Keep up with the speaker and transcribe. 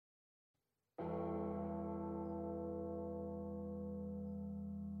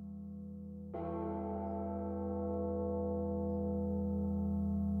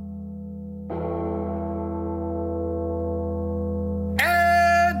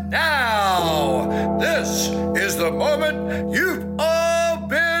the moment you've all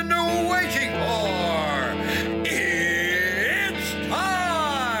been waiting for. It's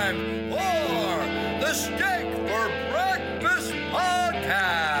time for the Steak for Breakfast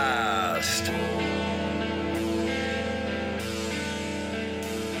podcast.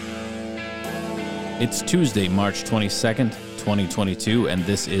 It's Tuesday, March 22nd, 2022, and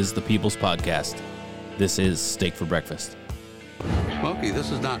this is the People's Podcast. This is Steak for Breakfast. Smokey, this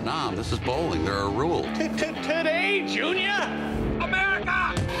is not Nam. This is bowling. There are rules. Today, Junior,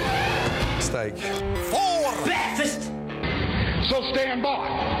 America, Steak for breakfast. So stand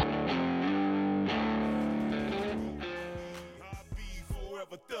by.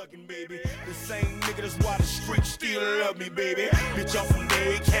 Thuggin', baby. The same nigga that's why the streets still love me, baby. Bitch, I'm from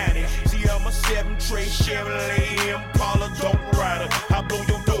Dade County. See, I'm a 7 tray Chevrolet Impala, don't ride it. I blow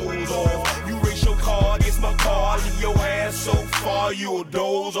your doors off. You race your car against my car, leave your ass so far you'll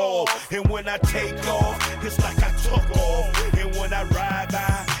doze off. And when I take off, it's like I took off. And when I ride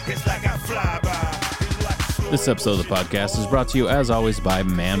by, it's like I fly by. This episode of the podcast is brought to you, as always, by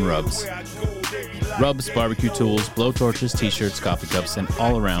Man Rubs. Rubs, barbecue tools, blowtorches, t-shirts, coffee cups, and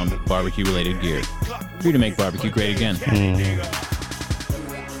all-around barbecue-related gear for you to make barbecue great again.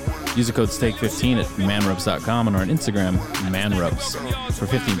 Use the code STEAK15 at manrubs.com and on Instagram, manrubs, for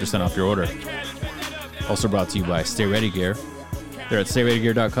 15% off your order. Also brought to you by Stay Ready Gear. They're at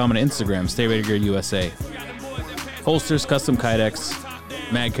StayReadyGear.com and Instagram, Stay Ready Gear USA. Holsters, custom kydex,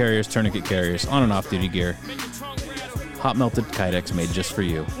 mag carriers, tourniquet carriers, on and off-duty gear. Hot melted kydex made just for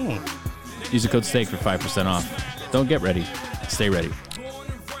you. Use the code STEAK for 5% off. Don't get ready. Stay ready.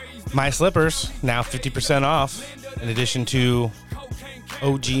 My Slippers, now 50% off, in addition to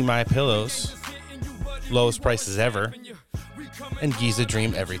OG My Pillows, lowest prices ever, and Giza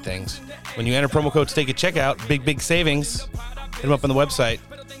Dream Everythings. When you enter promo code STEAK at checkout, big savings. Hit them up on the website,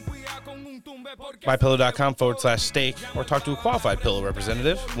 mypillow.com/steak, or talk to a qualified pillow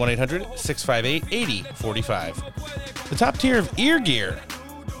representative, 1-800-658-8045. The top tier of ear gear,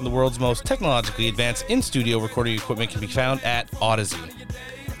 the world's most technologically advanced in-studio recording equipment, can be found at Audeze.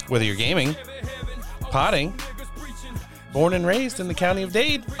 Whether you're gaming, potting, born and raised in the county of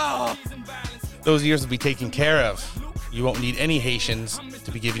Dade, those ears will be taken care of. You won't need any Haitians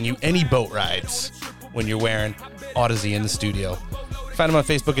to be giving you any boat rides when you're wearing Audeze in the studio. Find them on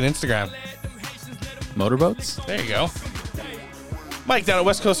Facebook and Instagram. Motorboats? There you go. Mike down at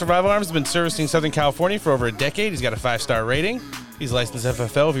West Coast Survival Arms has been servicing Southern California for over a decade. He's got a 5-star rating. He's licensed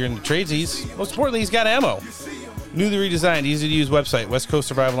FFL if you're into tradesies. Most importantly, he's got ammo. Newly redesigned, easy-to-use website,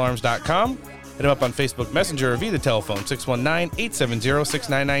 westcoastsurvivalarms.com. Hit him up on Facebook Messenger or via the telephone,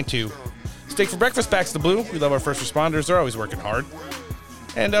 619-870-6992. Steak for Breakfast backs the blue. We love our first responders. They're always working hard.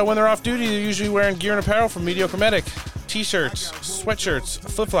 And when they're off duty, they're usually wearing gear and apparel from Mediocre Medic. T-shirts, sweatshirts,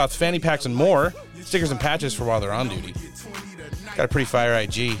 flip-flops, fanny packs, and more. Stickers and patches for while they're on duty. Got a pretty fire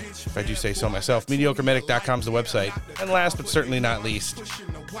IG, if I do say so myself. MediocreMedic.com is the website. And last but certainly not least,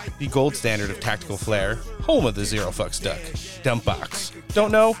 the gold standard of tactical flair, home of the Zero Fucks Duck, Dump Box.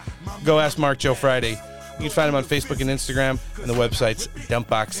 Don't know? Go ask Mark Joe Friday. You can find him on Facebook and Instagram, and the website's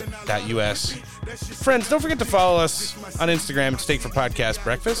dumpbox.us. Friends, don't forget to follow us on Instagram at Steak for Podcast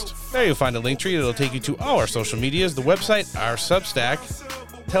Breakfast. There you'll find a link tree that'll take you to all our social medias, the website, our Substack,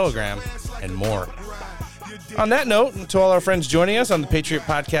 Telegram, and more. On that note, and to all our friends joining us on the Patriot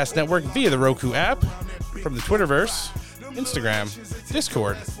Podcast Network via the Roku app, from the Twitterverse, Instagram,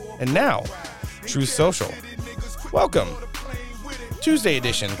 Discord, and now, Truth Social. Welcome. Tuesday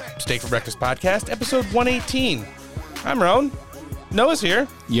edition, Steak for Breakfast Podcast, episode 118. I'm Roan. Noah's here.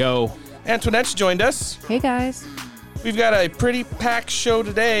 Yo. Antoinette's joined us. Hey, guys. We've got a pretty packed show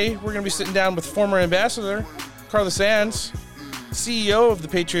today. We're going to be sitting down with former ambassador, Carla Sands, CEO of the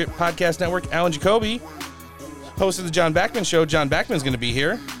Patriot Podcast Network, Alan Jacoby, host of the John Backman Show. John Backman's going to be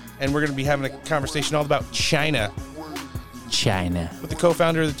here, and we're going to be having a conversation all about China with the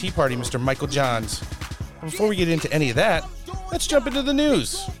co-founder of the Tea Party, Mr. Michael Johns. Before we get into any of that, let's jump into the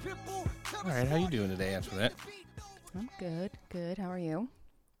news. All right, how you doing today, Antoinette? I'm good. Good. How are you?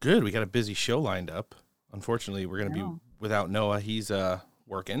 Good. We got a busy show lined up. Unfortunately, we're going to be without Noah. He's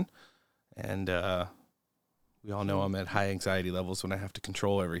working, and we all know I'm at high anxiety levels when I have to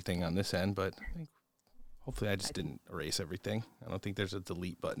control everything on this end, but I think hopefully I just didn't erase everything. I don't think there's a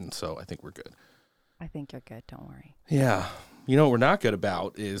delete button, so I think we're good. I think you're good. Don't worry. Yeah. You know what we're not good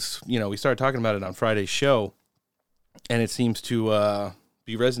about is, we started talking about it on Friday's show, and it seems to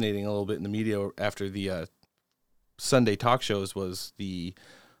be resonating a little bit in the media after the Sunday talk shows, was the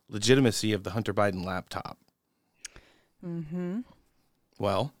legitimacy of the Hunter Biden laptop. Mm-hmm.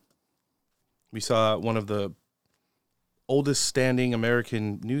 Well, we saw one of the oldest standing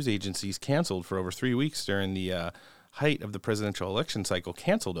American news agencies canceled for over 3 weeks during the height of the presidential election cycle,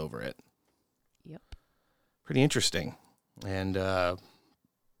 canceled over it. Yep. Pretty interesting. And,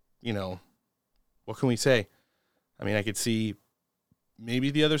 what can we say? I mean, I could see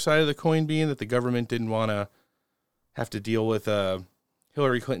maybe the other side of the coin being that the government didn't want to have to deal with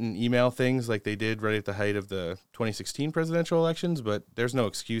Hillary Clinton email things like they did right at the height of the 2016 presidential elections, but there's no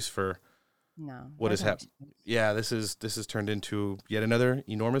excuse for what has happened. Yeah, this is turned into yet another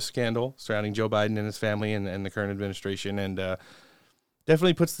enormous scandal surrounding Joe Biden and his family and the current administration, and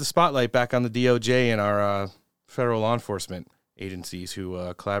definitely puts the spotlight back on the DOJ and our federal law enforcement agencies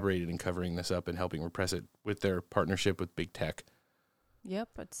who collaborated in covering this up and helping repress it with their partnership with big tech. Yep,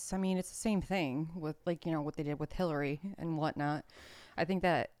 it's the same thing with what they did with Hillary and whatnot. I think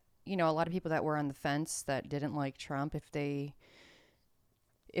that, a lot of people that were on the fence that didn't like Trump, if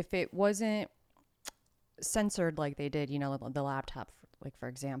it wasn't censored like they did, the laptop, for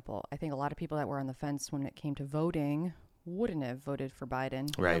example, I think a lot of people that were on the fence when it came to voting wouldn't have voted for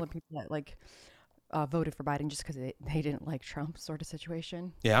Biden. Right. A lot of people that voted for Biden just because they didn't like Trump sort of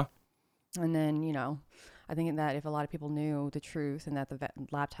situation. Yeah. And then, I think that if a lot of people knew the truth and that the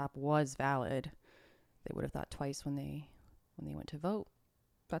laptop was valid, they would have thought twice when they went to vote.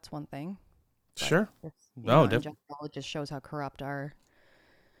 That's one thing. But Sure. No, definitely. It just shows how corrupt our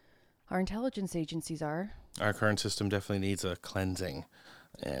intelligence agencies are. Our current system definitely needs a cleansing,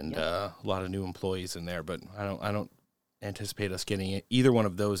 and a lot of new employees in there. But I don't anticipate us getting either one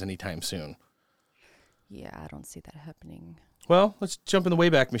of those anytime soon. Yeah, I don't see that happening. Well, let's jump in the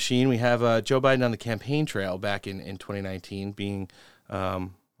Wayback Machine. We have Joe Biden on the campaign trail back in 2019 being, I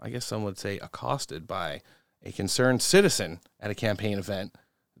guess some would say, accosted by a concerned citizen at a campaign event,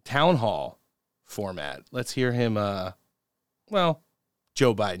 town hall format. Let's hear him, Joe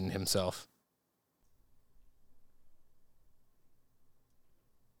Biden himself.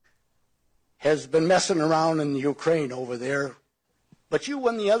 Has been messing around in Ukraine over there. But you,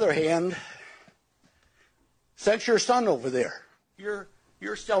 on the other hand, sent your son over there. You're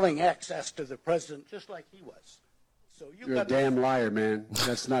selling access to the president just like he was. So you're a damn liar, man.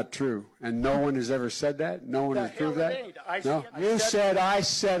 That's not true. And no one has ever said that? No one has proved that? No. You said I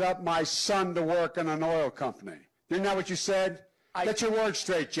set up my son to work in an oil company. Isn't that what you said? Get your words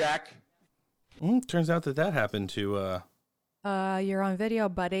straight, Jack. Turns out that happened to... You're on video,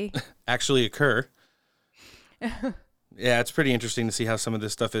 buddy. actually occur. Yeah, it's pretty interesting to see how some of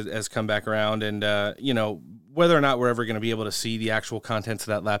this stuff has come back around, and whether or not we're ever going to be able to see the actual contents of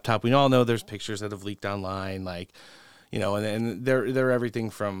that laptop. We all know there's pictures that have leaked online, and they're everything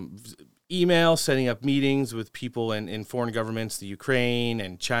from email, setting up meetings with people in foreign governments, the Ukraine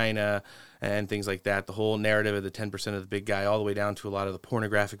and China and things like that. The whole narrative of the 10% of the big guy, all the way down to a lot of the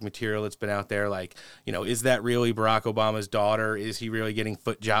pornographic material that's been out there. Is that really Barack Obama's daughter? Is he really getting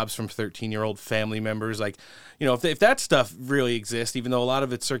foot jobs from 13-year-old family members? If that stuff really exists, even though a lot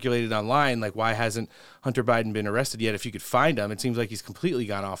of it's circulated online, why hasn't Hunter Biden been arrested yet? If you could find him, it seems like he's completely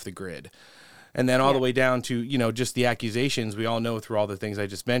gone off the grid. And then all the way down to, just the accusations. We all know through all the things I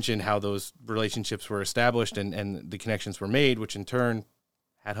just mentioned how those relationships were established and the connections were made, which in turn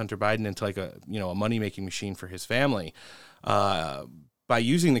had Hunter Biden into a money-making machine for his family. By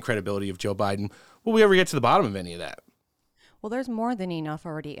using the credibility of Joe Biden, will we ever get to the bottom of any of that? Well, there's more than enough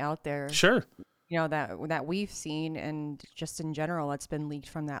already out there. Sure. That we've seen, and just in general, that's been leaked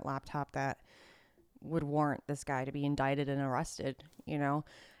from that laptop that would warrant this guy to be indicted and arrested,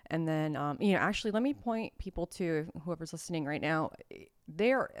 And then, actually, let me point people to whoever's listening right now.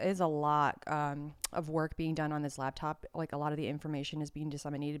 There is a lot of work being done on this laptop. A lot of the information is being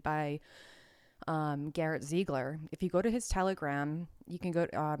disseminated by Garrett Ziegler. If you go to his Telegram, you can go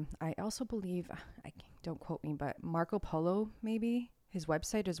to, I also believe, don't quote me, but Marco Polo, maybe, his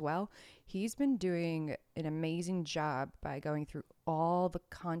website as well. He's been doing an amazing job by going through all the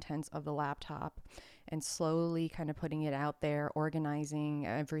contents of the laptop and slowly kind of putting it out there, organizing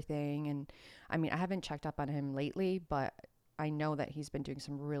everything. And I mean, I haven't checked up on him lately, but I know that he's been doing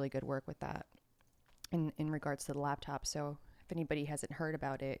some really good work with that in regards to the laptop. So if anybody hasn't heard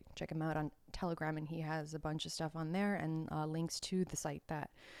about it, check him out on Telegram, and he has a bunch of stuff on there and links to the site that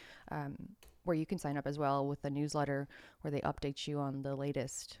where you can sign up as well with a newsletter where they update you on the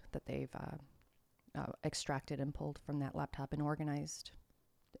latest that they've extracted and pulled from that laptop and organized.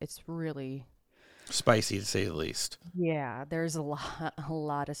 It's really spicy, to say the least. Yeah, there's a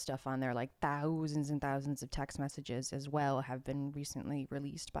lot of stuff on there, thousands and thousands of text messages as well have been recently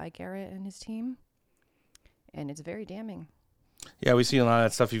released by Garrett and his team, and it's very damning. Yeah, we've seen a lot of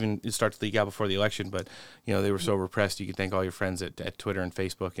that stuff even start to leak out before the election, but they were so repressed. You can thank all your friends at Twitter and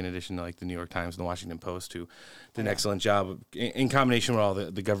Facebook, in addition to like the New York Times and the Washington Post, who did an excellent job in combination with all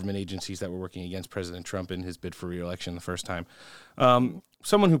the government agencies that were working against President Trump in his bid for re-election the first time.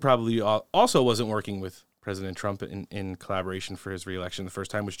 Someone who probably also wasn't working with President Trump in collaboration for his re-election the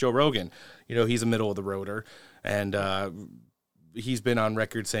first time was Joe Rogan. He's a middle of the roader, and he's been on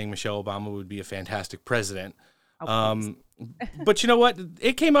record saying Michelle Obama would be a fantastic president. But you know what?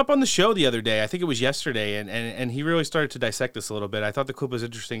 It came up on the show the other day. I think it was yesterday, and he really started to dissect this a little bit. I thought the clip was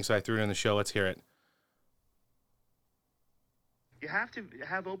interesting, so I threw it on the show. Let's hear it. You have to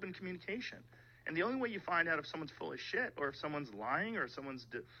have open communication. And the only way you find out if someone's full of shit or if someone's lying or if someone's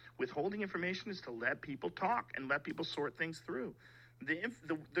withholding information is to let people talk and let people sort things through.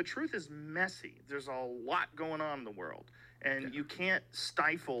 The truth is messy. There's a lot going on in the world. And you can't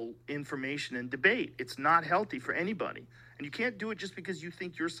stifle information and debate. It's not healthy for anybody. And you can't do it just because you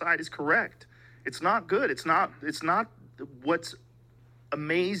think your side is correct. It's not good. It's not what's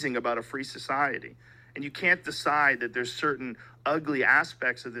amazing about a free society. And you can't decide that there's certain ugly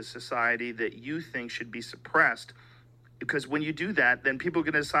aspects of this society that you think should be suppressed. Because when you do that, then people are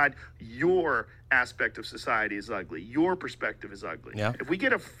going to decide your aspect of society is ugly. Your perspective is ugly. Yeah. If we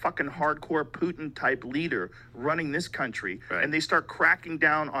get a fucking hardcore Putin-type leader running this country, and they start cracking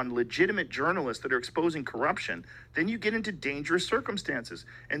down on legitimate journalists that are exposing corruption, then you get into dangerous circumstances.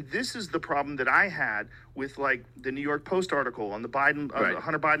 And this is the problem that I had with, like, the New York Post article on the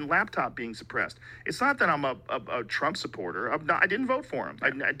Hunter Biden laptop being suppressed. It's not that I'm a Trump supporter. I didn't vote for him.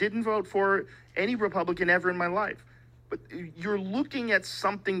 I didn't vote for any Republican ever in my life. But you're looking at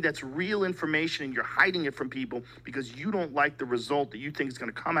something that's real information and you're hiding it from people because you don't like the result that you think is going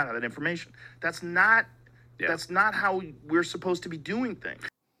to come out of that information. That's not how we're supposed to be doing things.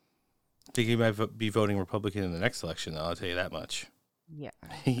 I think he might be voting Republican in the next election, though, I'll tell you that much. Yeah.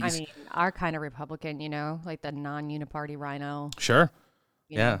 I mean, our kind of Republican, like the non-uniparty rhino. Sure.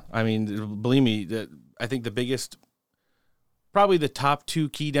 Yeah. I mean, believe me, I think the biggest, probably the top two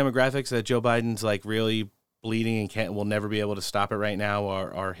key demographics that Joe Biden's like really bleeding and will never be able to stop it right now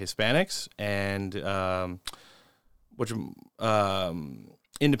are Hispanics and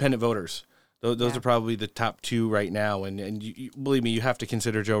independent voters. Those are probably the top two right now. And you, believe me, you have to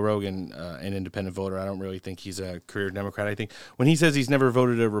consider Joe Rogan an independent voter. I don't really think he's a career Democrat. I think when he says he's never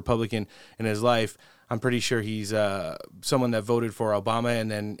voted a Republican in his life, I'm pretty sure he's someone that voted for Obama and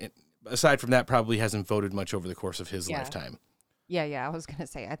then aside from that probably hasn't voted much over the course of his lifetime. Yeah, I was gonna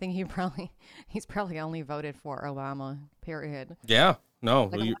say. I think he's probably only voted for Obama. Period. Yeah, no.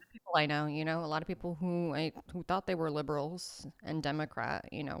 Like a lot of people I know, a lot of people who thought they were liberals and Democrat,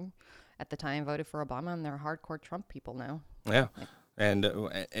 at the time voted for Obama, and they're hardcore Trump people now. Yeah, and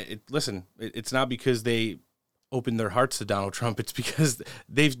listen, it's not because they opened their hearts to Donald Trump. It's because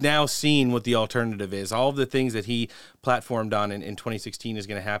they've now seen what the alternative is. All of the things that he platformed on in 2016 is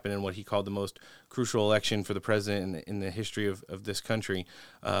going to happen in what he called the most crucial election for the president in the history of this country.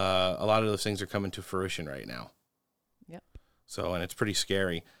 A lot of those things are coming to fruition right now. Yep. So, and it's pretty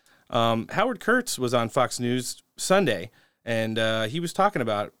scary. Howard Kurtz was on Fox News Sunday, and he was talking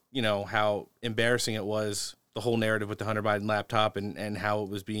about, how embarrassing it was, the whole narrative with the Hunter Biden laptop and how it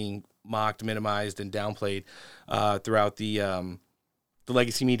was being mocked, minimized, and downplayed throughout the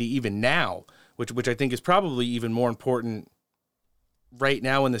legacy media even now, which I think is probably even more important right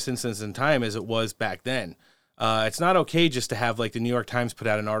now in this instance in time as it was back then. It's not okay just to have like the New York Times put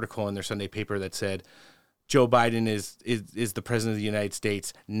out an article in their Sunday paper that said Joe Biden is the president of the United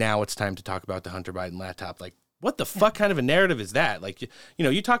States. Now it's time to talk about the Hunter Biden laptop. Like, what the fuck kind of a narrative is that? Like,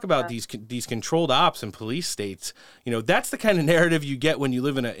 you talk about these controlled ops in police states. That's the kind of narrative you get when you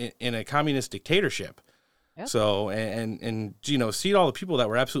live in a communist dictatorship. Yep. So, and see all the people that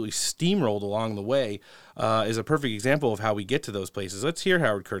were absolutely steamrolled along the way is a perfect example of how we get to those places. Let's hear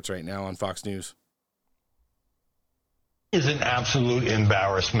Howard Kurtz right now on Fox News. Is an absolute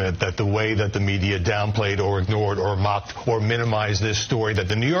embarrassment that the way that the media downplayed or ignored or mocked or minimized this story that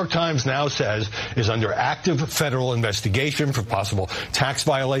the New York Times now says is under active federal investigation for possible tax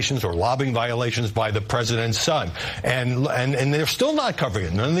violations or lobbying violations by the president's son. And they're still not covering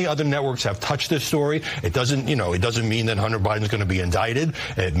it. None of the other networks have touched this story. It doesn't mean that Hunter Biden's going to be indicted.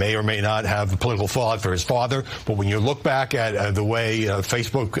 It may or may not have political fallout for his father. But when you look back at the way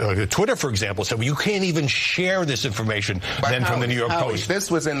Facebook, Twitter, for example, said, well, you can't even share this information. Then from the New York Post.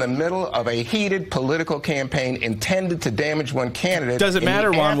 This was in the middle of a heated political campaign intended to damage one candidate. Does it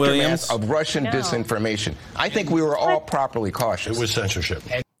matter, Juan Williams? Of Russian disinformation. I think we were all properly cautious. It was censorship.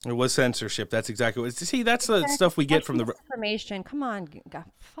 It was censorship. That's exactly what. See, that's the stuff we get from the information. Come on, God,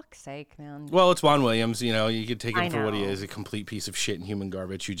 fuck's sake, man. Well, it's Juan Williams. You know, you could take him for what he know. is—a complete piece of shit and human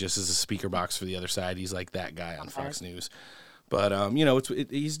garbage who just is a speaker box for the other side. He's like that guy on Fox News. But you know,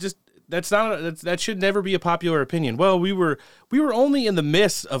 he's just that should never be a popular opinion. Well, we were only in the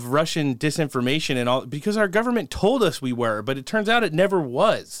midst of Russian disinformation and all because our government told us we were, but it turns out it never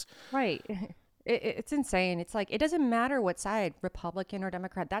was. Right. It's insane. It's like, it doesn't matter what side, Republican or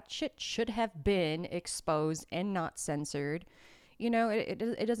Democrat, that shit should have been exposed and not censored. You know,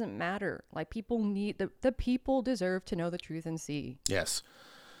 it doesn't matter. Like, people need, the people deserve to know the truth and see. Yes.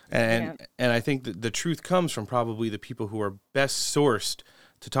 And I think that the truth comes from probably the people who are best sourced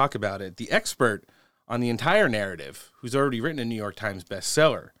to talk about it. The expert on the entire narrative, who's already written a New York Times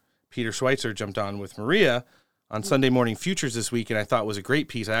bestseller, Peter Schweitzer, jumped on with Maria on Sunday Morning Futures this week, and I thought it was a great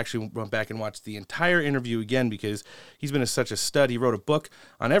piece. I actually went back and watched the entire interview again because he's been such a stud. He wrote a book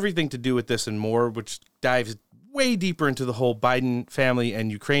on everything to do with this and more, which dives way deeper into the whole Biden family and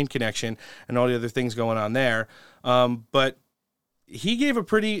Ukraine connection and all the other things going on there. But he gave a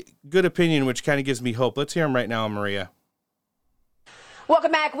pretty good opinion, which kind of gives me hope. Let's hear him right now, Maria.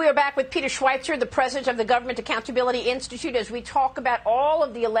 Welcome back. We are back with Peter Schweitzer, the president of the Government Accountability Institute, as we talk about all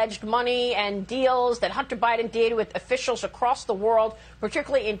of the alleged money and deals that Hunter Biden did with officials across the world,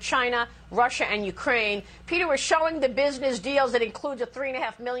 particularly in China, Russia, and Ukraine. Peter was showing the business deals that includes a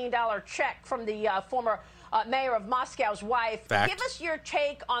 $3.5 million check from the former mayor of Moscow's wife. Fact. Give us your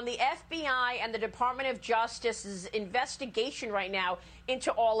take on the FBI and the Department of Justice's investigation right now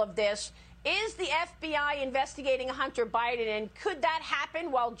into all of this. Is the FBI investigating Hunter Biden, and could that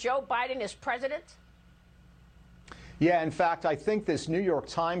happen while Joe Biden is president? Yeah, in fact, I think this New York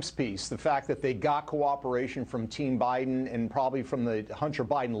Times piece, the fact that they got cooperation from Team Biden and probably from the Hunter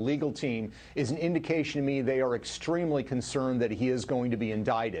Biden legal team is an indication to me they are extremely concerned that he is going to be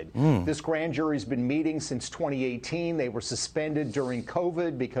indicted. This grand jury's been meeting since 2018. They were suspended during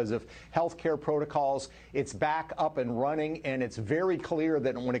COVID because of health care protocols. It's back up and running, and it's very clear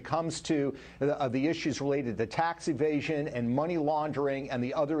that when it comes to the issues related to tax evasion and money laundering and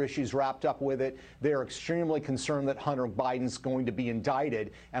the other issues wrapped up with it, they're extremely concerned that Hunter Biden's going to be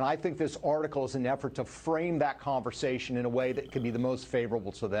indicted. And I think this article is an effort to frame that conversation in a way that can be the most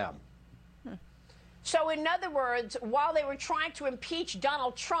favorable to them. So, in other words, while they were trying to impeach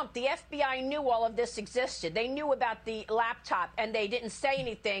Donald Trump, the FBI knew all of this existed. They knew about the laptop, and they didn't say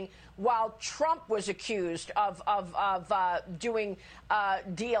anything while Trump was accused of doing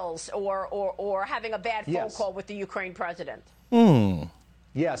deals or having a bad phone call with the Ukraine president.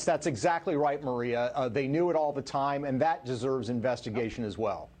 Yes, that's exactly right, Maria. They knew it all the time, and that deserves investigation as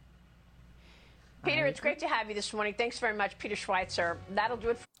well. Peter, it's great to have you this morning. Thanks very much, Peter Schweitzer. That'll do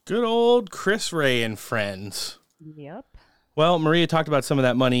it. Good old Chris Wray and friends. Yep. Well, Maria talked about some of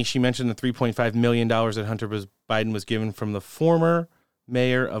that money. She mentioned the $3.5 million that Hunter Biden was given from the former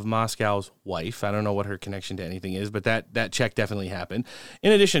mayor of Moscow's wife. I don't know what her connection to anything is, but that check definitely happened.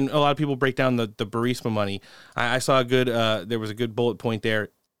 In addition, a lot of people break down the Burisma money. I saw there was a good bullet point there.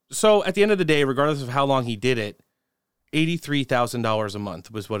 So at the end of the day, regardless of how long he did it, $83,000 a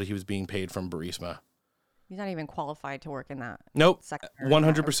month was what he was being paid from Burisma. He's not even qualified to work in that. Nope,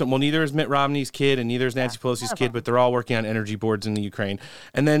 100%. Well, neither is Mitt Romney's kid, and neither is Nancy Pelosi's kid, but they're all working on energy boards in the Ukraine.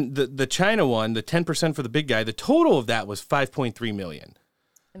 And then the China one, the 10% for the big guy, the total of that was $5.3 million.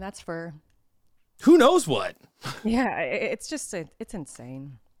 And that's for who knows what. Yeah, it's just it's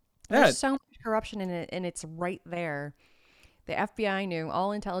insane. Yeah. There's so much corruption in it, and it's right there. The FBI knew,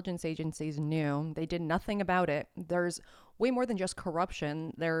 all intelligence agencies knew. They did nothing about it. There's way more than just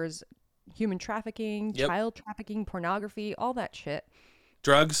corruption. There's human trafficking, child trafficking, pornography, all that shit.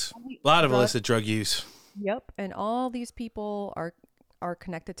 Drugs, a lot of illicit drug use. Yep, and all these people are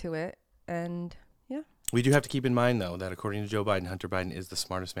connected to it, and yeah. We do have to keep in mind, though, that according to Joe Biden, Hunter Biden is the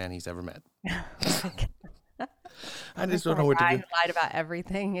smartest man he's ever met. I just don't know what to do. Lied about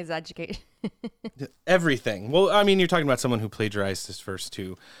everything, his education. Everything. Well, I mean, you're talking about someone who plagiarized his first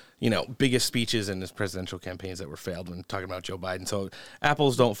two, biggest speeches in his presidential campaigns that were failed when talking about Joe Biden. So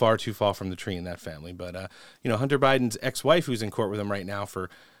apples don't far too fall from the tree in that family. But, Hunter Biden's ex-wife, who's in court with him right now for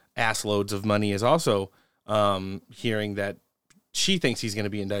ass loads of money, is also hearing that she thinks he's going to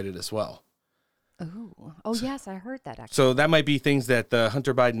be indicted as well. Oh, yes, I heard that, actually. So that might be things that the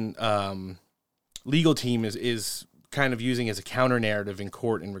Hunter Biden legal team is kind of using as a counter narrative in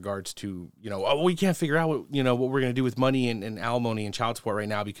court in regards to, we can't figure out what we're going to do with money and alimony and child support right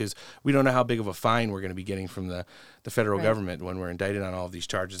now because we don't know how big of a fine we're going to be getting from the federal government when we're indicted on all of these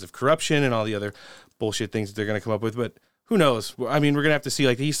charges of corruption and all the other bullshit things that they're going to come up with. But who knows? I mean, we're going to have to see.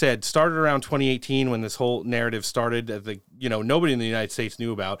 Like he said, started around 2018 when this whole narrative started that nobody in the United States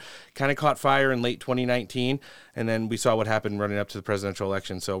knew about. Kind of caught fire in late 2019, and then we saw what happened running up to the presidential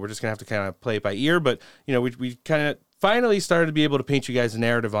election. So we're just going to have to kind of play it by ear. But, we kind of finally started to be able to paint you guys a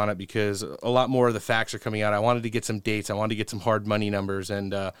narrative on it because a lot more of the facts are coming out. I wanted to get some dates. I wanted to get some hard money numbers.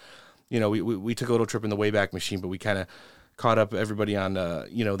 And, we took a little trip in the Wayback Machine, but we kind of caught up everybody on,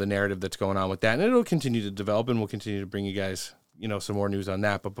 the narrative that's going on with that. And it'll continue to develop, and we'll continue to bring you guys, some more news on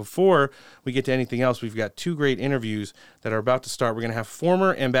that. But before we get to anything else, we've got 2 great interviews that are about to start. We're going to have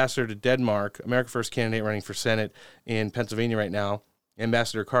former ambassador to Denmark, America First candidate running for Senate in Pennsylvania right now,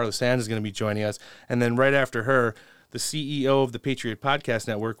 Ambassador Carla Sands is going to be joining us. And then right after her, the CEO of the Patriot Podcast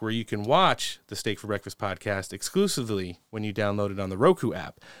Network, where you can watch the Steak for Breakfast podcast exclusively when you download it on the Roku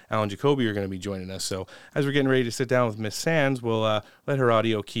app. Alan Jacoby are going to be joining us. So as we're getting ready to sit down with Miss Sands, we'll let her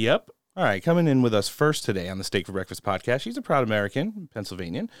audio key up. All right, coming in with us first today on the Steak for Breakfast podcast, she's a proud American,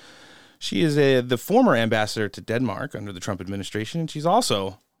 Pennsylvanian. She is the former ambassador to Denmark under the Trump administration, and she's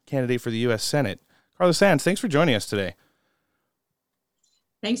also candidate for the U.S. Senate. Carla Sands, thanks for joining us today.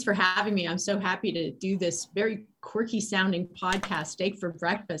 Thanks for having me. I'm so happy to do this very quirky sounding podcast, Steak for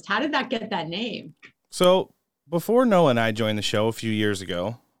Breakfast. How did that get that name? So before Noah and I joined the show a few years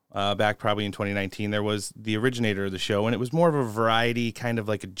ago, back probably in 2019, there was the originator of the show, and it was more of a variety, kind of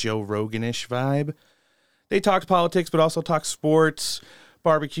like a Joe Rogan-ish vibe. They talked politics, but also talked sports,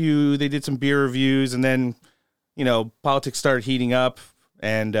 barbecue. They did some beer reviews, and then, politics started heating up.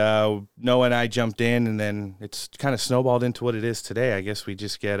 And Noah and I jumped in, and then it's kind of snowballed into what it is today. I guess we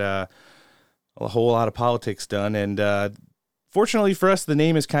just get a whole lot of politics done. And fortunately for us, the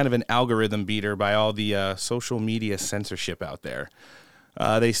name is kind of an algorithm beater by all the social media censorship out there.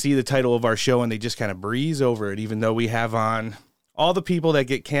 They see the title of our show, and they just kind of breeze over it, even though we have on all the people that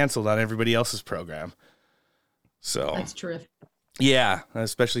get canceled on everybody else's program. So that's terrific. Yeah,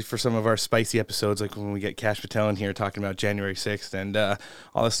 especially for some of our spicy episodes, like when we get Kash Patel in here talking about January 6th and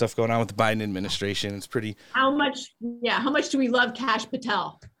all this stuff going on with the Biden administration. It's pretty... How much do we love Kash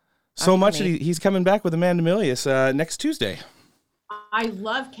Patel? So much that he's coming back with Amanda Milius next Tuesday. I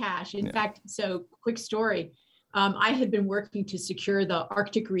love Kash. In fact, so quick story. I had been working to secure the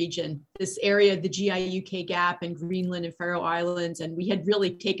Arctic region, this area, the GI-UK Gap and Greenland and Faroe Islands, and we had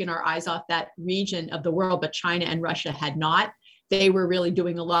really taken our eyes off that region of the world, but China and Russia had not. They were really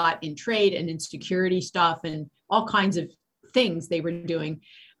doing a lot in trade and in security stuff and all kinds of things they were doing.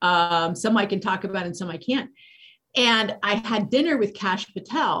 Some I can talk about and some I can't. And I had dinner with Kash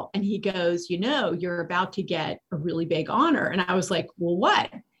Patel, and he goes, you're about to get a really big honor. And I was like, well, what?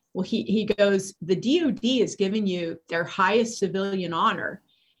 Well, he goes, the DOD is giving you their highest civilian honor.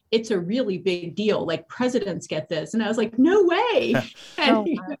 It's a really big deal. Like presidents get this. And I was like, no way. And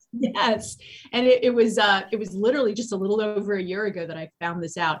he goes, yes. And it was literally just a little over a year ago that I found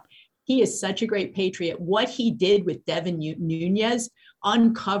this out. He is such a great patriot. What he did with Devin Nunes,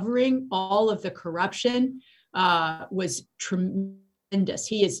 uncovering all of the corruption, was tremendous.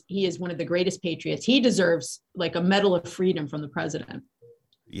 He is one of the greatest patriots. He deserves like a Medal of Freedom from the president.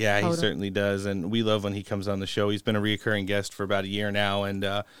 Yeah, he certainly does, and we love when he comes on the show. He's been a reoccurring guest for about a year now, and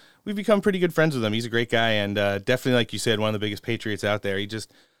we've become pretty good friends with him. He's a great guy, and definitely, like you said, one of the biggest patriots out there. He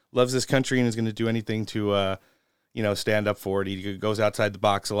just loves this country and is going to do anything to, stand up for it. He goes outside the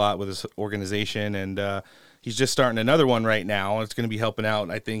box a lot with his organization, and he's just starting another one right now. It's going to be helping out,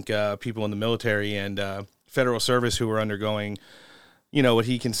 I think, people in the military and federal service who are undergoing what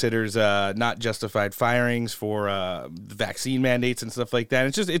he considers not justified firings for vaccine mandates and stuff like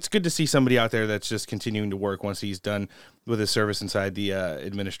that. It's good to see somebody out there that's just continuing to work once he's done with his service inside the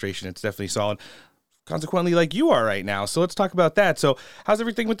administration. It's definitely solid. Consequently, like you are right now. So let's talk about that. So how's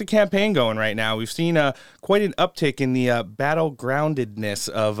everything with the campaign going right now? We've seen quite an uptick in the battlegroundedness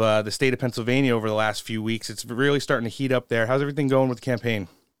of the state of Pennsylvania over the last few weeks. It's really starting to heat up there. How's everything going with the campaign?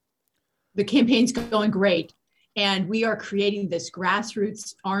 The campaign's going great. And we are creating this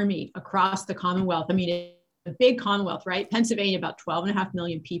grassroots army across the Commonwealth. I mean, it's a big Commonwealth, right? Pennsylvania, about 12.5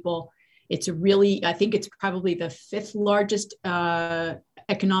 million people. It's I think it's probably the 5th largest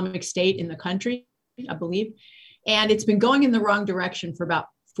economic state in the country, I believe. And it's been going in the wrong direction for about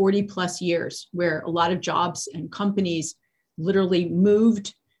 40 plus years, where a lot of jobs and companies literally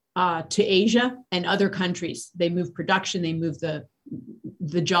moved to Asia and other countries. They moved production, they moved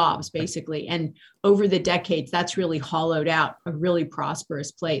the jobs basically. And over the decades, that's really hollowed out a really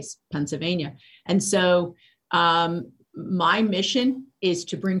prosperous place, Pennsylvania. And so my mission is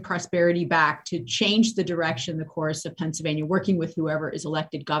to bring prosperity back, to change the direction, the course of Pennsylvania, working with whoever is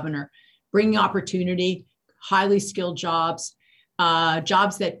elected governor, bringing opportunity, highly skilled jobs,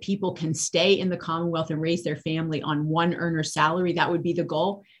 jobs that people can stay in the Commonwealth and raise their family on one earner salary. That would be the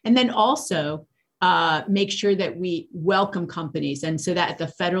goal. And then also make sure that we welcome companies. And so that at the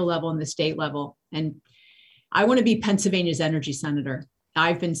federal level and the state level. And I want to be Pennsylvania's energy senator.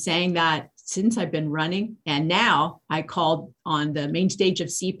 I've been saying that since I've been running. And now I called on the main stage of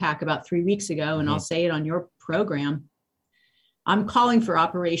CPAC about 3 weeks ago, and I'll say it on your program. I'm calling for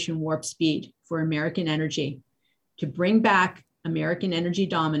Operation Warp Speed for American energy to bring back American energy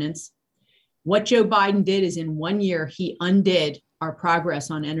dominance. What Joe Biden did is in 1 year, he undid our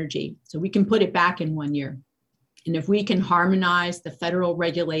progress on energy. So we can put it back in 1 year. And if we can harmonize the federal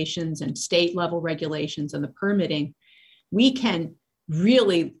regulations and state level regulations and the permitting, we can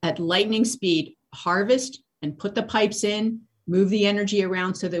really at lightning speed harvest and put the pipes in, move the energy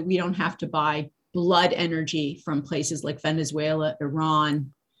around so that we don't have to buy blood energy from places like Venezuela,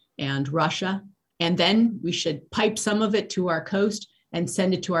 Iran, and Russia. And then we should pipe some of it to our coast and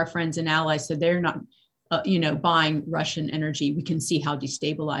send it to our friends and allies so they're not, buying Russian energy. We can see how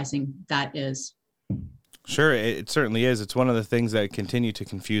destabilizing that is. Sure, it certainly is. It's one of the things that continue to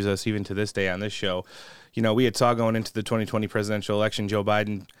confuse us even to this day on this show. We had saw going into the 2020 presidential election, Joe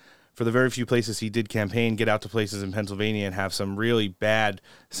Biden, for the very few places he did campaign, get out to places in Pennsylvania and have some really bad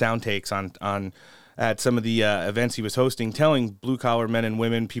sound takes on at some of the events he was hosting, telling blue-collar men and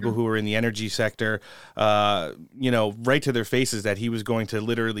women, people who were in the energy sector, right to their faces that he was going to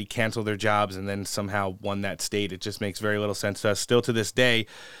literally cancel their jobs and then somehow won that state. It just makes very little sense to us still to this day,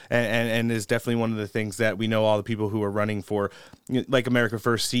 and is definitely one of the things that we know all the people who are running for, like America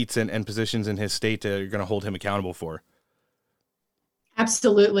First seats and positions in his state are going to hold him accountable for.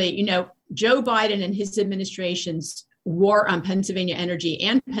 Absolutely. Joe Biden and his administration's war on Pennsylvania energy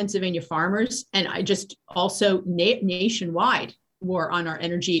and Pennsylvania farmers, and I just also nationwide war on our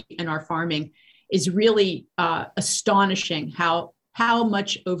energy and our farming is really astonishing how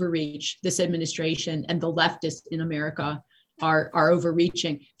much overreach this administration and the leftists in America are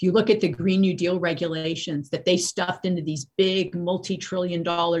overreaching. If you look at the Green New Deal regulations that they stuffed into these big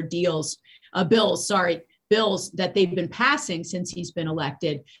multi-trillion-dollar bills that they've been passing since he's been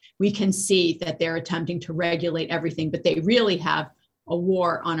elected, we can see that they're attempting to regulate everything, but they really have a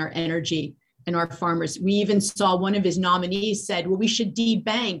war on our energy and our farmers. We even saw one of his nominees said, well, we should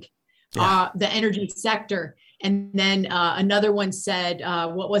debank the energy sector. And then another one said,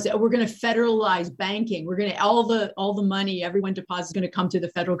 what was it? We're going to federalize banking. We're going to, all the money everyone deposits is going to come to the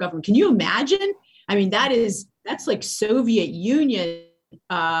federal government. Can you imagine? I mean, that's like Soviet Union,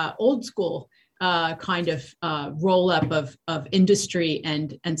 old school kind of roll up of industry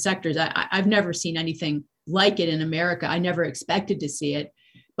and sectors. I've never seen anything like it in America. I never expected to see it.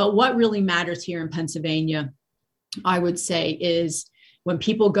 But what really matters here in Pennsylvania, I would say, is when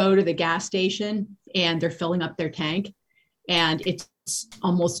people go to the gas station and they're filling up their tank and it's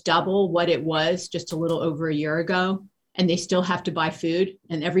almost double what it was just a little over a year ago, and they still have to buy food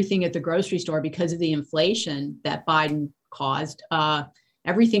and everything at the grocery store because of the inflation that Biden caused.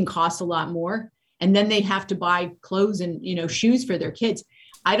 Everything costs a lot more. And then they have to buy clothes and, shoes for their kids.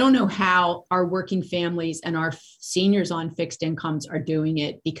 I don't know how our working families and our seniors on fixed incomes are doing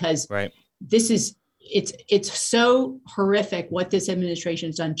it, because it's so horrific what this administration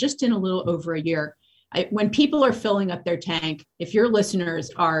has done just in a little over a year. When people are filling up their tank, if your listeners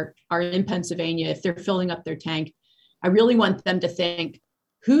are in Pennsylvania, if they're filling up their tank, I really want them to think,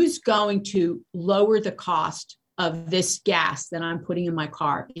 who's going to lower the cost of this gas that I'm putting in my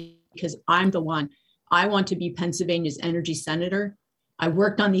car? Because I'm the one. I want to be Pennsylvania's energy senator. I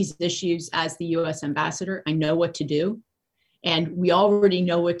worked on these issues as the U.S. ambassador. I know what to do. And we already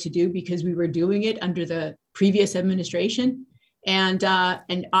know what to do because we were doing it under the previous administration. And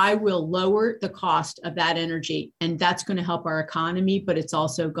I will lower the cost of that energy. And that's going to help our economy, but it's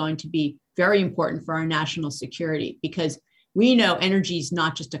also going to be very important for our national security, because we know energy is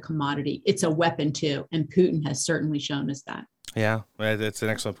not just a commodity, it's a weapon too. And Putin has certainly shown us that. Yeah, that's an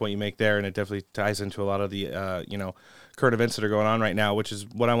excellent point you make there, and it definitely ties into a lot of the, current events that are going on right now, which is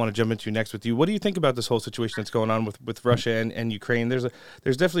what I want to jump into next with you. What do you think about this whole situation that's going on with Russia and Ukraine? There's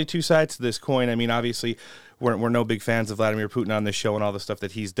definitely two sides to this coin. I mean, obviously, we're no big fans of Vladimir Putin on this show and all the stuff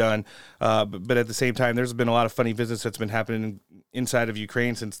that he's done, but at the same time, there's been a lot of funny business that's been happening inside of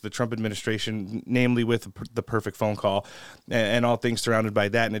Ukraine since the Trump administration, namely with the perfect phone call and all things surrounded by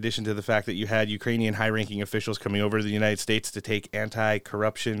that, in addition to the fact that you had Ukrainian high-ranking officials coming over to the United States to take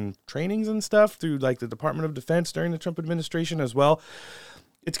anti-corruption trainings and stuff through like the Department of Defense during the Trump administration as well.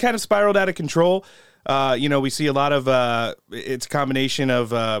 It's kind of spiraled out of control. We see a lot of it's a combination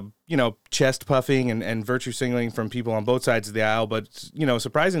of chest puffing and virtue signaling from people on both sides of the aisle. But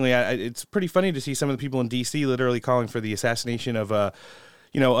surprisingly, it's pretty funny to see some of the people in D.C. literally calling for the assassination of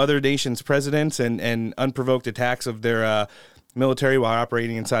other nations' presidents and unprovoked attacks of their military while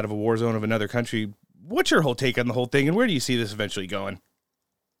operating inside of a war zone of another country. What's your whole take on the whole thing, and where do you see this eventually going?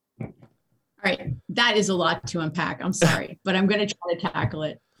 All right, that is a lot to unpack. I'm sorry, but I'm going to try to tackle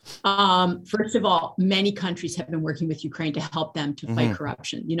it. First of all, many countries have been working with Ukraine to help them to fight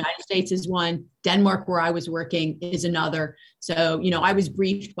corruption. The United States is one. Denmark, where I was working, is another. So, I was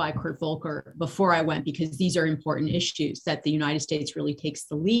briefed by Kurt Volker before I went because these are important issues that the United States really takes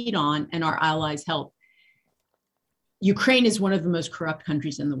the lead on, and our allies help. Ukraine is one of the most corrupt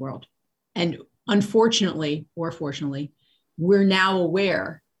countries in the world. And unfortunately, or fortunately, we're now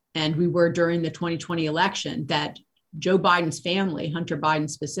aware, and we were during the 2020 election, that Joe Biden's family, Hunter Biden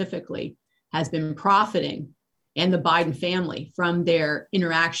specifically, has been profiting, and the Biden family, from their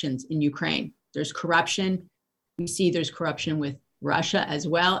interactions in Ukraine. There's corruption. We see there's corruption with Russia as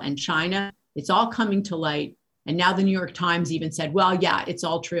well, and China. It's all coming to light. And now the New York Times even said, well, yeah, it's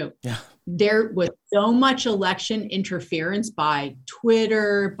all true. Yeah. There was so much election interference by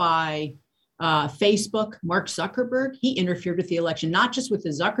Twitter, by Facebook. Mark Zuckerberg, he interfered with the election, not just with the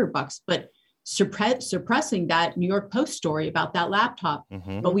Zuckerbucks, but suppressing that New York Post story about that laptop.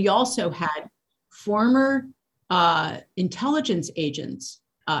 But we also had former intelligence agents,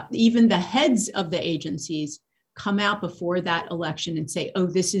 even the heads of the agencies, come out before that election and say, oh,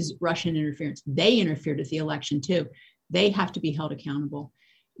 this is Russian interference. They interfered with the election too. They have to be held accountable.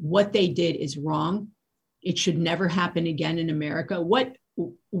 What they did is wrong. It should never happen again in America. What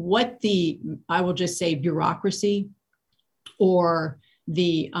the, I will just say, bureaucracy, or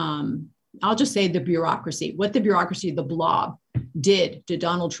the I'll just say the bureaucracy, what the bureaucracy, the blob, did to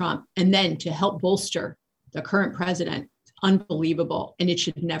Donald Trump, and then to help bolster the current president, unbelievable. And it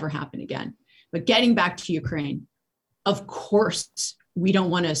should never happen again. But getting back to Ukraine, of course, we don't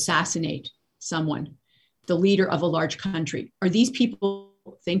want to assassinate someone, the leader of a large country. Are these people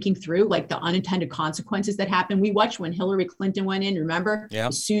thinking through like the unintended consequences that happen? We watched when Hillary Clinton went in, remember? Yeah.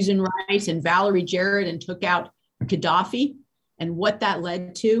 Susan Rice and Valerie Jarrett, and took out Gaddafi, and what that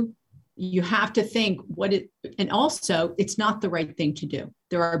led to. You have to think and also it's not the right thing to do.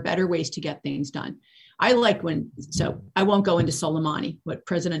 There are better ways to get things done. I like so I won't go into Soleimani, what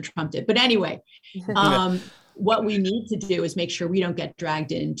President Trump did. But anyway, what we need to do is make sure we don't get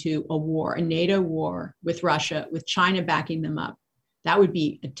dragged into a war, a NATO war with Russia, with China backing them up. That would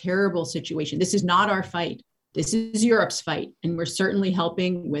be a terrible situation. This is not our fight. This is Europe's fight. And we're certainly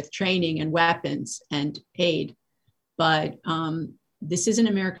helping with training and weapons and aid. But this isn't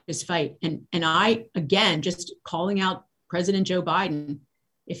America's fight. And I, again, just calling out President Joe Biden,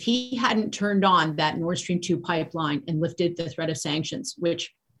 if he hadn't turned on that Nord Stream 2 pipeline and lifted the threat of sanctions,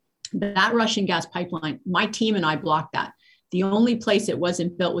 which that Russian gas pipeline, my team and I blocked that. The only place it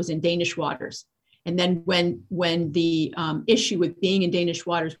wasn't built was in Danish waters. And then when the issue with being in Danish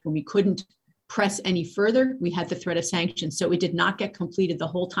waters, when we couldn't press any further, we had the threat of sanctions. So it did not get completed the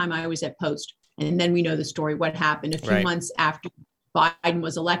whole time I was at Post. And then we know the story, what happened. A few months after Biden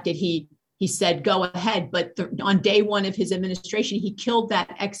was elected, he said, go ahead. But on day one of his administration, he killed that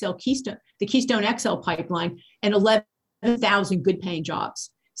the Keystone XL pipeline, and 11,000 good paying jobs.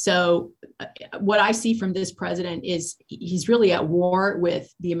 So what I see from this president is he's really at war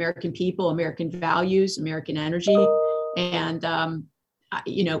with the American people, American values, American energy. And,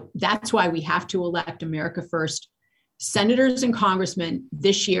 that's why we have to elect America first senators and congressmen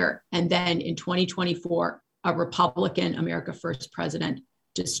this year. And then in 2024, a Republican America first president,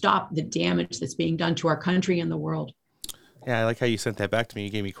 to stop the damage that's being done to our country and the world. Yeah, I like how you sent that back to me. You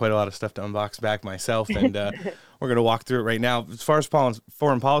gave me quite a lot of stuff to unbox back myself, and we're going to walk through it right now. As far as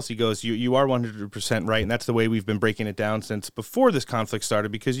foreign policy goes, you are 100% right, and that's the way we've been breaking it down since before this conflict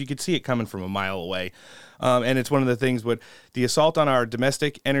started, because you could see it coming from a mile away. And it's one of the things with the assault on our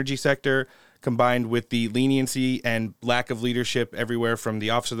domestic energy sector, combined with the leniency and lack of leadership everywhere from the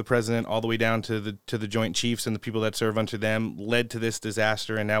office of the president all the way down to the Joint Chiefs and the people that serve under them, led to this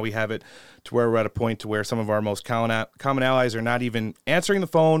disaster. And now we have it to where we're at a point to where some of our most common allies are not even answering the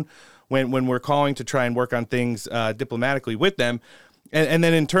phone when we're calling to try and work on things diplomatically with them. And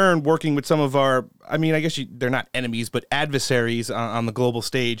then in turn, working with some of our, I guess they're not enemies, but adversaries on the global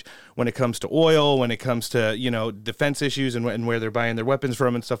stage when it comes to oil, when it comes to, defense issues and where they're buying their weapons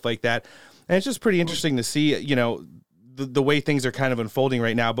from and stuff like that. And it's just pretty interesting to see, the way things are kind of unfolding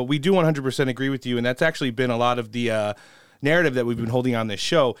right now. But we do 100% agree with you. And that's actually been a lot of the narrative that we've been holding on this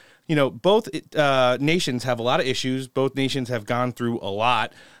show. You know, both nations have a lot of issues. Both nations have gone through a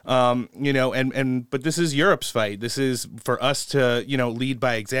lot. You know, but this is Europe's fight. This is for us to, you know, lead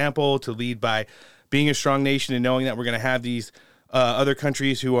by example, to lead by being a strong nation and knowing that we're going to have these other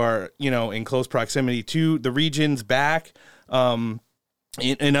countries who are, you know, in close proximity to the region's back.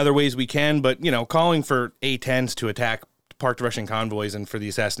 In other ways we can, but, you know, calling for A-10s to attack parked Russian convoys and for the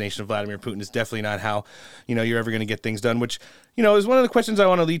assassination of Vladimir Putin is definitely not how, you know, you're ever going to get things done, which, you know, is one of the questions I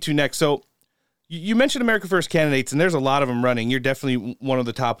want to lead to next. So you mentioned America First candidates, and there's a lot of them running. You're definitely one of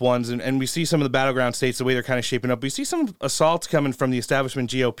the top ones, and we see some of the battleground states, the way they're kind of shaping up. We see some assaults coming from the establishment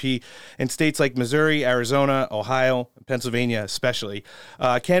GOP in states like Missouri, Arizona, Ohio, Pennsylvania especially.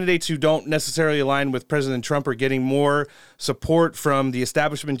 Candidates who don't necessarily align with President Trump are getting more support from the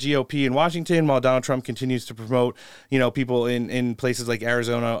establishment GOP in Washington, while Donald Trump continues to promote, you know, people in places like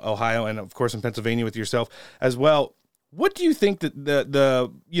Arizona, Ohio, and of course in Pennsylvania with yourself as well. What do you think that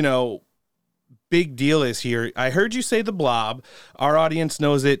the you know, big deal is here? I heard you say the blob. Our audience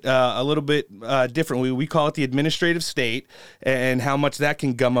knows it a little bit differently. We call it the administrative state, and how much that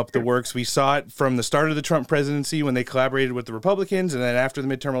can gum up the works. We saw it from the start of the Trump presidency when they collaborated with the Republicans, and then after the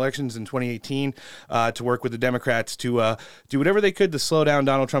midterm elections in 2018 to work with the Democrats to do whatever they could to slow down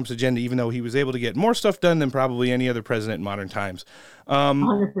Donald Trump's agenda, even though he was able to get more stuff done than probably any other president in modern times.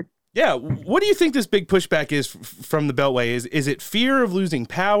 Yeah, what do you think this big pushback is from the Beltway? Is it fear of losing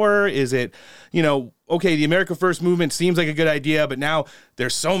power? Is it, you know, okay, the America First movement seems like a good idea, but now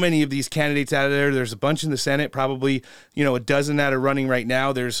there's so many of these candidates out there. There's a bunch in the Senate, probably, you know, a dozen that are running right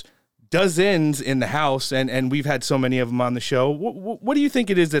now. There's dozens in the House, and we've had so many of them on the show. What do you think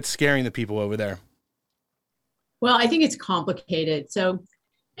it is that's scaring the people over there? Well, I think it's complicated. So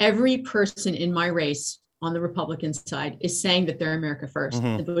every person in my race on the Republican side is saying that they're America First,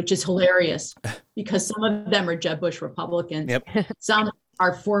 which is hilarious because some of them are Jeb Bush Republicans. Yep. Some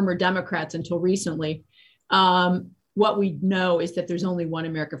are former Democrats until recently. What we know is that there's only one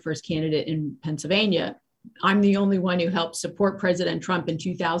America First candidate in Pennsylvania. I'm the only one who helped support President Trump in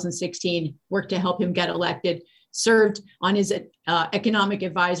 2016, worked to help him get elected, served on his Economic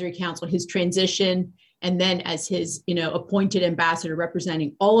Advisory Council, his transition, and then as his, you know, appointed ambassador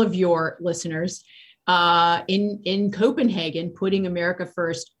representing all of your listeners in Copenhagen, putting America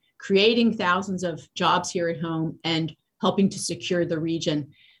first, creating thousands of jobs here at home, and helping to secure the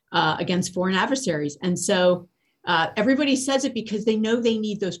region against foreign adversaries. And so everybody says it because they know they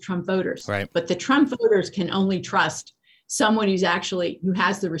need those Trump voters. Right. But the Trump voters can only trust someone who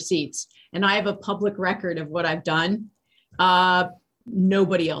has the receipts. And I have a public record of what I've done.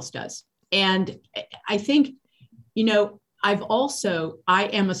 Nobody else does. And I think, you know, I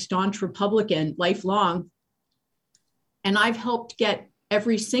am a staunch Republican lifelong, and I've helped get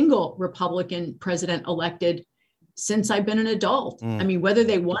every single Republican president elected since I've been an adult. I mean, whether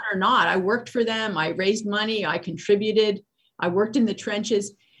they won or not, I worked for them. I raised money. I contributed. I worked in the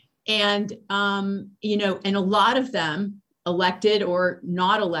trenches. And, you know, and a lot of them, elected or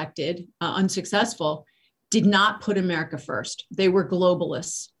not elected, unsuccessful, did not put America first. They were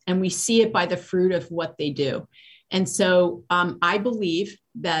globalists. And we see it by the fruit of what they do. And so I believe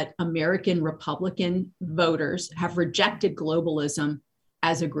that American Republican voters have rejected globalism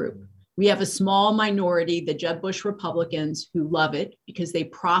as a group. We have a small minority, the Jeb Bush Republicans, who love it because they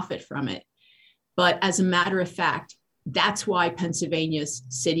profit from it. But as a matter of fact, that's why Pennsylvania's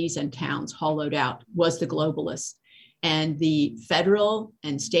cities and towns hollowed out, was the globalists. And the federal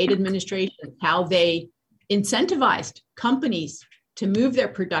and state administration, how they incentivized companies to move their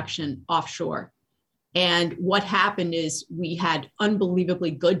production offshore. And what happened is we had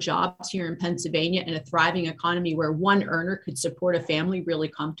unbelievably good jobs here in Pennsylvania and a thriving economy where one earner could support a family really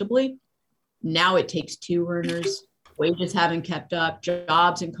comfortably. Now it takes two earners. Wages haven't kept up.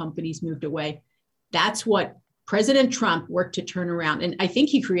 Jobs and companies moved away. That's what President Trump worked to turn around. And I think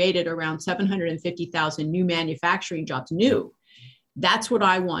he created around 750,000 new manufacturing jobs, new. That's what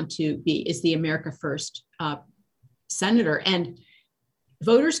I want to be, is the America First senator. And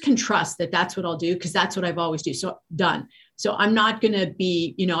voters can trust that that's what I'll do, because that's what I've always done. So I'm not going to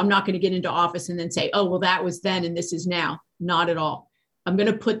be, you know, I'm not going to get into office and then say, oh, well, that was then and this is now. Not at all. I'm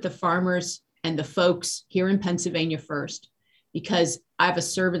going to put the farmers and the folks here in Pennsylvania first, because I have a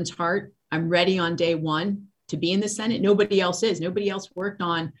servant's heart. I'm ready on day one to be in the Senate. Nobody else is. Nobody else worked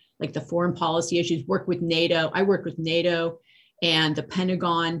on like the foreign policy issues, worked with NATO. I worked with NATO and the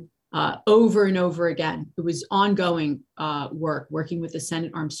Pentagon over and over again. It was ongoing work, working with the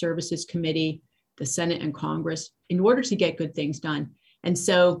Senate Armed Services Committee, the Senate and Congress, in order to get good things done. And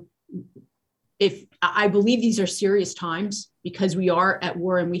so if I believe these are serious times, because we are at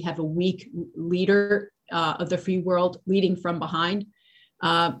war and we have a weak leader of the free world leading from behind.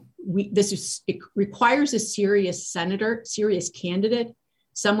 It requires a serious senator, serious candidate,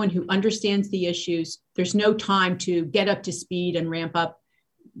 someone who understands the issues. There's no time to get up to speed and ramp up.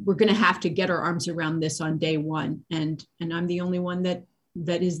 We're going to have to get our arms around this on day one. And I'm the only one that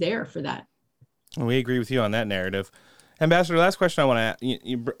is there for that. We agree with you on that narrative. Ambassador, last question I want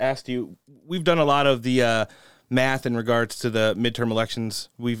to ask you. We've done a lot of the math in regards to the midterm elections.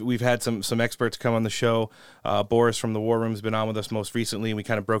 We've had some experts come on the show. Boris from the War Room has been on with us most recently, and we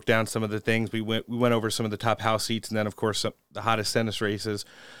kind of broke down some of the things. We went over some of the top House seats, and then, of course, the hottest Senate races.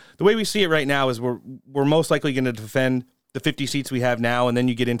 The way we see it right now is we're most likely going to defend the 50 seats we have now, and then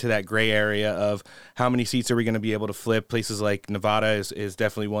you get into that gray area of how many seats are we going to be able to flip. Places like Nevada is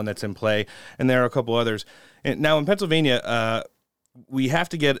definitely one that's in play, and there are a couple others. And now in Pennsylvania, we have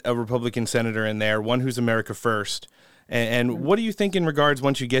to get a Republican senator in there, one who's America first. And what do you think in regards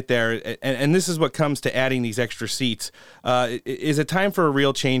once you get there? And this is what comes to adding these extra seats. Is it time for a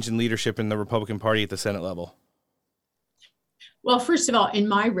real change in leadership in the Republican Party at the Senate level? Well, first of all, in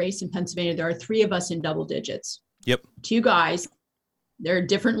my race in Pennsylvania, there are 3 of us in double digits. Yep. 2 guys. They're a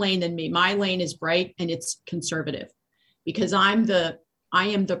different lane than me. My lane is bright and it's conservative because I am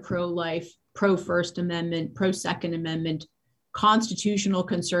the pro-life, pro-First Amendment, pro-Second Amendment, constitutional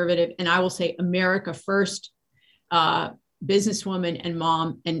conservative, and I will say America first, businesswoman and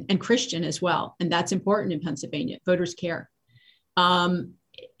mom and Christian as well. And that's important in Pennsylvania. Voters care. The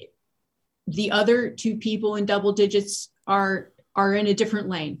other 2 people in double digits are in a different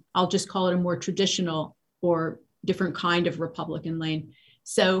lane. I'll just call it a more traditional or different kind of Republican lane.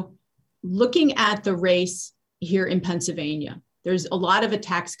 So looking at the race here in Pennsylvania, there's a lot of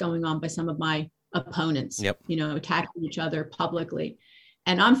attacks going on by some of my opponents, attacking each other publicly.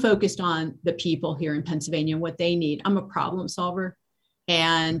 And I'm focused on the people here in Pennsylvania and what they need. I'm a problem solver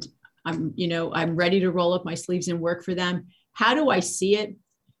and I'm ready to roll up my sleeves and work for them. How do I see it?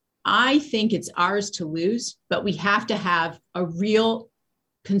 I think it's ours to lose, but we have to have a real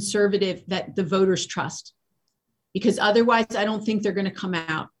conservative that the voters trust, because otherwise I don't think they're going to come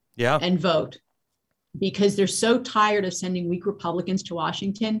out and vote, because they're so tired of sending weak Republicans to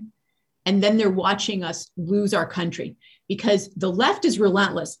Washington. And then they're watching us lose our country because the left is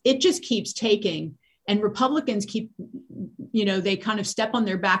relentless. It just keeps taking, and Republicans keep, they kind of step on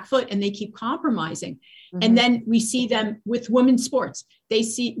their back foot and they keep compromising. Mm-hmm. And then we see them with women's sports. We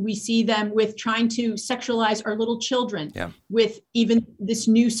see them with trying to sexualize our little children, with even this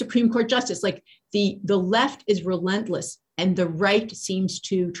new Supreme Court justice. Like the left is relentless and the right seems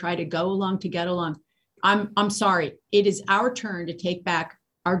to try to go along to get along. I'm sorry. It is our turn to take back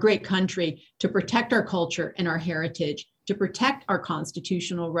our great country, to protect our culture and our heritage, to protect our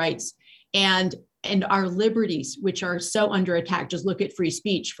constitutional rights and our liberties, which are so under attack. Just look at free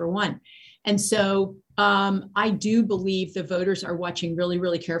speech for one. And so I do believe the voters are watching really,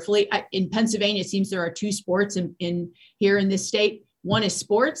 really carefully. In Pennsylvania, it seems there are 2 sports in here in this state. One is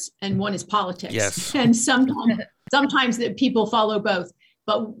sports and one is politics. Yes. And sometimes that people follow both.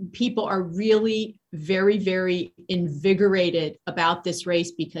 But people are really very, very invigorated about this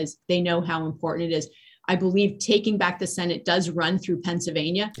race because they know how important it is. I believe taking back the Senate does run through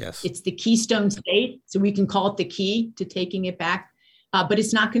Pennsylvania. Yes. It's the keystone state, so we can call it the key to taking it back. But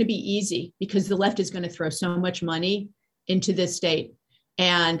it's not going to be easy because the left is going to throw so much money into this state.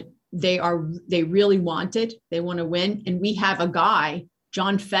 And they really want it. They want to win. And we have a guy,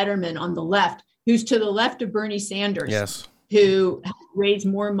 John Fetterman, on the left, who's to the left of Bernie Sanders. Yes. Who raised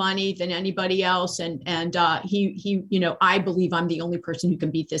more money than anybody else. And he, I believe I'm the only person who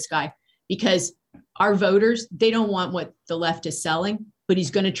can beat this guy, because our voters, they don't want what the left is selling, but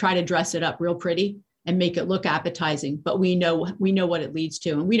he's going to try to dress it up real pretty and make it look appetizing. But we know what it leads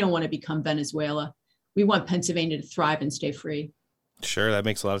to. And we don't want to become Venezuela. We want Pennsylvania to thrive and stay free. Sure, that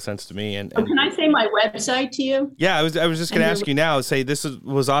makes a lot of sense to me. And can I say my website to you? Yeah, I was just going to ask you now. Say this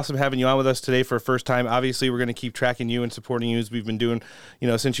was awesome having you on with us today for a first time. Obviously, we're going to keep tracking you and supporting you as we've been doing,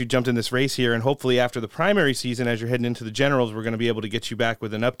 since you jumped in this race here. And hopefully, after the primary season, as you're heading into the generals, we're going to be able to get you back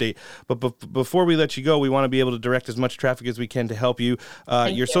with an update. But before we let you go, we want to be able to direct as much traffic as we can to help you.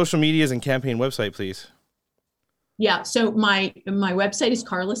 Your social medias and campaign website, please. Yeah. So my website is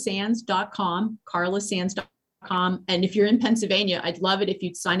carlasands.com. carlasands.com. And if you're in Pennsylvania, I'd love it if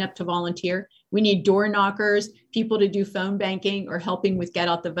you'd sign up to volunteer. We need door knockers, people to do phone banking or helping with Get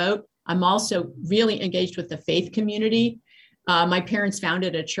Out the Vote. I'm also really engaged with the faith community. My parents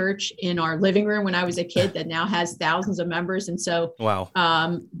founded a church in our living room when I was a kid that now has thousands of members. And so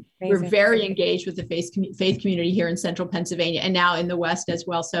we're very engaged with the faith community here in central Pennsylvania and now in the West as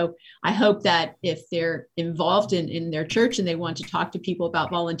well. So I hope that if they're involved in their church and they want to talk to people about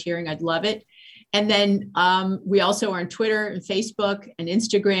volunteering, I'd love it. And then we also are on Twitter and Facebook and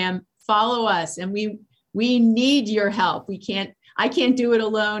Instagram. Follow us, and we need your help. I can't do it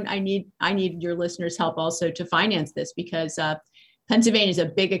alone. I need your listeners' help also to finance this, because Pennsylvania is a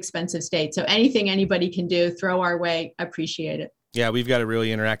big, expensive state. So anything anybody can do, throw our way. I appreciate it. Yeah, we've got a really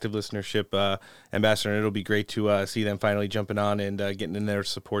interactive listenership, Ambassador, and it'll be great to see them finally jumping on and getting in there to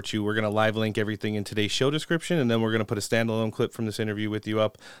support you. We're going to live link everything in today's show description, and then we're going to put a standalone clip from this interview with you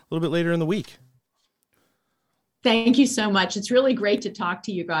up a little bit later in the week. Thank you so much. It's really great to talk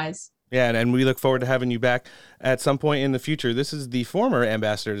to you guys. Yeah, and we look forward to having you back at some point in the future. This is the former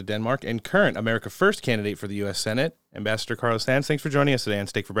ambassador to Denmark and current America First candidate for the U.S. Senate, Ambassador Carla Stans. Thanks for joining us today on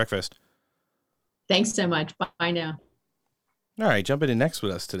Steak for Breakfast. Thanks so much. Bye now. All right, jumping in next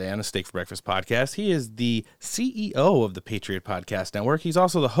with us today on the Steak for Breakfast podcast, he is the CEO of the Patriot Podcast Network. He's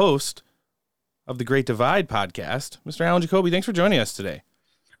also the host of the Great Divide podcast. Mr. Alan Jacoby, thanks for joining us today.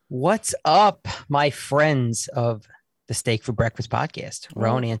 What's up, my friends of the Steak for Breakfast podcast?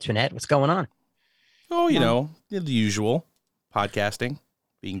 Rowan, Antoinette, what's going on? Oh, you know, the usual podcasting,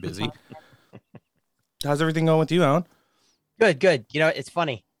 being busy. How's everything going with you, Alan? Good. You know, it's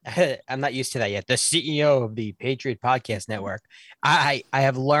funny. I'm not used to that yet. The CEO of the Patriot Podcast Network. I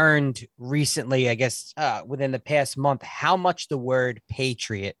have learned recently, I guess, within the past month, how much the word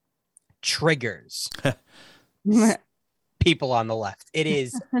patriot triggers people on the left. It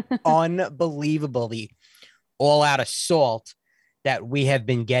is unbelievably all-out assault that we have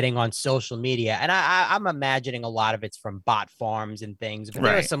been getting on social media. And I'm imagining a lot of it's from bot farms and things, but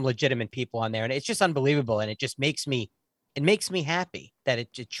there are some legitimate people on there, and it's just unbelievable. And it just makes me happy that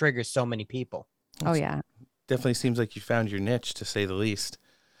it triggers so many people. Oh, yeah. Definitely seems like you found your niche, to say the least.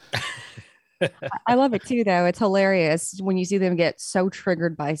 I love it too, though. It's hilarious when you see them get so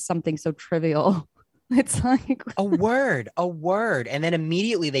triggered by something so trivial. It's like a word. And then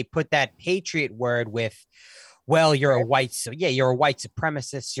immediately they put that patriot word with, well, you're a white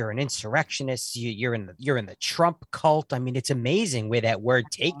supremacist. You're an insurrectionist. You're in the Trump cult. I mean, it's amazing where that word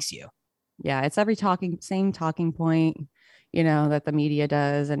takes you. Yeah. It's every same talking point, you know, that the media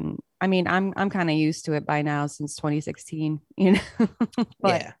does. And I mean, I'm kind of used to it by now since 2016, you know,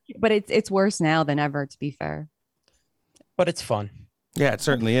 but it's worse now than ever, to be fair. But it's fun. Yeah, it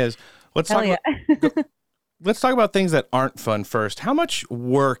certainly is. Let's talk about things that aren't fun first. How much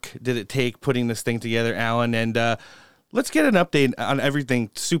work did it take putting this thing together, Alan? And let's get an update on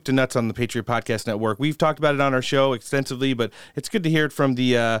everything soup to nuts on the Patriot Podcast Network. We've talked about it on our show extensively, but it's good to hear it from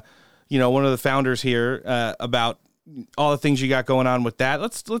the, one of the founders here about all the things you got going on with that.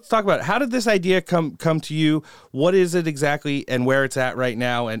 Let's talk about it. How did this idea come to you? What is it exactly, and where it's at right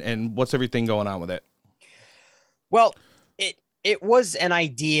now, and what's everything going on with it? Well, it was an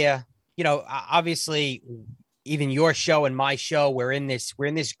idea. You know, obviously, even your show and my show, we're in this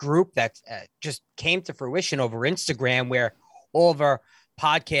group that just came to fruition over Instagram, where all of our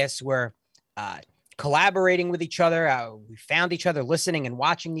podcasts were collaborating with each other. We found each other listening and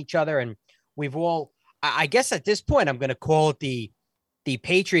watching each other, and we've all, I guess at this point, I'm going to call it the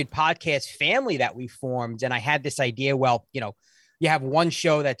Patriot Podcast family that we formed. And I had this idea. Well, you know, you have one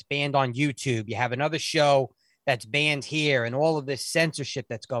show that's banned on YouTube, you have another show that's banned here, and all of this censorship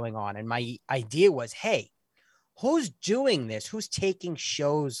that's going on. And my idea was, hey, who's doing this? Who's taking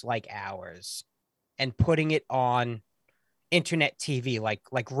shows like ours and putting it on internet TV, like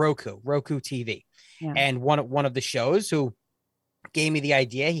Roku TV? Yeah. And one of the shows who gave me the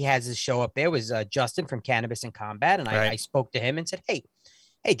idea, he has his show up there, was Justin from Cannabis and Combat. And I spoke to him and said, hey,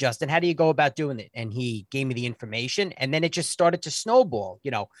 Justin, how do you go about doing it? And he gave me the information, and then it just started to snowball.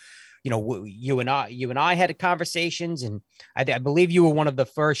 You and I had conversations, and I believe you were one of the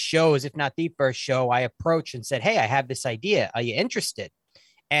first shows, if not the first show, I approached and said, hey, I have this idea. Are you interested?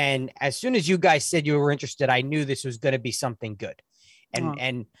 And as soon as you guys said you were interested, I knew this was going to be something good.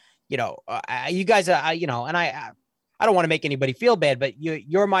 And you guys are, and I don't want to make anybody feel bad, but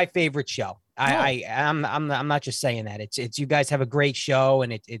you're my favorite show. I'm not just saying that. It's you guys have a great show,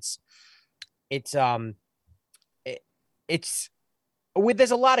 and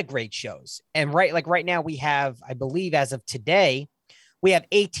there's a lot of great shows. And right now we have, I believe as of today, we have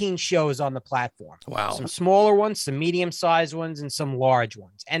 18 shows on the platform. Wow. Some smaller ones, some medium-sized ones, and some large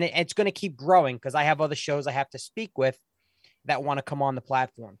ones. And it's going to keep growing because I have other shows I have to speak with that want to come on the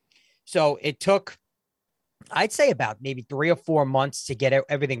platform. So it took, I'd say, about maybe 3 or 4 months to get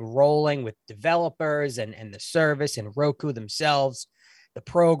everything rolling with developers and the service and Roku themselves, the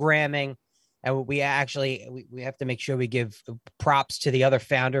programming. And we have to make sure we give props to the other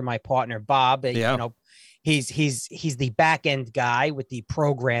founder, my partner, Bob. Yeah. You know, he's the back end guy with the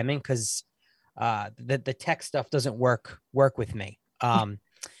programming, because the tech stuff doesn't work with me.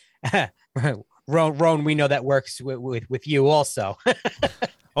 Roan, we know that works with you also.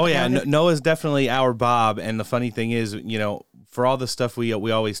 Oh yeah, Noah's definitely our Bob. And the funny thing is, for all the stuff we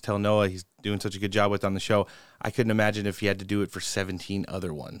always tell Noah he's doing such a good job with on the show, I couldn't imagine if he had to do it for 17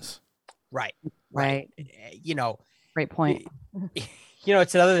 other ones. Right. Great point.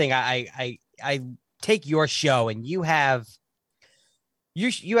 It's another thing. I take your show, and you have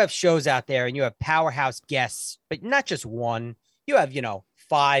shows out there, and you have powerhouse guests, but not just one. You have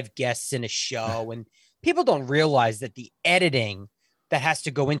 5 guests in a show, and people don't realize that the editing that has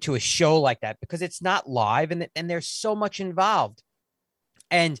to go into a show like that, because it's not live, and there's so much involved.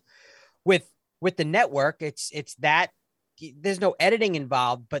 And with the network, it's that there's no editing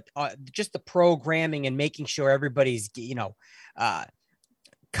involved, but just the programming and making sure everybody's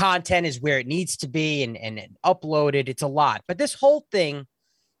content is where it needs to be and uploaded. It's a lot. But this whole thing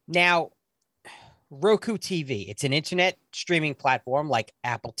now, Roku TV, it's an internet streaming platform like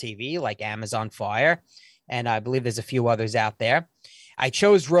Apple TV, like Amazon Fire, and I believe there's a few others out there. I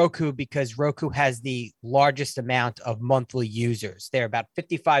chose Roku because Roku has the largest amount of monthly users. They're about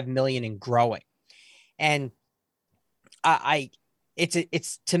 55 million and growing. And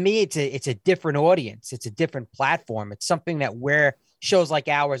it's to me, it's a different audience. It's a different platform. It's something that shows like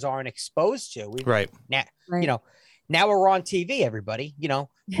ours aren't exposed to. Right. Now, now we're on TV, everybody,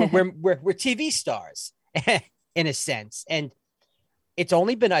 we're TV stars in a sense. And it's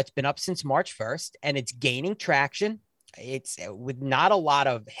been up since March 1st, and it's gaining traction. It's with not a lot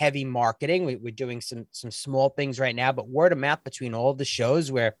of heavy marketing. We're doing some small things right now, but word of mouth between all of the shows,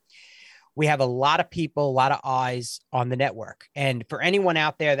 where we have a lot of people, a lot of eyes on the network. And for anyone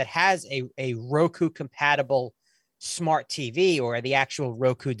out there that has a Roku compatible smart TV or the actual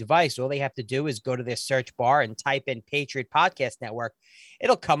Roku device, all they have to do is go to their search bar and type in Patriot Podcast Network.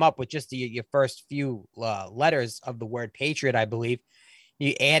 It'll come up with just your first few letters of the word Patriot, I believe.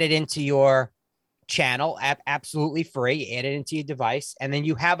 You add it into your channel, absolutely free, add it into your device, and then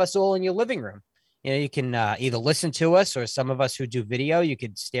you have us all in your living room. You can either listen to us, or some of us who do video, you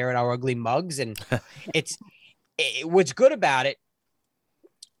could stare at our ugly mugs. And what's good about it,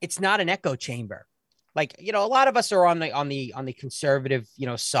 it's not an echo chamber. Like, a lot of us are on the conservative,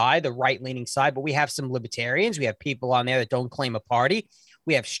 side, the right-leaning side, but we have some libertarians. We have people on there that don't claim a party.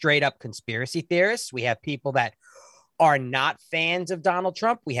 We have straight up conspiracy theorists. We have people that are not fans of Donald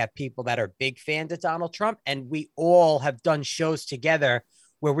Trump. We have people that are big fans of Donald Trump, and we all have done shows together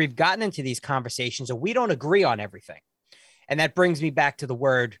where we've gotten into these conversations and we don't agree on everything. And that brings me back to the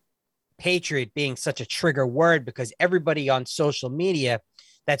word patriot being such a trigger word, because everybody on social media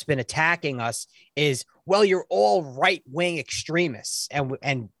that's been attacking us is, well, you're all right-wing extremists.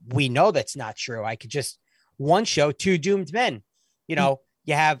 And we know that's not true. I could just one show, Two Doomed Men, you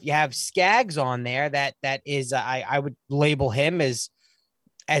have Skaggs on there that is, I would label him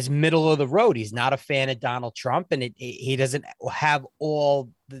as middle of the road. He's not a fan of Donald Trump, and he doesn't have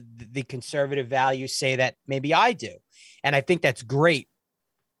all the conservative values, say, that maybe I do. And I think that's great.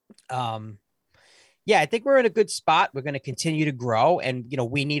 I think we're in a good spot. We're going to continue to grow, and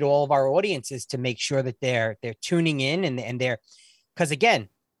we need all of our audiences to make sure that they're tuning in and they're, because again,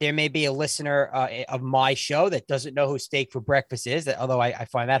 there may be a listener of my show that doesn't know who Steak for Breakfast is, although I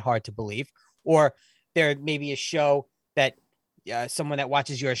find that hard to believe, or there may be a show that someone that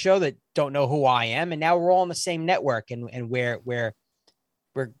watches your show that don't know who I am, and now we're all on the same network, and we're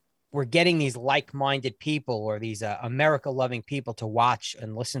getting these like-minded people, or these America-loving people, to watch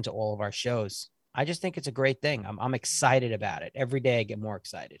and listen to all of our shows. I just think it's a great thing. I'm excited about it. Every day I get more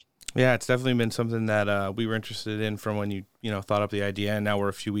excited. Yeah, it's definitely been something that we were interested in from when you thought up the idea, and now we're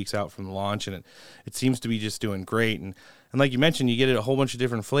a few weeks out from the launch, and it seems to be just doing great. And like you mentioned, you get a whole bunch of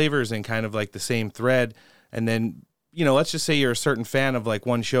different flavors and kind of like the same thread, and then let's just say you're a certain fan of like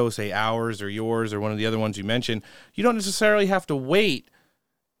one show, say ours or yours or one of the other ones you mentioned. You don't necessarily have to wait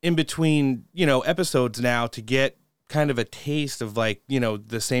in between, episodes now to get kind of a taste of like,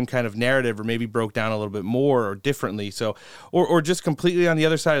 the same kind of narrative, or maybe broke down a little bit more or differently. So, or just completely on the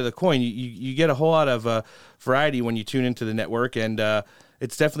other side of the coin, you get a whole lot of variety when you tune into the network. And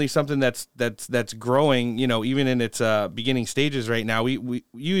it's definitely something that's growing, even in its beginning stages right now.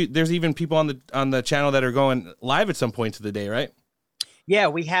 There's even people on the channel that are going live at some points of the day, right? Yeah,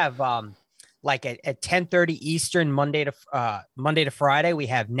 we have like at 10:30 Eastern, Monday to Friday, we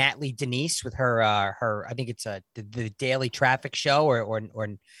have Natalie Denise with her I think it's the Daily Traffic Show or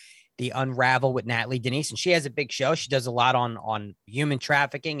the Unravel with Natalie Denise, and she has a big show. She does a lot on human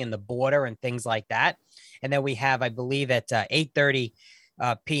trafficking and the border and things like that. And then we have, I believe, at 8:30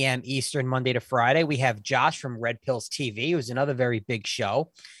 p.m. Eastern, Monday to Friday, we have Josh from Red Pills TV, who's another very big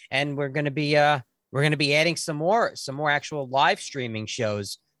show, and we're going to be adding some more actual live streaming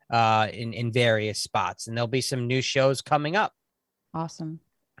shows in various spots, and there'll be some new shows coming up. Awesome.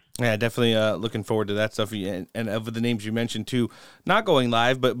 Yeah, definitely looking forward to that stuff. And of the names you mentioned too, not going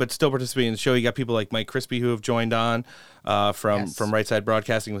live, but still participating in the show, you got people like Mike Crispy who have joined on from Right Side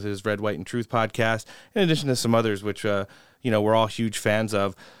Broadcasting with his Red, White, and Truth podcast, in addition to some others, which we're all huge fans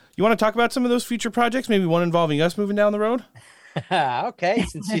of. You want to talk about some of those future projects? Maybe one involving us moving down the road? Okay,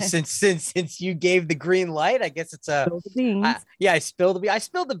 since you gave the green light, I guess it's a spill the beans. I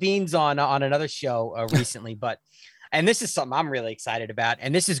spilled the beans on another show recently, and this is something I'm really excited about.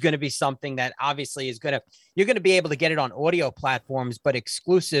 And this is going to be something that obviously you're going to be able to get it on audio platforms, but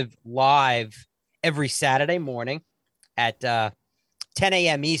exclusive live every Saturday morning at 10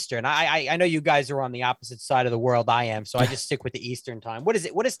 a.m. Eastern. I know you guys are on the opposite side of the world I am, so I just stick with the Eastern time. What is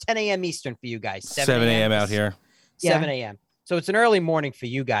it? What is 10 a.m. Eastern for you guys? 7 a.m. out here. 7 a.m. So it's an early morning for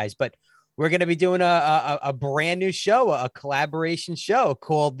you guys, but we're going to be doing a brand new show, a collaboration show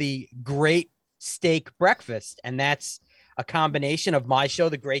called The Great Steak Breakfast. And that's a combination of my show,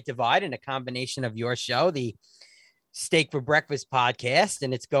 The Great Divide, and a combination of your show, the Steak for Breakfast podcast.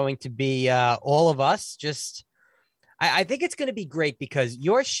 And it's going to be all of us. I think it's going to be great because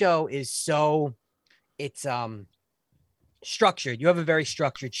your show is it's structured. You have a very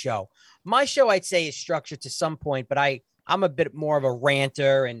structured show. My show, I'd say, is structured to some point, but I'm a bit more of a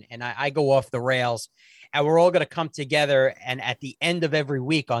ranter and I go off the rails. And we're all going to come together and at the end of every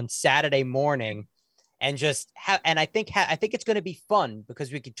week on Saturday morning and I think it's going to be fun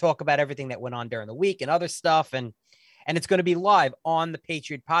because we could talk about everything that went on during the week and other stuff. And it's going to be live on the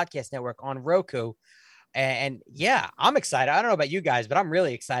Patriot Podcast Network on Roku. And yeah, I'm excited. I don't know about you guys, but I'm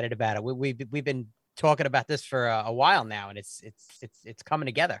really excited about it. We've been talking about this for a while now, and it's coming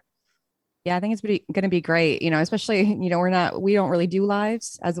together. Yeah, I think it's going to be great, especially, we don't really do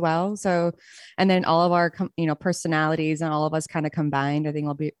lives as well. So, and then all of our, personalities and all of us kind of combined, I think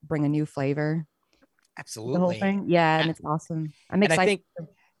will bring a new flavor. Absolutely. The whole thing. Yeah. And it's awesome. I'm excited.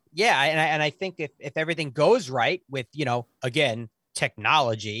 I think if everything goes right with, again,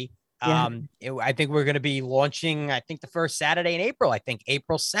 technology, I think we're going to be launching, the first Saturday in April,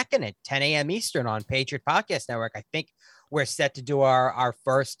 April 2nd at 10 a.m. Eastern on Patriot Podcast Network. I think we're set to do our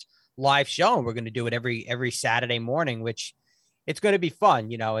first live show, and we're going to do it every Saturday morning, which it's going to be fun.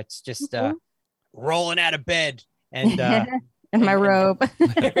 It's just rolling out of bed and in my robe,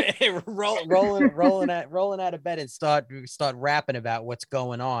 rolling out of bed and start rapping about what's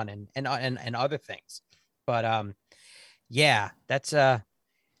going on and other things. But that's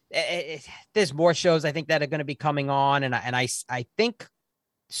there's more shows I think that are going to be coming on, and I think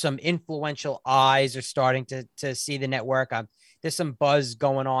some influential eyes are starting to see the network. There's some buzz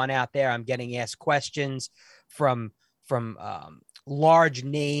going on out there. I'm getting asked questions from large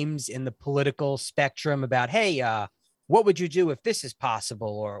names in the political spectrum about, hey, what would you do if this is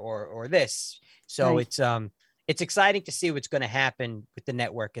possible or this? So right. It's exciting to see what's going to happen with the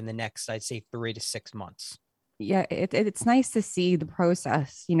network in the next, I'd say, 3 to 6 months. Yeah, it's nice to see the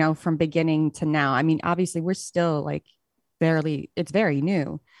process, from beginning to now. I mean, obviously, we're still it's very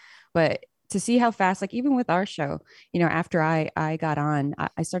new, but to see how fast, even with our show, after I got on,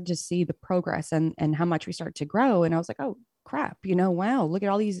 I started to see the progress and how much we started to grow. And I was like, oh, crap, wow, look at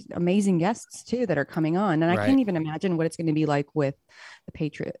all these amazing guests, too, that are coming on. And I can't even imagine what it's going to be like with the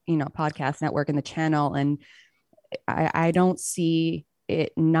Patriot, Podcast Network and the channel. And I don't see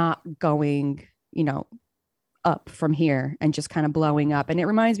it not going, up from here and just kind of blowing up. And it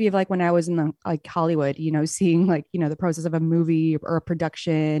reminds me of when I was in Hollywood, seeing the process of a movie or a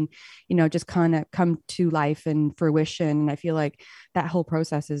production, just kind of come to life and fruition. And I feel like that whole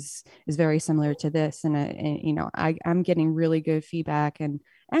process is very similar to this. And I'm getting really good feedback and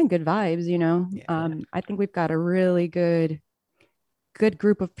good vibes, I think we've got a really good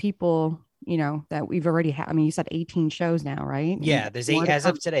group of people, that we've already had. I mean, you said 18 shows now, right? Yeah. There's 8 as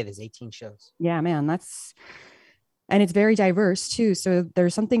of today. There's 18 shows. Yeah, man, and it's very diverse too. So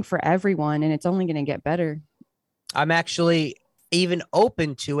there's something for everyone, and it's only going to get better. I'm actually even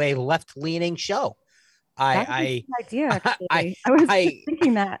open to a left-leaning show. Idea. Actually. I was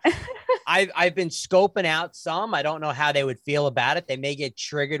thinking that. I've been scoping out some. I don't know how they would feel about it. They may get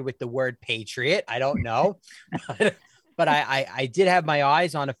triggered with the word patriot. I don't know. But I did have my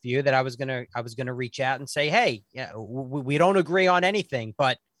eyes on a few that I was gonna reach out and say, hey, we don't agree on anything,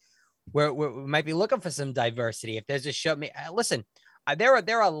 but we might be looking for some diversity. If there's a show, listen,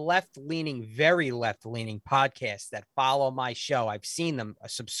 there are left-leaning, very left-leaning podcasts that follow my show. I've seen them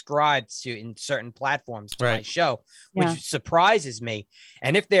subscribed to in certain platforms to my show, which surprises me.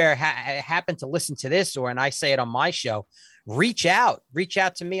 And if they happen to listen to this, and I say it on my show, reach out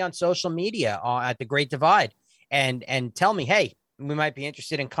to me on social media at The Great Divide and tell me, hey,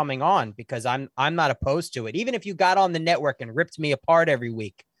 interested in coming on, because I'm not opposed to it. Even if you got on the network and ripped me apart every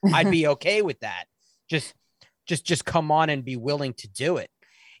week, I'd be okay with that. Just come on and be willing to do it.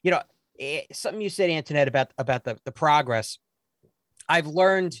 You know, something you said, Antoinette, about the progress. I've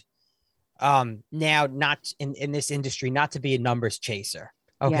learned now, not in this industry, not to be a numbers chaser.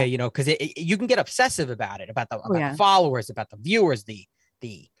 Okay. Yeah. You know, because you can get obsessive about it, about the followers, about the viewers, the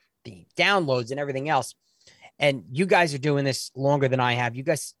downloads and everything else. And you guys are doing this longer than I have. You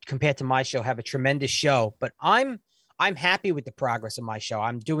guys, compared to my show, have a tremendous show, but I'm happy with the progress of my show.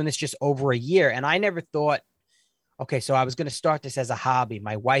 I'm doing this just over a year, and I never thought, okay, so I was going to start this as a hobby.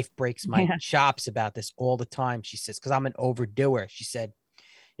 My wife breaks my chops about this all the time. She says, because I'm an overdoer. She said,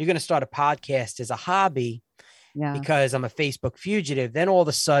 you're going to start a podcast as a hobby because I'm a Facebook fugitive. Then all of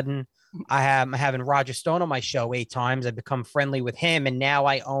a sudden, I'm having Roger Stone on my show 8 times. I've become friendly with him, and now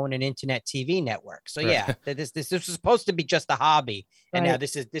I own an internet TV network. So yeah, this was supposed to be just a hobby, and now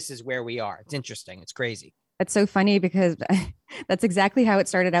this is where we are. It's interesting. It's crazy. It's so funny because that's exactly how it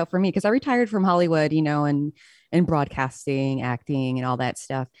started out for me. Because I retired from Hollywood, you know, and broadcasting, acting, and all that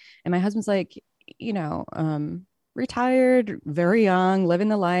stuff. And my husband's like, you know, retired very young, living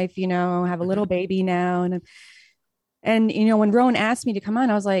the life, you know, have a little baby now, and you know, when Rowan asked me to come on,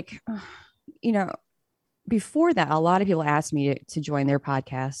 I was like, oh, you know, before that, a lot of people asked me to join their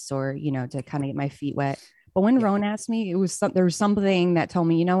podcasts or, you know, to kind of get my feet wet. But when Rowan asked me, there was something that told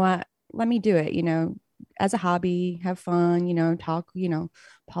me, you know what, let me do it, you know, as a hobby, have fun, you know, talk, you know,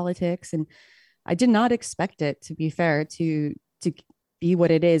 politics. And I did not expect it, to be fair, to be what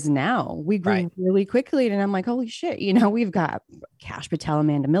it is now. We grew really quickly, and I'm like, holy shit, you know, we've got Kash Patel,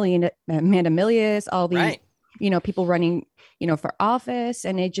 Amanda Milius, all these, you know, people running, you know, for office,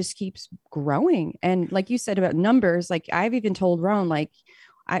 and it just keeps growing. And like you said about numbers, like I've even told Rowan, like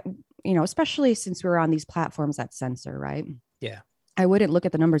you know, especially since we're on these platforms that censor, right? Yeah. I wouldn't look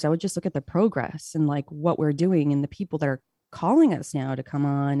at the numbers. I would just look at the progress and like what we're doing and the people that are calling us now to come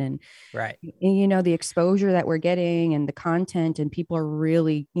on, and you know, the exposure that we're getting and the content, and people are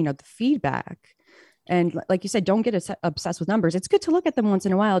really, you know, the feedback. And like you said, don't get obsessed with numbers. It's good to look at them once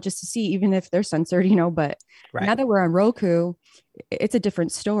in a while just to see, even if they're censored, you know, but now that we're on Roku, it's a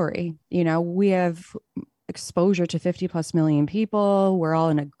different story. You know, we have exposure to 50+ million people. We're all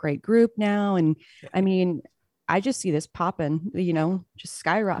in a great group now. And I mean, I just see this popping, you know, just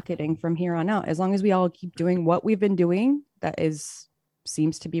skyrocketing from here on out. As long as we all keep doing what we've been doing,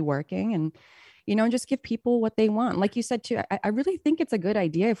 seems to be working, and, you know, just give people what they want. Like you said, too, I really think it's a good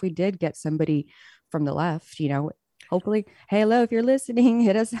idea if we did get somebody from the left, you know, hopefully, hey, hello, if you're listening,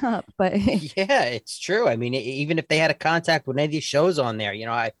 hit us up. But yeah, it's true. I mean, even if they had a contact with any of these shows on there, you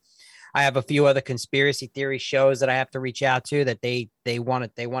know, I have a few other conspiracy theory shows that I have to reach out to that they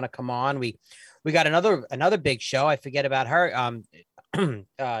want to come on. We got another big show. I forget about her. I'm going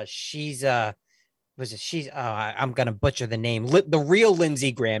to butcher the name. The real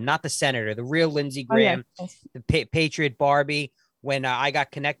Lindsey Graham, not the senator, the real Lindsey Graham, the Patriot Barbie. When I got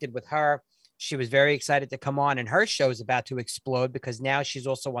connected with her, she was very excited to come on, and her show is about to explode because now she's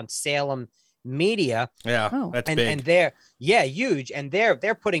also on Salem Media. Yeah, that's big. And they're huge. And they're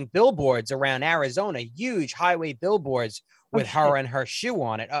putting billboards around Arizona, huge highway billboards with her and her shoe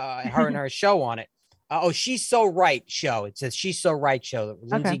on it, her and her show on it. She's So Right show. It says She's So Right show,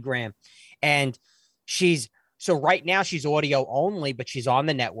 Lindsey Graham. And right now she's audio only, but she's on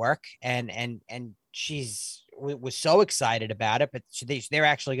the network, and was so excited about it, but they're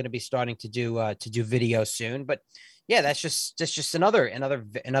actually going to be starting to do video soon. But yeah, that's just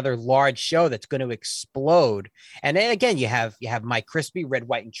another large show that's going to explode. And then again, you have Mike Crispy, Red,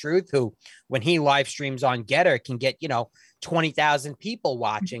 White, and Truth, who, when he live streams on Getter, can get, you know, 20,000 people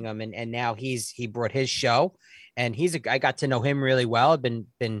watching him. And now he brought his show, and I got to know him really well. I've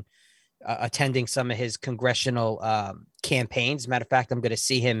been attending some of his congressional campaigns. Matter of fact, I'm going to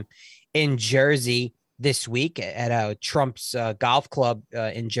see him in Jersey this week at Trump's golf club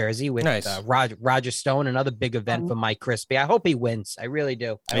in Jersey with Roger Stone, another big event for Mike Crispy. I hope he wins. I really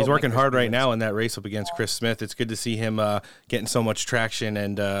do. He's working hard right now in that race up against Chris Smith. It's good to see him getting so much traction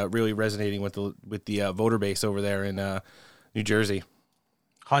and really resonating with the voter base over there in New Jersey.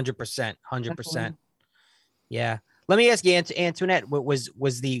 100%. Yeah. Let me ask you, Antoinette, what was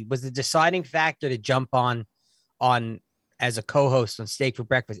the deciding factor to jump on as a co-host on Steak for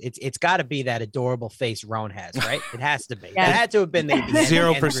Breakfast? It's got to be that adorable face Roan has, right? It has to be. It had to have been the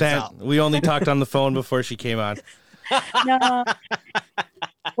 0%. We only talked on the phone before she came on. No.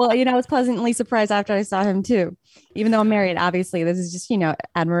 Well, you know, I was pleasantly surprised after I saw him too. Even though I'm married, obviously, this is just, you know,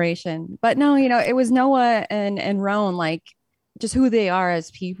 admiration. But no, you know, it was Noah and Roan, like, just who they are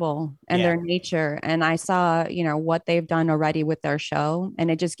as people and their nature. And I saw, what they've done already with their show. And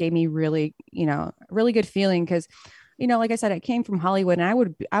it just gave me really, really good feeling. Cause, like I said, I came from Hollywood and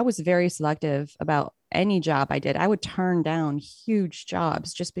I was very selective about any job I did. I would turn down huge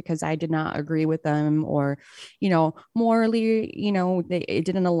jobs just because I did not agree with them or, morally, it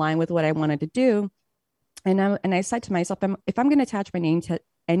didn't align with what I wanted to do. And I said to myself, if I'm going to attach my name to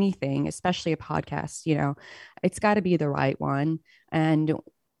anything, especially a podcast, it's got to be the right one. And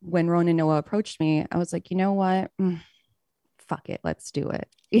when Ronan Noah approached me, I was like, you know what? Fuck it, let's do it.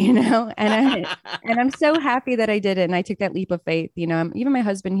 And I'm so happy that I did it. And I took that leap of faith. Even my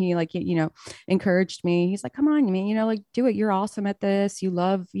husband, he encouraged me. He's like, come on, man, do it. You're awesome at this. You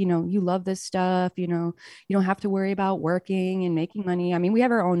love this stuff. You don't have to worry about working and making money. I mean, we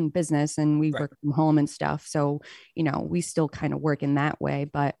have our own business and we work from home and stuff. So, we still kind of work in that way,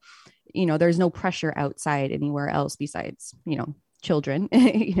 but there's no pressure outside anywhere else besides, children,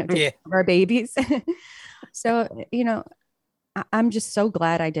 our babies. So, I'm just so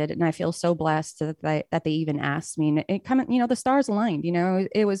glad I did it. And I feel so blessed that they even asked me. And it the stars aligned,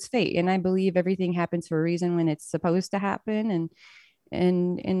 it was fate. And I believe everything happens for a reason when it's supposed to happen. And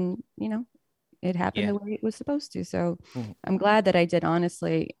it happened the way it was supposed to. So I'm glad that I did,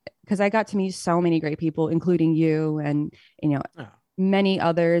 honestly, because I got to meet so many great people, including you and, many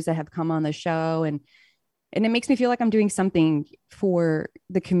others that have come on the show. And it makes me feel like I'm doing something for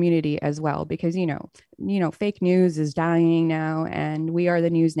the community as well, because, fake news is dying now and we are the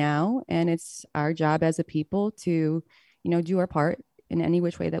news now. And it's our job as a people to, do our part in any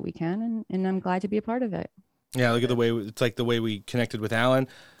which way that we can. And I'm glad to be a part of it. Yeah. Look at the way, it's like the way we connected with Alan.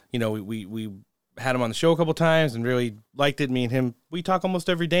 We had him on the show a couple times and really liked it. Me and him, we talk almost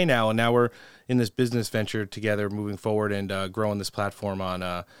every day now. And now we're in this business venture together moving forward and growing this platform on,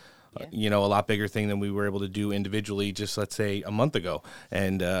 a lot bigger thing than we were able to do individually just, let's say, a month ago.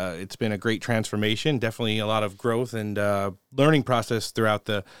 And it's been a great transformation, definitely a lot of growth and learning process throughout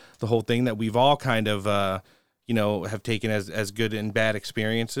the whole thing that we've all kind of, have taken as good and bad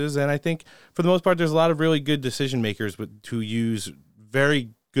experiences. And I think for the most part, there's a lot of really good decision makers who use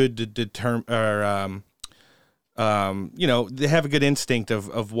very good to determine, or, they have a good instinct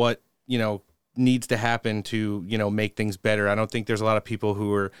of what, needs to happen to, make things better. I don't think there's a lot of people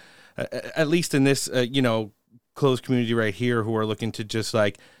who are, at least in this, closed community right here, who are looking to just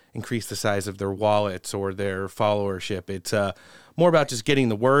increase the size of their wallets or their followership. It's more about just getting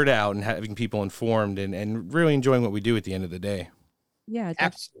the word out and having people informed and really enjoying what we do at the end of the day. Yeah,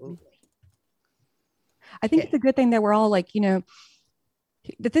 absolutely. I think it's a good thing that we're all the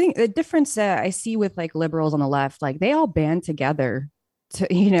difference that I see with liberals on the left, they all band together to,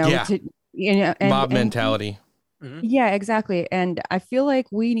 mob mentality. Yeah, exactly. And I feel like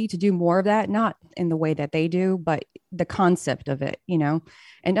we need to do more of that, not in the way that they do, but the concept of it,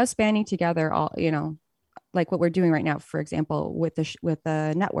 and us banding together all, like what we're doing right now, for example, with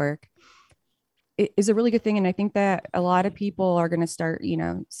the network, it is a really good thing. And I think that a lot of people are going to start,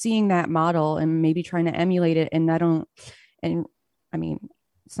 seeing that model and maybe trying to emulate it. And I mean,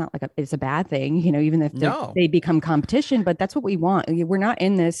 it's not it's a bad thing, even if they become competition, but that's what we want. We're not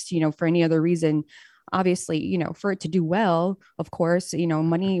in this, for any other reason. Obviously, for it to do well, of course,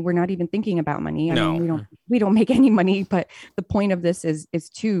 money, we're not even thinking about money. I mean, we don't make any money, but the point of this is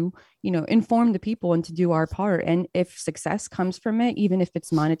to, inform the people and to do our part. And if success comes from it, even if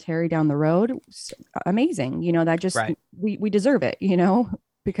it's monetary down the road, amazing, that just, we deserve it,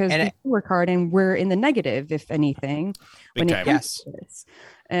 because we work hard and we're in the negative, if anything, when it comes to this.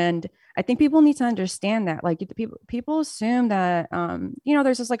 And I think people need to understand that, people assume that,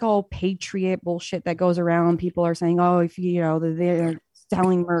 there's this whole patriot bullshit that goes around. People are saying, oh, if they're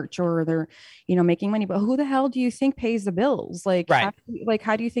selling merch or they're, making money, but who the hell do you think pays the bills?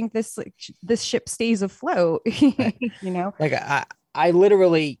 How do you think this ship stays afloat? I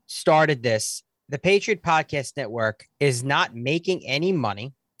literally started this. The Patriot Podcast Network is not making any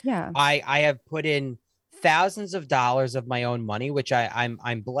money. Yeah. I have put in thousands of dollars of my own money, which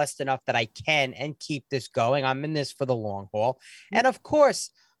I'm blessed enough that I can and keep this going. I'm in this for the long haul. And of course,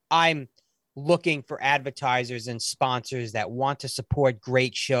 I'm looking for advertisers and sponsors that want to support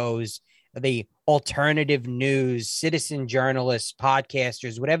great shows, the alternative news, citizen journalists,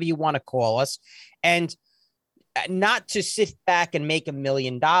 podcasters, whatever you want to call us. And not to sit back and make $1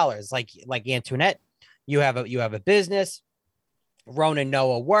 million like Antoinette. You have a business, Ronan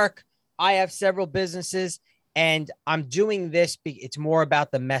Noah work. I have several businesses and I'm doing this. It's more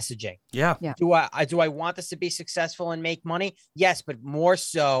about the messaging. Yeah. Do I want this to be successful and make money? Yes, but more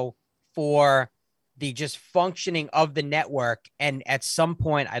so for the just functioning of the network. And at some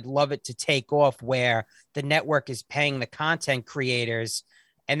point, I'd love it to take off where the network is paying the content creators.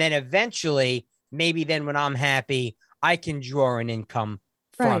 And then eventually, maybe then when I'm happy, I can draw an income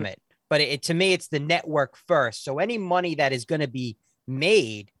from it. But to me, it's the network first. So any money that is going to be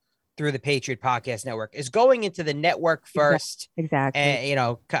made through the Patriot Podcast Network is going into the network first. Exactly. And, you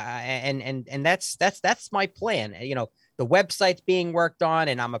know, and that's my plan. You know, the website's being worked on,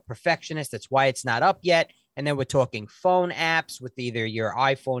 and I'm a perfectionist. That's why it's not up yet. And then we're talking phone apps with either your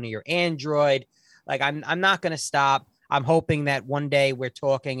iPhone or your Android. Like I'm not going to stop. I'm hoping that one day we're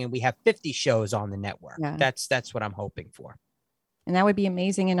talking and we have 50 shows on the network. Yeah. That's what I'm hoping for. And that would be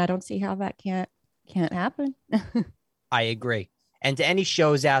amazing. And I don't see how that can't happen. I agree. And to any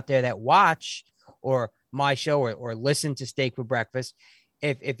shows out there that watch or my show or listen to Steak for Breakfast,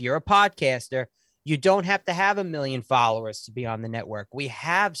 if you're a podcaster, you don't have to have 1 million followers to be on the network. We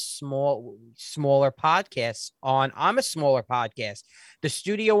have smaller podcasts on. I'm a smaller podcast. The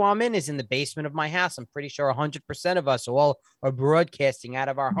studio I'm in is in the basement of my house. I'm pretty sure 100% of us all are broadcasting out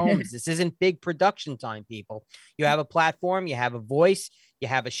of our homes. This isn't big production time, people. You have a platform, you have a voice, you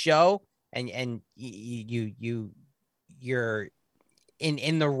have a show, and you're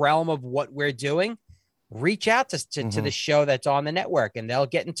in the realm of what we're doing. Reach out to the show that's on the network, and they'll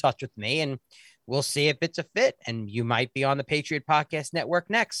get in touch with me, and we'll see if it's a fit, and you might be on the Patriot Podcast Network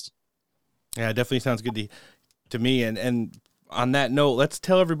next. Yeah, it definitely sounds good to me. And on that note, let's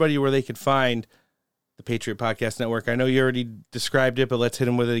tell everybody where they can find the Patriot Podcast Network. I know you already described it, but let's hit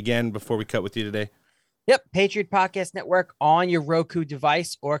them with it again before we cut with you today. Yep, Patriot Podcast Network on your Roku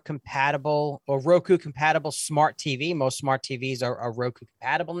device or Roku compatible smart TV. Most smart TVs are Roku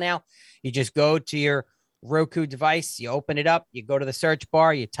compatible now. You just go to your Roku device, you open it up, you go to the search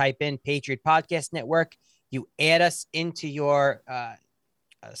bar, you type in Patriot Podcast Network, you add us into your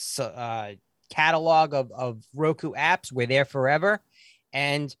catalog of Roku apps. We're there forever,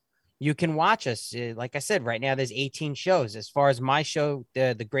 and you can watch us. Like I said, right now there's 18 shows. As far as my show,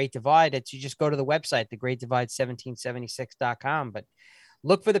 The Great Divide, you just go to the website, thegreatdivide1776.com. But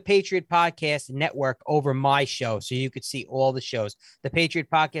look for the Patriot Podcast Network over my show so you could see all the shows. The Patriot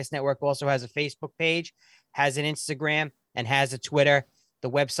Podcast Network also has a Facebook page, has an Instagram, and has a Twitter. The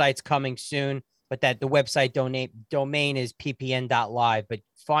website's coming soon, but the website domain is ppn.live. But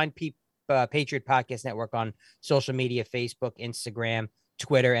find Patriot Podcast Network on social media, Facebook, Instagram,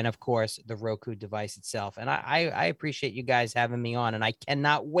 Twitter, and of course the Roku device itself. And I appreciate you guys having me on, and I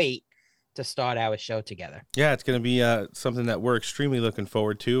cannot wait to start our show together. Yeah, it's going to be something that we're extremely looking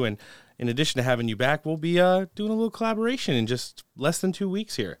forward to. And in addition to having you back, we'll be doing a little collaboration in just less than 2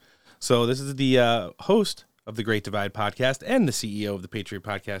 weeks here. So this is the host of the Great Divide podcast and the CEO of the Patriot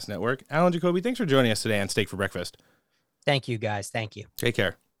Podcast Network, Alan Jacoby. Thanks for joining us today on Steak for Breakfast. Thank you, guys. Thank you. Take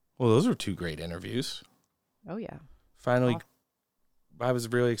care. Well, those were 2 great interviews. Oh, yeah. Finally, I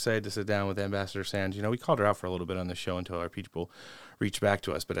was really excited to sit down with Ambassador Sands. You know, we called her out for a little bit on the show until our people reached back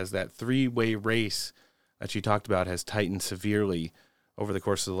to us. But as that 3-way race that she talked about has tightened severely over the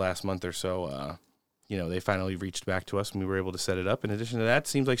course of the last month or so, you know, they finally reached back to us and we were able to set it up. In addition to that, it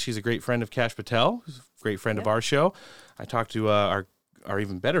seems like she's a great friend of Kash Patel, who's a great friend of our show. I talked to our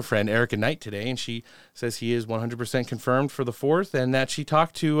even better friend, Erica Knight, today, and she says he is 100% confirmed for the 4th, and that she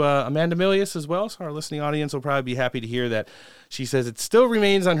talked to Amanda Milius as well, so our listening audience will probably be happy to hear that she says it still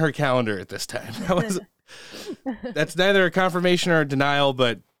remains on her calendar at this time. That's neither a confirmation or a denial,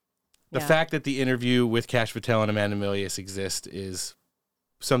 but the fact that the interview with Kash Patel and Amanda Milius exists is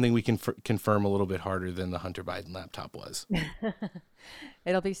something we can confirm a little bit harder than the Hunter Biden laptop was.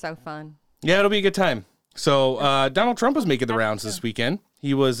 It'll be so fun. Yeah, it'll be a good time. So Donald Trump was making the rounds this weekend.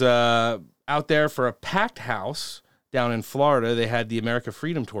 He was out there for a packed house down in Florida. They had the America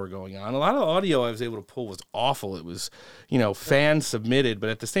Freedom Tour going on. A lot of the audio I was able to pull was awful. It was, you know, fan submitted, but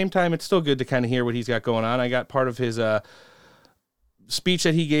at the same time, it's still good to kind of hear what he's got going on. I got part of his speech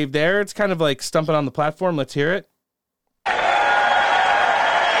that he gave there. It's kind of like stumping on the platform. Let's hear it. Together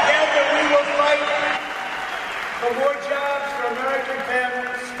we will fight for more jobs for American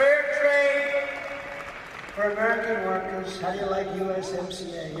families, fair trade for American workers. How do you like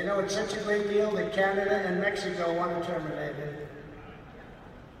USMCA? You know, it's such a great deal that Canada and Mexico want to terminate it.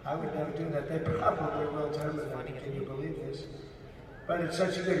 I would never do that. They probably will terminate it. Can you believe this? But it's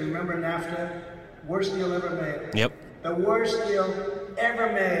such a good. Remember NAFTA? Worst deal ever made. Yep. The worst deal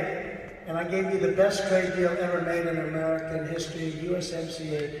ever made. And I gave you the best trade deal ever made in American history,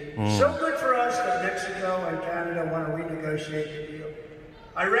 USMCA. So good for us that Mexico and Canada want to renegotiate the deal.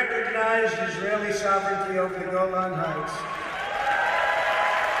 I recognize Israeli sovereignty over the Golan Heights.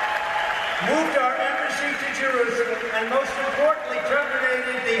 moved our embassy to Jerusalem, and most importantly,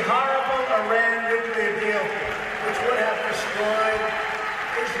 terminated the horrible Iran nuclear deal, which would have destroyed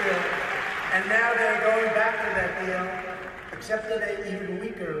Israel. And now they're going back to that deal, except in an even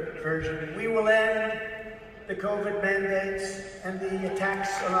weaker version. We will end the COVID mandates, and the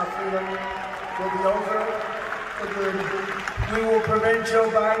attacks on our freedom will be over for good. We will prevent Joe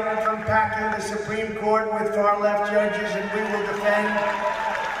Biden from packing the Supreme Court with far-left judges, and we will defend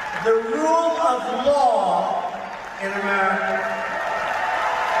the rule of law in America.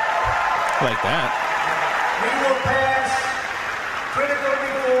 Like that. We will pass critical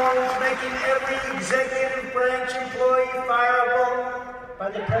reforms, making every executive branch employee fireable by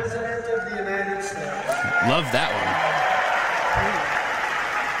the President of the United States. Love that one.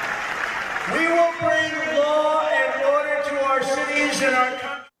 We will bring law and order to our cities and our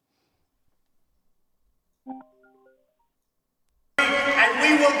country. And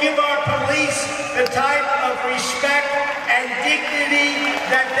we will give our police the type of respect and dignity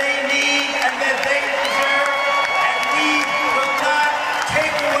that they need and that they deserve. And we will not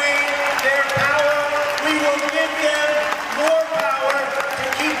take away their power. We will give them more power to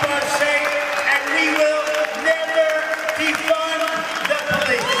keep us safe. And we will never defund the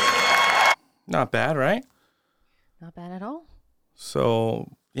police. Not bad, right? Not bad at all.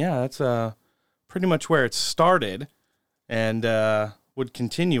 So, yeah, that's pretty much where it started and would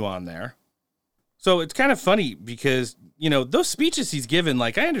continue on there. So it's kind of funny because, you know, those speeches he's given,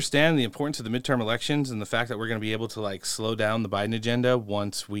 like, I understand the importance of the midterm elections and the fact that we're going to be able to, like, slow down the Biden agenda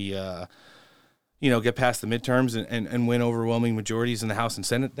once we, get past the midterms and win overwhelming majorities in the House and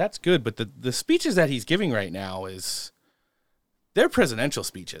Senate. That's good. But the speeches that he's giving right now they're presidential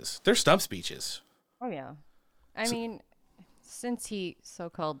speeches. They're stump speeches. Oh, yeah. I mean, since he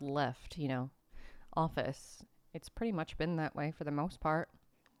so-called left, office, it's pretty much been that way for the most part.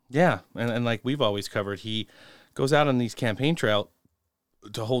 Yeah, and like we've always covered, he goes out on these campaign trail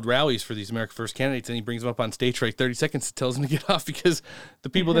to hold rallies for these America First candidates, and he brings them up on stage for like 30 seconds and tells them to get off because the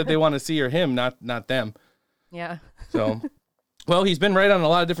people that they want to see are him, not them. Yeah. So, well, he's been right on a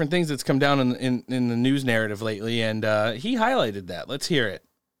lot of different things that's come down in the news narrative lately, and he highlighted that. Let's hear it.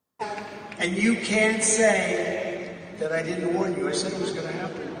 And you can't say that I didn't warn you. I said it was going to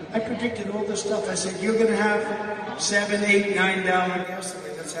happen. I predicted all this stuff. I said, you're going to have $7, $8, $9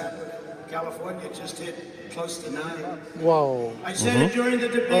 gasoline. That's happening. California just hit close to 9. Whoa. I said it during the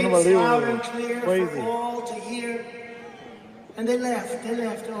debates loud and clear for all to hear. And they laughed. They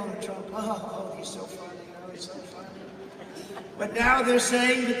laughed. Oh, Trump. Oh, he's so funny. Oh, he's so funny. But now they're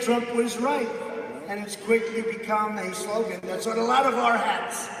saying that Trump was right. And it's quickly become a slogan that's on a lot of our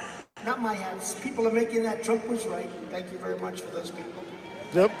hats. Not my hats. People are making that Trump was right. Thank you very much for those people.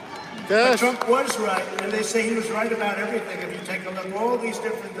 Yep. But Trump was right, and they say he was right about everything. If you take a look at all these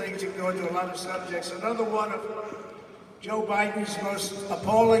different things, you can go into a lot of subjects. Another one of Joe Biden's most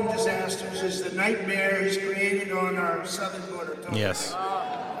appalling disasters is the nightmare he's created on our southern border. Yes.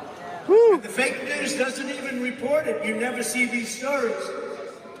 And the fake news doesn't even report it. You never see these stories.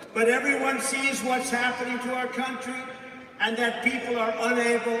 But everyone sees what's happening to our country and that people are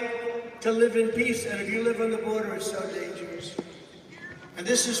unable to live in peace. And if you live on the border, it's so dangerous. And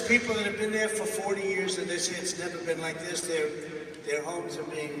this is people that have been there for 40 years, and they say it's never been like this. Their homes are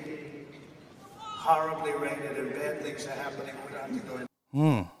being horribly raided, and bad things are happening. We don't have to go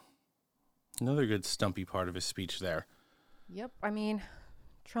in. Another good stumpy part of his speech there. Yep. I mean,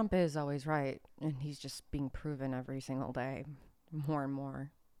 Trump is always right, and he's just being proven every single day, more and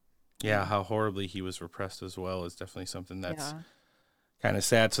more. Yeah, how horribly he was repressed as well is definitely something that's kind of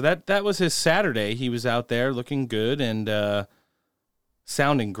sad. So that was his Saturday. He was out there looking good and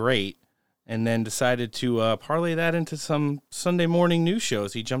sounding great, and then decided to parlay that into some Sunday morning news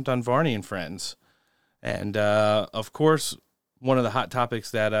shows. He jumped on Varney and Friends. And, of course, one of the hot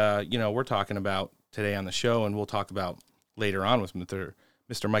topics that, we're talking about today on the show and we'll talk about later on with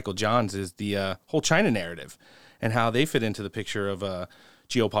Mr. Michael Johns is the whole China narrative and how they fit into the picture of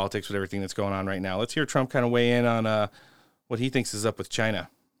geopolitics with everything that's going on right now. Let's hear Trump kind of weigh in on what he thinks is up with China.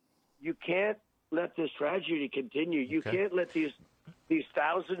 You can't let this tragedy continue. You can't let these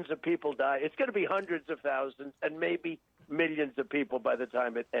thousands of people die. It's going to be hundreds of thousands and maybe millions of people by the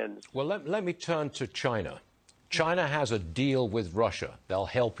time it ends. Well, let me turn to China. China has a deal with Russia. They'll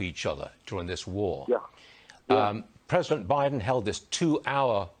help each other during this war. President Biden held this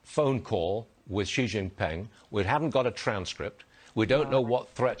 2-hour phone call with Xi Jinping. We haven't got a transcript. We don't know what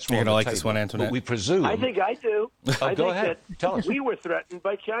threats were on the like table, this one, Antoinette? but we presume... I think I do. Go ahead. Tell us. We were threatened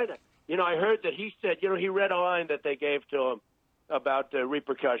by China. I heard that he said, he read a line that they gave to him about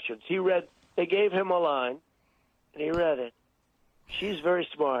repercussions. They gave him a line, and he read it. She's very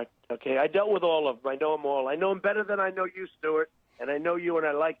smart, okay? I dealt with all of them. I know them all. I know them better than I know you, Stuart, and I know you and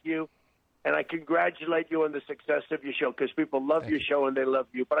I like you, and I congratulate you on the success of your show because people love your show and they love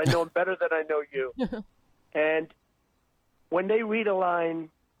you, but I know them better than I know you. And when they read a line,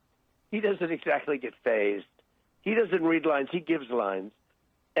 he doesn't exactly get fazed. He doesn't read lines. He gives lines.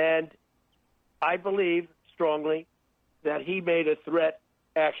 And I believe strongly that he made a threat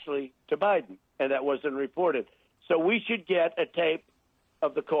actually to Biden, and that wasn't reported. So we should get a tape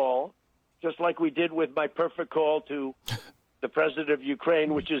of the call, just like we did with my perfect call to the president of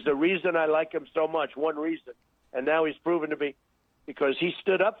Ukraine, which is the reason I like him so much, one reason. And now he's proven to be, because he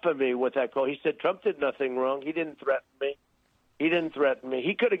stood up for me with that call. He said Trump did nothing wrong. He didn't threaten me. He didn't threaten me.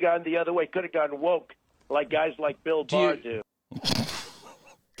 He could have gone the other way, could have gone woke like guys like Bill Barr do.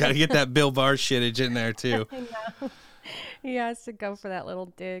 Got to get that Bill Barr shitage in there, too. I know. He has to go for that little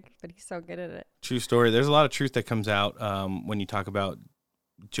dig, but he's so good at it. True story. There's a lot of truth that comes out when you talk about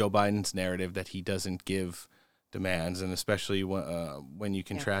Joe Biden's narrative that he doesn't give demands, and especially when you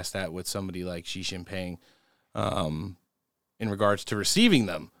contrast that with somebody like Xi Jinping in regards to receiving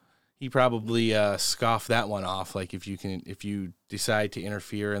them. He probably scoffed that one off. Like if you decide to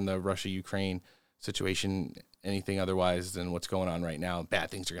interfere in the Russia-Ukraine situation, anything otherwise than what's going on right now,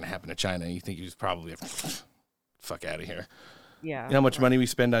 bad things are going to happen to China. And you think he's probably fuck out of here. Yeah. You know how much money we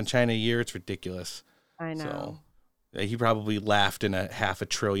spend on China a year? It's ridiculous. I know. So he probably laughed in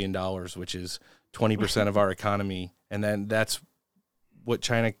 $500 billion, which is 20% of our economy. And then that's what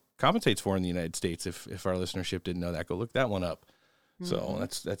China compensates for in the United States. If our listenership didn't know that, go look that one up. So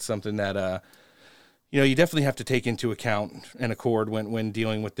that's something that, you definitely have to take into account and accord when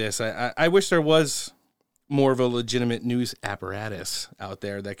dealing with this. I wish there was more of a legitimate news apparatus out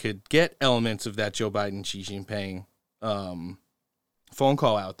there that could get elements of that Joe Biden, Xi Jinping phone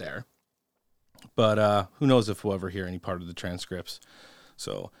call out there. But who knows if we'll ever hear any part of the transcripts.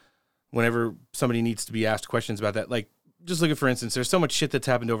 So whenever somebody needs to be asked questions about that, like just look at, for instance, there's so much shit that's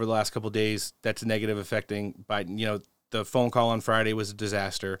happened over the last couple of days that's negative affecting Biden. The phone call on Friday was a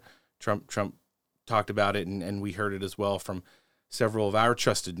disaster. Trump talked about it, and we heard it as well from several of our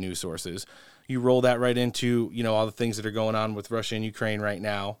trusted news sources. You roll that right into, all the things that are going on with Russia and Ukraine right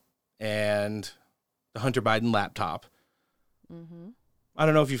now and the Hunter Biden laptop. Mm-hmm. I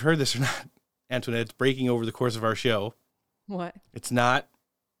don't know if you've heard this or not, Antoinette. It's breaking over the course of our show. What? It's not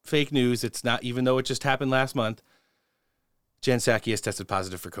fake news. It's not, even though it just happened last month. Jen Psaki has tested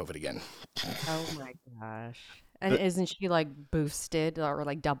positive for COVID again. Oh, my gosh. And isn't she boosted or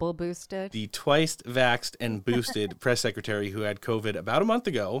double boosted? The twice vaxxed and boosted press secretary who had COVID about a month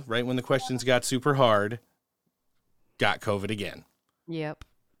ago, right when the questions got super hard, got COVID again. Yep.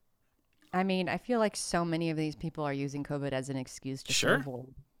 I mean, I feel like so many of these people are using COVID as an excuse to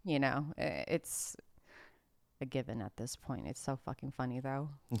avoid. It's a given at this point. It's so fucking funny, though.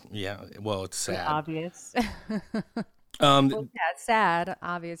 Yeah. Well, it's sad. Obvious. It's sad,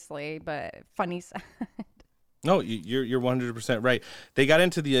 obviously, but funny sad. No, you're 100% right. They got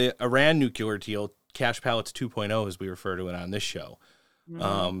into the Iran nuclear deal, Cash Pallets 2.0, as we refer to it on this show.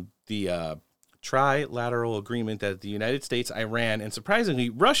 Mm-hmm. The trilateral agreement that the United States, Iran, and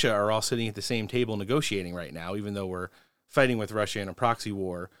surprisingly Russia are all sitting at the same table negotiating right now, even though we're fighting with Russia in a proxy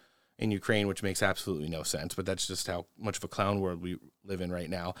war in Ukraine, which makes absolutely no sense. But that's just how much of a clown world we live in right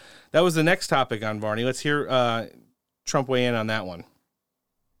now. That was the next topic on Varney. Let's hear Trump weigh in on that one.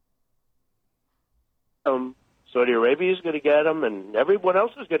 Saudi Arabia is going to get him, and everyone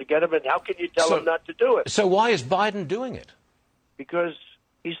else is going to get him, and how can you tell him not to do it? So why is Biden doing it? Because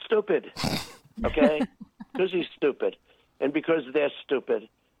he's stupid, okay? Because he's stupid, and because they're stupid,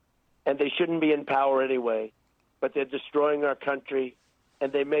 and they shouldn't be in power anyway, but they're destroying our country,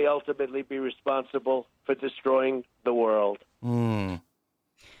 and they may ultimately be responsible for destroying the world. Oh,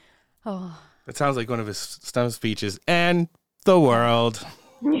 that sounds like one of his stump speeches, and the world.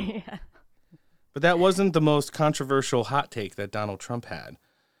 Yeah. But that wasn't the most controversial hot take that Donald Trump had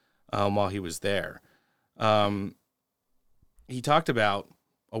while he was there. He talked about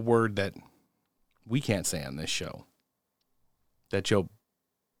a word that we can't say on this show, that Joe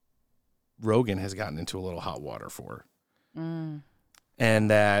Rogan has gotten into a little hot water for.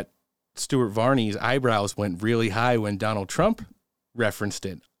 And that Stuart Varney's eyebrows went really high when Donald Trump referenced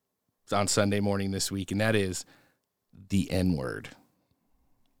it on Sunday morning this week, and that is the N-word.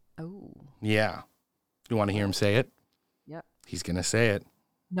 Oh. Yeah. You want to hear him say it? Yep. He's going to say it.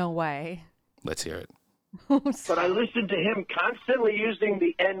 No way. Let's hear it. But I listened to him constantly using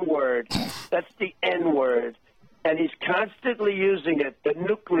the N-word. That's the N-word. And he's constantly using it, the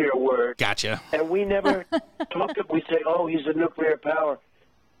nuclear word. Gotcha. And we never talk, we say, oh, he's a nuclear power.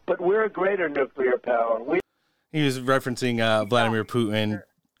 But we're a greater nuclear power. He was referencing Vladimir Putin,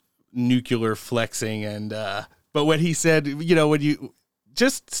 nuclear flexing, and but when he said, you know, when you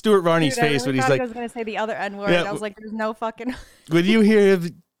just Stuart Varney's face when he's like, I was going to say the other N word. Yeah, I was like, there's no fucking. when you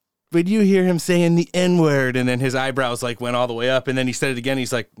hear him saying the N word, and then his eyebrows like went all the way up, and then he said it again.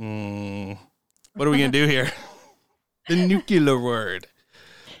 He's like, what are we gonna do here? The nuclear word.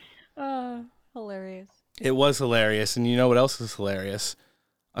 Hilarious. It was hilarious, and you know what else is hilarious?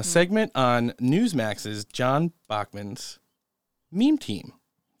 A segment on Newsmax's John Bachman's Meme Team.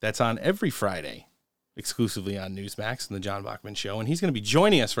 That's on every Friday, exclusively on Newsmax and the John Bachman Show. And he's going to be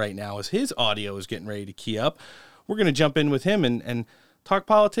joining us right now as his audio is getting ready to key up. We're going to jump in with him and talk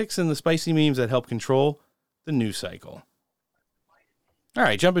politics and the spicy memes that help control the news cycle. All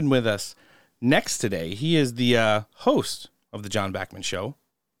right, jump in with us next today. He is the host of the John Bachman Show,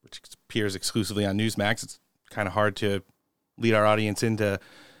 which appears exclusively on Newsmax. It's kind of hard to lead our audience into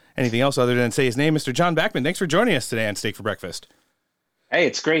anything else other than say his name. Mr. John Bachman, thanks for joining us today on Steak for Breakfast. Hey,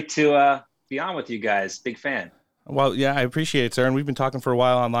 it's great to be on with you guys. Big fan. Well, yeah, I appreciate it, sir. And we've been talking for a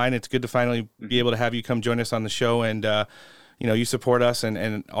while online. It's good to finally be able to have you come join us on the show. And, you know, you support us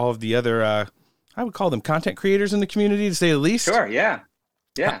and all of the other, I would call them content creators in the community, to say the least. Sure, yeah.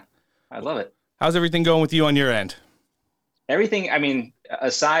 Yeah, I love it. How's everything going with you on your end? Everything, I mean,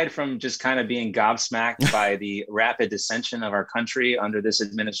 aside from just kind of being gobsmacked by the rapid dissension of our country under this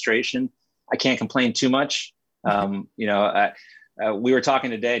administration, I can't complain too much. You know, we were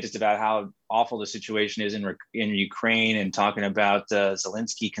talking today just about how awful the situation is in Ukraine, and talking about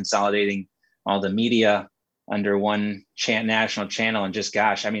Zelensky consolidating all the media under one national channel. And just,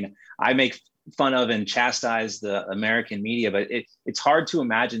 gosh, I mean, I make fun of and chastise the American media, but it's hard to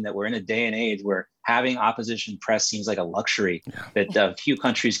imagine that we're in a day and age where having opposition press seems like a luxury that few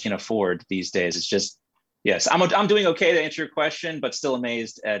countries can afford these days. It's just, yes, I'm doing okay to answer your question, but still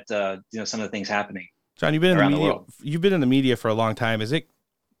amazed at you know, some of the things happening. John, you've been in the media. You've been in the media for a long time. Is it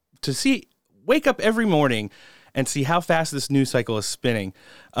to wake up every morning and see how fast this news cycle is spinning,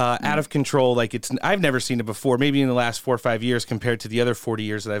 out of control? Like I've never seen it before. Maybe in the last 4 or 5 years compared to the other 40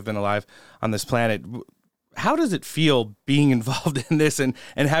 years that I've been alive on this planet. How does it feel being involved in this and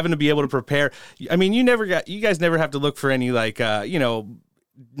having to be able to prepare? I mean, you guys never have to look for any like, you know,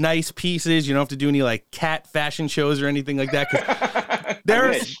 nice pieces. You don't have to do any like cat fashion shows or anything like that. I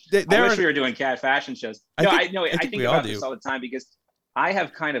wish we were doing cat fashion shows. I think about this all the time, because I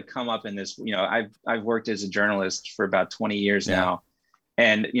have kind of come up in this, you know, I've worked as a journalist for about 20 years now.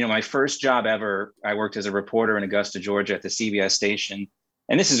 And, you know, my first job ever, I worked as a reporter in Augusta, Georgia at the CBS station.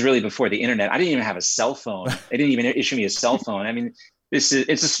 And this is really before the internet. I didn't even have a cell phone. They didn't even issue me a cell phone. I mean, it's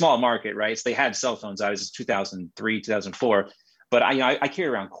a small market, right? So they had cell phones. I was 2003, 2004. But I carried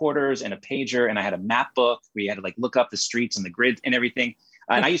around quarters and a pager, and I had a map book. We had to like look up the streets and the grid and everything.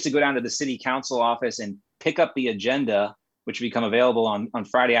 And I used to go down to the city council office and pick up the agenda, which would become available on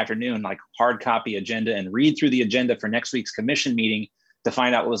Friday afternoon, like hard copy agenda, and read through the agenda for next week's commission meeting to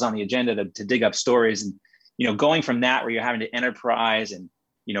find out what was on the agenda to dig up stories. And, you know, going from that, where you're having to enterprise and,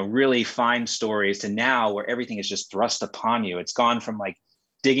 you know, really find stories, to now where everything is just thrust upon you. It's gone from like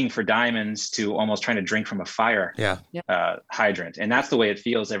digging for diamonds to almost trying to drink from a fire hydrant. And that's the way it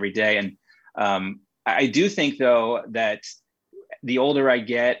feels every day. And I do think, though, that the older I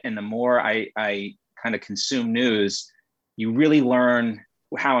get and the more I kind of consume news, you really learn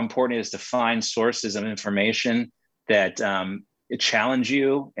how important it is to find sources of information that challenge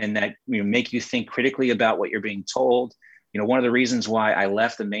you and that, you know, make you think critically about what you're being told. You know, one of the reasons why I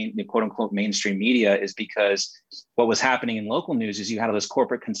left the quote unquote mainstream media is because what was happening in local news is you had all this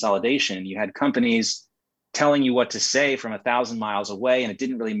corporate consolidation. You had companies telling you what to say from 1,000 miles away, and it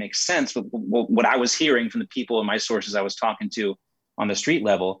didn't really make sense with what I was hearing from the people and my sources I was talking to on the street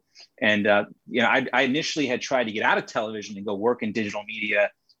level. And, you know, I initially had tried to get out of television and go work in digital media.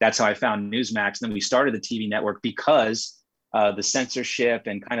 That's how I found Newsmax. And then we started the TV network because the censorship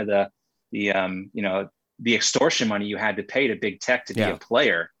and kind of the you know, the extortion money you had to pay to big tech to be a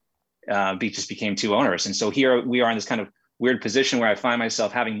player just became too onerous. And so here we are in this kind of weird position where I find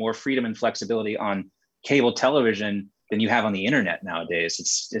myself having more freedom and flexibility on cable television than you have on the internet nowadays.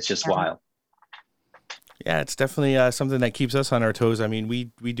 It's just wild. Yeah, it's definitely something that keeps us on our toes. I mean, we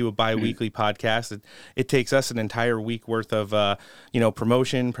do a bi-weekly podcast. It takes us an entire week worth of, you know,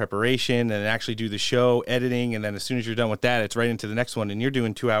 promotion, preparation, and actually do the show, editing. And then as soon as you're done with that, it's right into the next one. And you're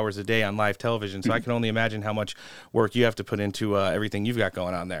doing 2 hours a day on live television. So I can only imagine how much work you have to put into everything you've got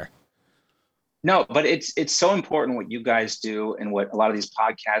going on there. No, but it's so important what you guys do and what a lot of these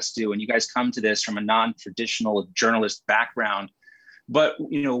podcasts do. And you guys come to this from a non-traditional journalist background. But,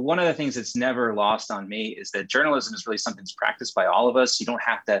 one of the things that's never lost on me is that journalism is really something that's practiced by all of us. You don't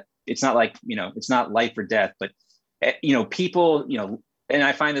have to, it's not like, it's not life or death, but, people, and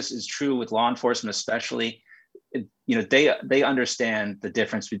I find this is true with law enforcement, especially, they understand the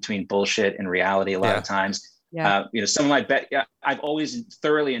difference between bullshit and reality a lot of times. Yeah. I've always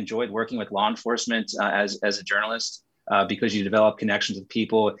thoroughly enjoyed working with law enforcement as a journalist because you develop connections with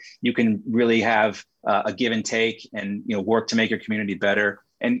people. You can really have a give and take and, work to make your community better.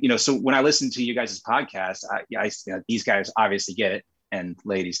 And, so when I listen to you guys' podcast, these guys obviously get it, and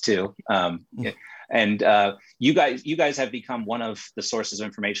ladies too. And you guys have become one of the sources of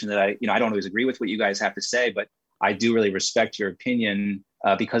information that I don't always agree with what you guys have to say, but I do really respect your opinion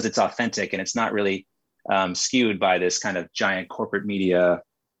because it's authentic and it's not really skewed by this kind of giant corporate media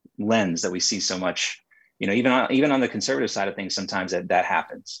lens that we see so much. Even on the conservative side of things, sometimes that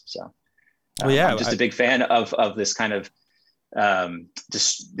happens. So, I'm just a big fan of this kind of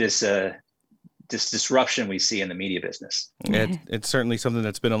this disruption we see in the media business. It's certainly something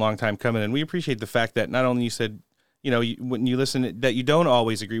that's been a long time coming, and we appreciate the fact that not only you said, when you listen, that you don't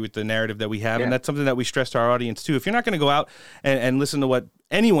always agree with the narrative that we have, and that's something that we stress to our audience too. If you're not going to go out and listen to what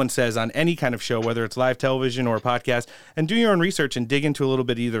anyone says on any kind of show, whether it's live television or a podcast, and do your own research and dig into a little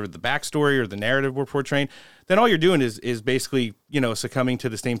bit either the backstory or the narrative we're portraying, then all you're doing is basically, succumbing to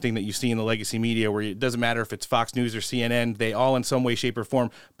the same thing that you see in the legacy media, where it doesn't matter if it's Fox News or CNN, they all in some way, shape, or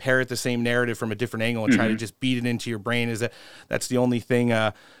form parrot the same narrative from a different angle and try to just beat it into your brain. That's the only thing,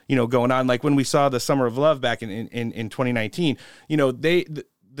 going on. Like when we saw the Summer of Love back in 2019,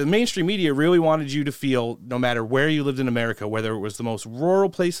 the mainstream media really wanted you to feel, no matter where you lived in America, whether it was the most rural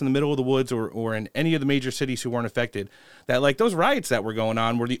place in the middle of the woods or in any of the major cities who weren't affected, that like those riots that were going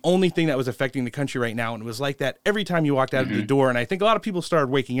on were the only thing that was affecting the country right now. And it was like that every time you walked out of the door. And I think a lot of people started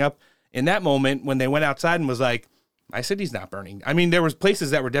waking up in that moment when they went outside and was like, my city's not burning. I mean, there was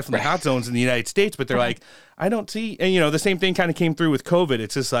places that were definitely hot zones in the United States, but they're like, I don't see, and the same thing kind of came through with COVID.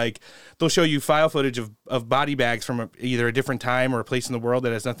 It's just like, they'll show you file footage of body bags from either a different time or a place in the world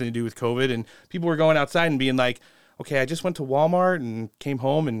that has nothing to do with COVID. And people were going outside and being like, okay, I just went to Walmart and came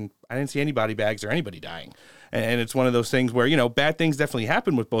home and I didn't see any body bags or anybody dying. And it's one of those things where, bad things definitely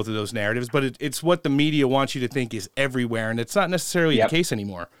happen with both of those narratives, but it's what the media wants you to think is everywhere. And it's not necessarily the case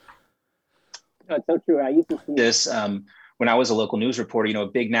anymore. It's so true. I used to see this when I was a local news reporter. A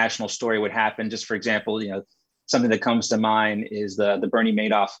big national story would happen. Just for example, something that comes to mind is the Bernie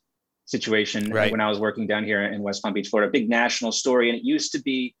Madoff situation when I was working down here in West Palm Beach, Florida. A big national story, and it used to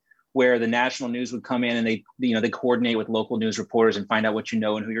be where the national news would come in and they coordinate with local news reporters and find out what and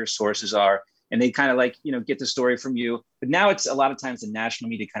who your sources are, and they kind of get the story from you. But now it's a lot of times the national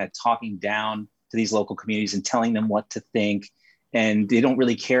media kind of talking down to these local communities and telling them what to think. And they don't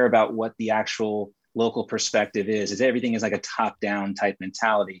really care about what the actual local perspective is. Everything is like a top-down type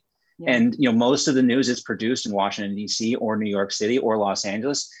mentality. Yeah. And, most of the news is produced in Washington, D.C. or New York City or Los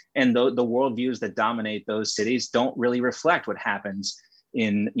Angeles. And the worldviews that dominate those cities don't really reflect what happens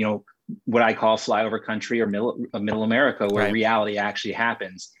in, what I call flyover country or middle America, where reality actually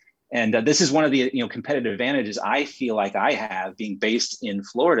happens. And this is one of the, competitive advantages I feel like I have being based in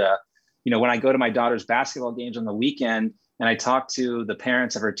Florida. When I go to my daughter's basketball games on the weekend, and I talk to the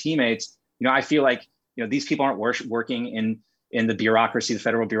parents of her teammates, I feel like, these people aren't working in the bureaucracy, the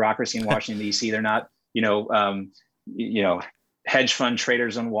federal bureaucracy in Washington, D.C. They're not, hedge fund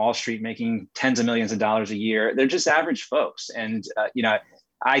traders on Wall Street making tens of millions of dollars a year. They're just average folks. And,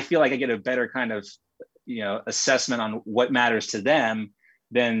 I feel like I get a better kind of, assessment on what matters to them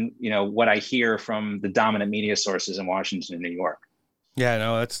than, what I hear from the dominant media sources in Washington and New York. Yeah,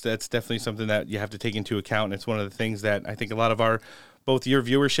 no, that's definitely something that you have to take into account. And it's one of the things that I think a lot of both your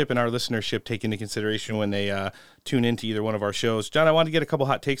viewership and our listenership take into consideration when they tune into either one of our shows. John, I want to get a couple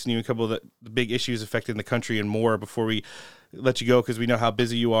hot takes on you, a couple of the big issues affecting the country and more before we let you go, because we know how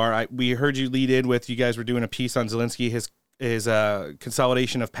busy you are. We heard you lead in with, you guys were doing a piece on Zelensky, his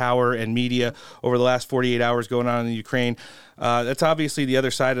consolidation of power and media over the last 48 hours going on in Ukraine. That's obviously the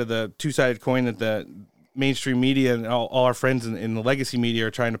other side of the two-sided coin that the mainstream media and all our friends in the legacy media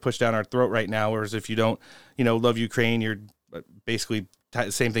are trying to push down our throat right now. Whereas if you don't, love Ukraine, you're basically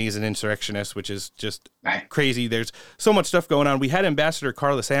the same thing as an insurrectionist, which is just crazy. There's so much stuff going on. We had Ambassador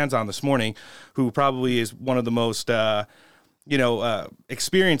Carla Sands on this morning, who probably is one of the most,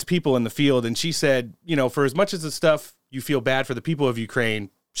 experienced people in the field. And she said, for as much as the stuff you feel bad for the people of Ukraine,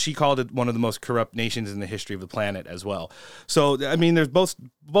 she called it one of the most corrupt nations in the history of the planet as well. So, I mean, there's both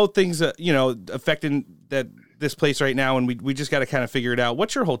things, affecting this place right now, and we just got to kind of figure it out.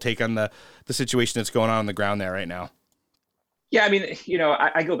 What's your whole take on the situation that's going on the ground there right now? Yeah, I mean,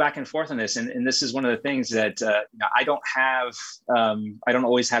 I go back and forth on this, and this is one of the things that I don't have. I don't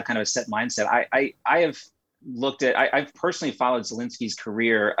always have kind of a set mindset. I have looked at. I've personally followed Zelensky's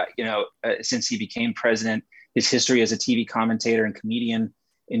career, since he became president. His history as a TV commentator and comedian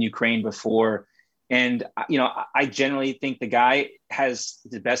in Ukraine before, and I generally think the guy has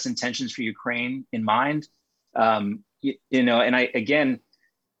the best intentions for Ukraine in mind. And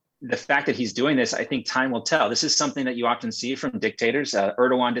the fact that he's doing this, I think time will tell. This is something that you often see from dictators.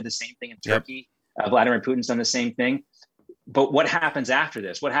 Erdogan did the same thing in Turkey. Vladimir Putin's done the same thing. But what happens after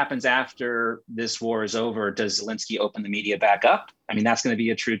this? What happens after this war is over? Does Zelensky open the media back up? I mean, that's going to be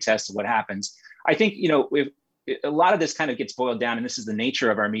a true test of what happens. I think, if a lot of this kind of gets boiled down, and this is the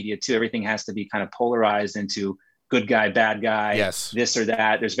nature of our media too. Everything has to be kind of polarized into good guy, bad guy, this or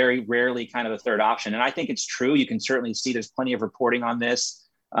that. There's very rarely kind of a third option. And I think it's true. You can certainly see there's plenty of reporting on this.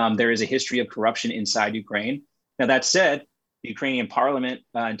 There is a history of corruption inside Ukraine. Now, that said, the Ukrainian parliament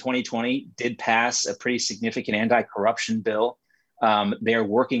in 2020 did pass a pretty significant anti-corruption bill. They're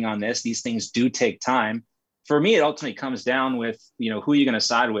working on this. These things do take time. For me, it ultimately comes down with, who are you going to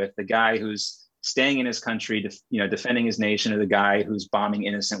side with? The guy who's staying in his country, defending his nation, or the guy who's bombing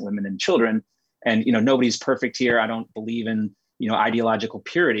innocent women and children. And, nobody's perfect here. I don't believe in, ideological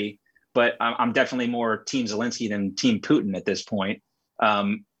purity, but I'm definitely more Team Zelensky than Team Putin at this point.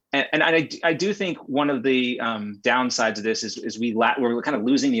 And I do think one of the downsides of this is we're kind of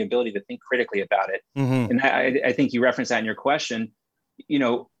losing the ability to think critically about it. Mm-hmm. And I think you referenced that in your question.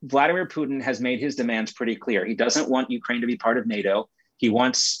 Vladimir Putin has made his demands pretty clear. He doesn't want Ukraine to be part of NATO. He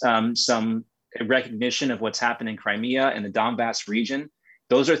wants some recognition of what's happened in Crimea and the Donbass region.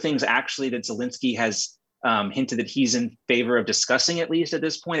 Those are things actually that Zelensky has hinted that he's in favor of discussing, at least at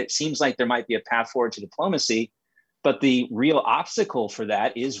this point. It seems like there might be a path forward to diplomacy. But the real obstacle for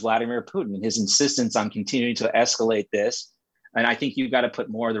that is Vladimir Putin and his insistence on continuing to escalate this. And I think you've got to put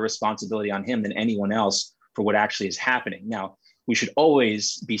more of the responsibility on him than anyone else for what actually is happening. Now, we should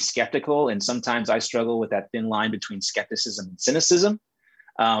always be skeptical. And sometimes I struggle with that thin line between skepticism and cynicism.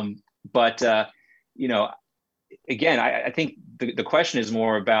 Again, I think the question is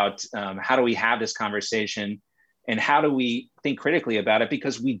more about how do we have this conversation and how do we think critically about it?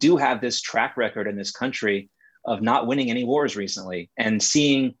 Because we do have this track record in this country of not winning any wars recently, and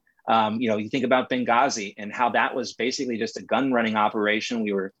seeing, you think about Benghazi and how that was basically just a gun running operation.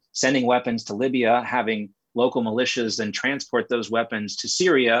 We were sending weapons to Libya, having local militias then transport those weapons to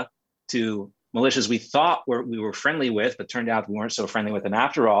Syria, to militias we thought we were friendly with, but turned out we weren't so friendly with them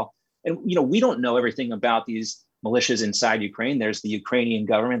after all. And, we don't know everything about these militias inside Ukraine. There's the Ukrainian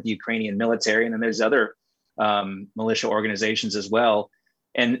government, the Ukrainian military, and then there's other militia organizations as well.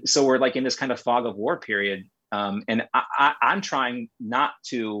 And so we're like in this kind of fog of war period. And I'm trying not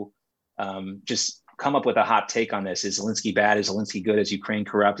to just come up with a hot take on this. Is Zelensky bad? Is Zelensky good? Is Ukraine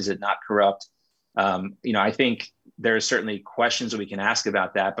corrupt? Is it not corrupt? I think there are certainly questions that we can ask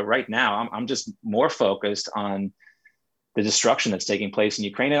about that. But right now, I'm just more focused on the destruction that's taking place in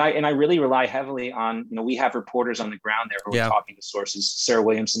Ukraine. And I really rely heavily on, we have reporters on the ground there who are talking to sources. Sarah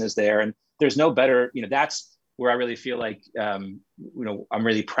Williamson is there. And there's no better, that's where I really feel like, I'm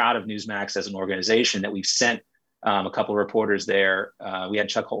really proud of Newsmax as an organization, that we've sent a couple of reporters there. We had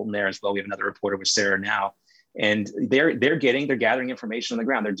Chuck Holton there as well. We have another reporter with Sarah now, and they're gathering information on the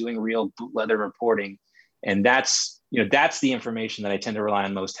ground. They're doing real boot leather reporting. And that's the information that I tend to rely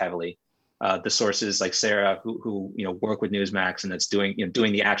on most heavily. The sources like Sarah who work with Newsmax and that's doing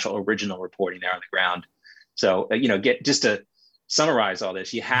the actual original reporting there on the ground. So, just to summarize all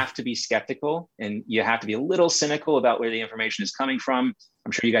this, you have to be skeptical and you have to be a little cynical about where the information is coming from.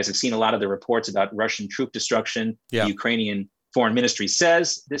 I'm sure you guys have seen a lot of the reports about Russian troop destruction. Yeah. The Ukrainian foreign ministry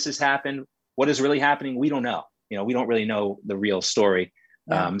says this has happened. What is really happening? We don't know. We don't really know the real story.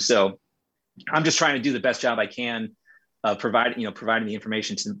 Yeah. So I'm just trying to do the best job I can, providing the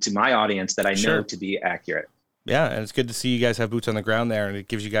information to my audience that I know to be accurate. Yeah, and it's good to see you guys have boots on the ground there, and it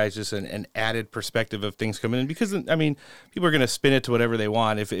gives you guys just an added perspective of things coming in, because, I mean, people are going to spin it to whatever they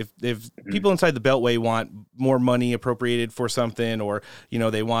want. If people inside the Beltway want more money appropriated for something, or,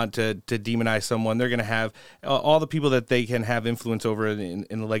 they want to demonize someone, they're going to have all the people that they can have influence over in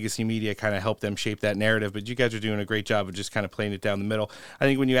the legacy media kind of help them shape that narrative. But you guys are doing a great job of just kind of playing it down the middle. I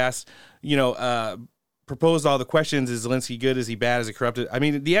think when you ask, proposed all the questions, is Zelensky good? Is he bad? Is he corrupted? I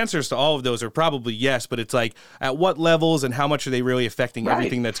mean, the answers to all of those are probably yes, but it's like, at what levels and how much are they really affecting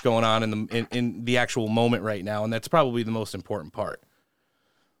everything that's going on in the actual moment right now? And that's probably the most important part.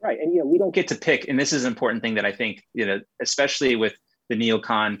 Right. And, we don't get to pick, and this is an important thing that I think, especially with the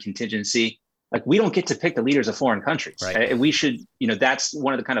neocon contingency, like, we don't get to pick the leaders of foreign countries. Right. We should, that's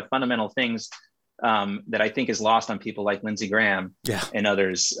one of the kind of fundamental things that I think is lost on people like Lindsey Graham and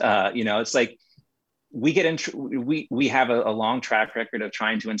others. It's like we have a long track record of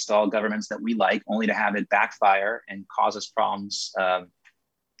trying to install governments that we like, only to have it backfire and cause us problems.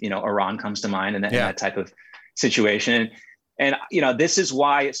 Iran comes to mind, and that type of situation. And this is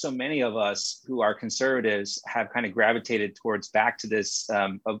why so many of us who are conservatives have kind of gravitated back to this,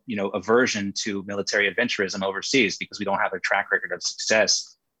 aversion to military adventurism overseas, because we don't have a track record of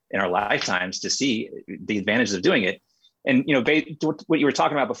success in our lifetimes to see the advantages of doing it. And what you were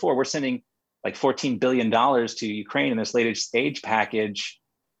talking about before, we're sending like $14 billion to Ukraine in this latest aid package.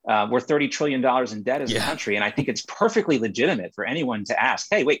 We're $30 trillion in debt as a country, and I think it's perfectly legitimate for anyone to ask,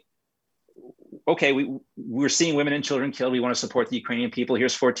 "Hey, wait. Okay, we're seeing women and children killed. We want to support the Ukrainian people.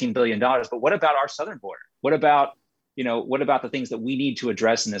 Here's $14 billion. But what about our southern border? What about the things that we need to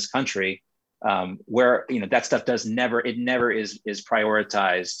address in this country, where that stuff never is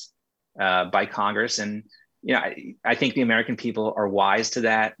prioritized by Congress?" And I think the American people are wise to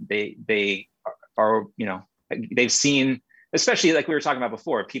that. They are they've seen, especially like we were talking about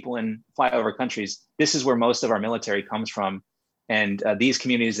before, people in flyover countries. This is where most of our military comes from. And these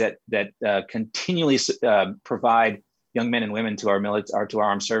communities that continually provide young men and women to our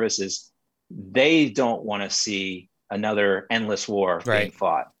armed services, they don't want to see another endless war being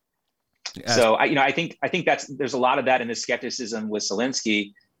fought. So I think there's a lot of that in the skepticism with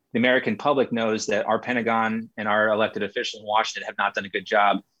Zelensky. The American public knows that our Pentagon and our elected officials in Washington have not done a good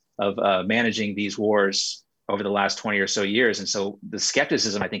job of managing these wars over the last 20 or so years. And so the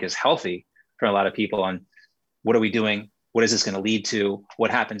skepticism, I think, is healthy for a lot of people on what are we doing? What is this going to lead to?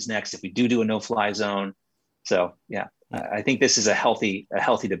 What happens next if we do a no-fly zone? So, I think this is a healthy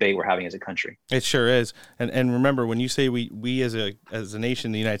debate we're having as a country. It sure is. And remember, when you say we as a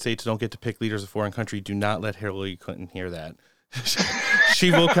nation, the United States, don't get to pick leaders of a foreign country, do not let Hillary Clinton hear that.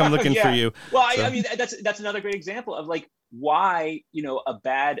 She will come looking for you. Well, I mean, that's another great example of like why a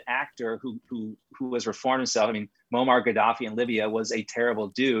bad actor who has reformed himself. I mean, Muammar Gaddafi in Libya was a terrible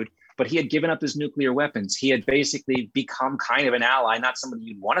dude, but he had given up his nuclear weapons. He had basically become kind of an ally, not somebody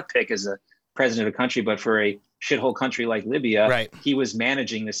you'd want to pick as a president of a country, but for a shithole country like Libya, he was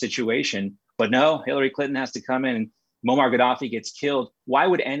managing the situation. But no, Hillary Clinton has to come in, and Muammar Gaddafi gets killed. Why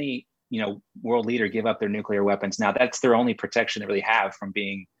would any world leader give up their nuclear weapons? Now that's their only protection they really have from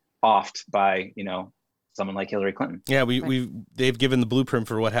being offed by someone like Hillary Clinton. Yeah, they've given the blueprint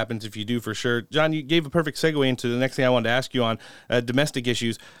for what happens if you do, for sure. John, you gave a perfect segue into the next thing I wanted to ask you on domestic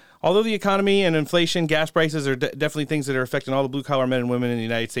issues. Although the economy and inflation, gas prices are definitely things that are affecting all the blue-collar men and women in the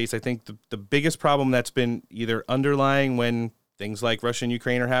United States, I think the biggest problem that's been either underlying when things like Russia and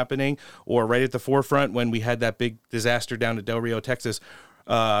Ukraine are happening, or right at the forefront when we had that big disaster down at Del Rio, Texas,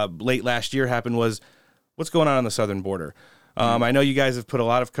 late last year happened, was what's going on the southern border. I know you guys have put a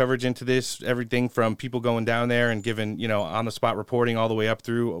lot of coverage into this, everything from people going down there and giving, on-the-spot reporting all the way up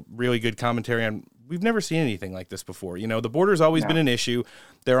through really good commentary on. We've never seen anything like this before. The border's always been an issue.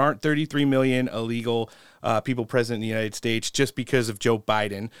 There aren't 33 million illegal people present in the United States just because of Joe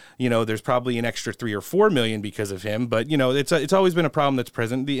Biden. There's probably an extra 3 or 4 million because of him. But, it's always been a problem that's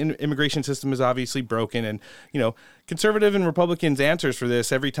present. The immigration system is obviously broken. And, conservative and Republicans' answers for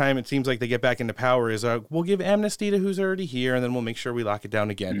this every time it seems like they get back into power is we'll give amnesty to who's already here, and then we'll make sure we lock it down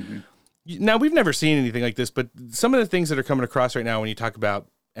again. Mm-hmm. Now, we've never seen anything like this, but some of the things that are coming across right now when you talk about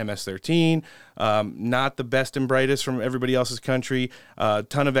MS-13, not the best and brightest from everybody else's country, a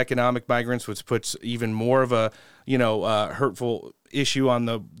ton of economic migrants, which puts even more of a, hurtful issue on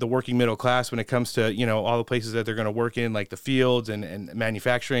the working middle class when it comes to, all the places that they're going to work in, like the fields and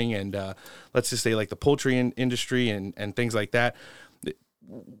manufacturing and let's just say like the poultry industry and things like that.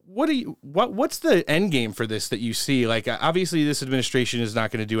 What's the end game for this that you see? Like, obviously this administration is not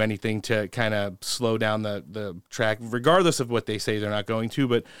going to do anything to kind of slow down the track, regardless of what they say they're not going to.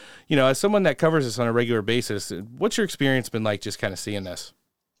 But, as someone that covers this on a regular basis, what's your experience been like just kind of seeing this?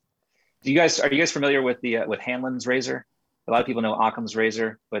 Are you guys familiar with with Hanlon's razor? A lot of people know Occam's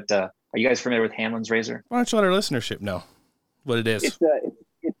razor, but are you guys familiar with Hanlon's razor? Why don't you let our listenership know what it is? It's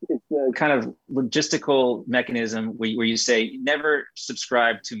a kind of logistical mechanism where you say never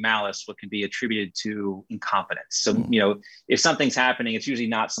subscribe to malice what can be attributed to incompetence. So, if something's happening, it's usually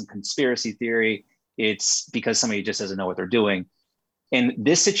not some conspiracy theory. It's because somebody just doesn't know what they're doing. And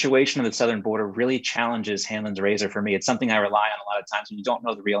this situation of the southern border really challenges Hanlon's razor for me. It's something I rely on a lot of times when you don't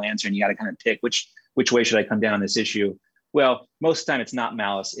know the real answer and you got to kind of pick which way should I come down on this issue. Well, most of the time it's not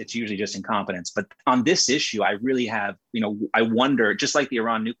malice. It's usually just incompetence. But on this issue, I really have, I wonder, just like the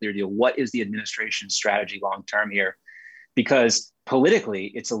Iran nuclear deal, what is the administration's strategy long-term here? Because politically,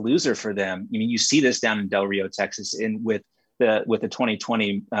 it's a loser for them. I mean, you see this down in Del Rio, Texas, with the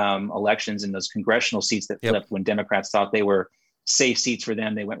 2020 elections and those congressional seats that flipped when Democrats thought they were safe seats for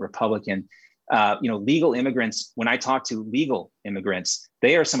them, they went Republican. Legal immigrants, when I talk to legal immigrants,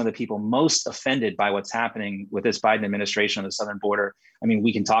 they are some of the people most offended by what's happening with this Biden administration on the southern border. I mean,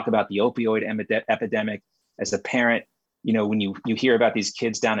 we can talk about the opioid epidemic. As a parent, when you hear about these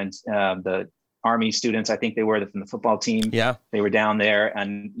kids down in the Army students, I think they were from the football team. Yeah. They were down there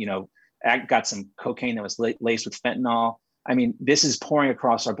and, got some cocaine that was laced with fentanyl. I mean, this is pouring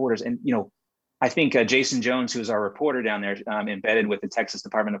across our borders. And, I think Jason Jones, who's our reporter down there, embedded with the Texas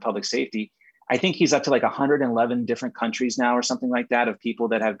Department of Public Safety, I think he's up to like 111 different countries now or something like that of people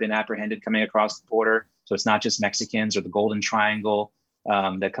that have been apprehended coming across the border. So it's not just Mexicans or the Golden Triangle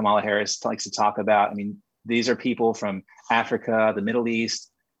that Kamala Harris likes to talk about. I mean, these are people from Africa, the Middle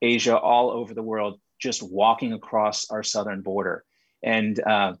East, Asia, all over the world, just walking across our southern border. And,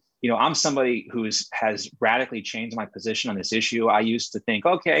 I'm somebody has radically changed my position on this issue. I used to think,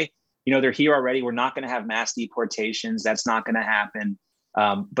 okay, they're here already. We're not going to have mass deportations. That's not going to happen.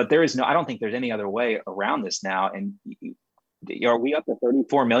 But I don't think there's any other way around this now. And are we up to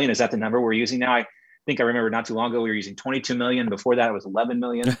 34 million? Is that the number we're using now? I think I remember not too long ago, we were using 22 million. Before that, it was 11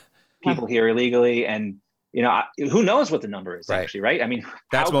 million people here illegally. And, who knows what the number is actually, right? I mean,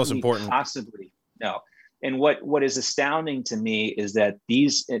 that's most important. Possibly no. And what is astounding to me is that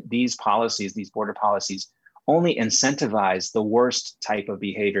these policies, these border policies, only incentivize the worst type of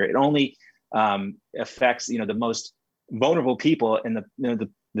behavior. It only affects, the most vulnerable people and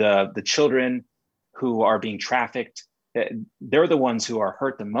the children who are being trafficked. They're the ones who are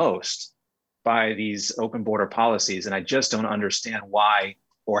hurt the most by these open border policies. And I just don't understand why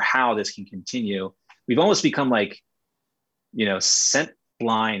or how this can continue. We've almost become sent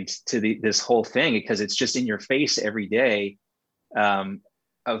blind to this whole thing because it's just in your face every day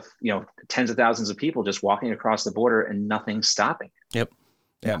of tens of thousands of people just walking across the border and nothing stopping. Yep.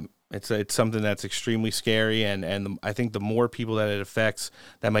 Yeah. It's something that's extremely scary, and I think the more people that it affects,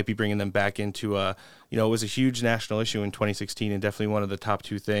 that might be bringing them back into it was a huge national issue in 2016, and definitely one of the top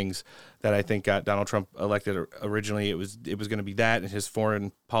two things that I think got Donald Trump elected. Originally, it was going to be that and his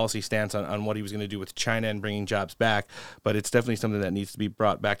foreign policy stance on what he was going to do with China and bringing jobs back. But it's definitely something that needs to be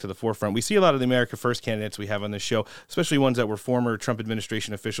brought back to the forefront. We see a lot of the America First candidates we have on this show, especially ones that were former Trump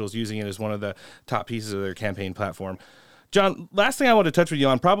administration officials, using it as one of the top pieces of their campaign platform. John, last thing I want to touch with you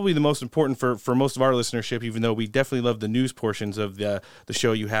on, probably the most important for most of our listenership, even though we definitely love the news portions of the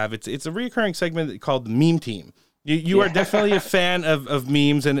show you have. It's a recurring segment called the Meme Team. You are definitely a fan of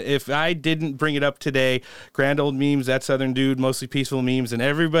memes, and if I didn't bring it up today, Grand Old Memes, That Southern Dude, Mostly Peaceful Memes, and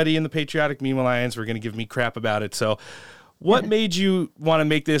everybody in the Patriotic Meme Alliance were going to give me crap about it. So what made you want to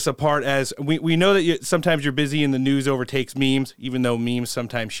make this a part? As we know that sometimes you're busy and the news overtakes memes, even though memes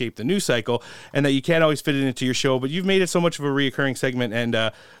sometimes shape the news cycle, and that you can't always fit it into your show, but you've made it so much of a reoccurring segment,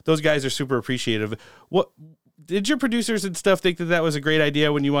 and those guys are super appreciative. What did your producers and stuff think that was a great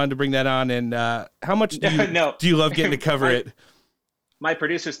idea when you wanted to bring that on, and how much do you love getting to cover it? My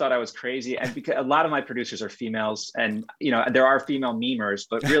producers thought I was crazy, and because a lot of my producers are females, and there are female memers,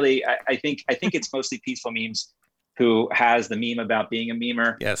 but really I think it's mostly Peaceful Memes who has the meme about being a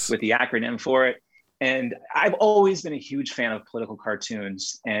memer with the acronym for it. And I've always been a huge fan of political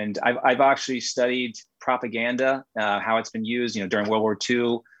cartoons. And I've actually studied propaganda, how it's been used, during World War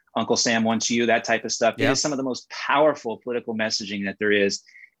II, Uncle Sam Wants You, that type of stuff. It is some of the most powerful political messaging that there is.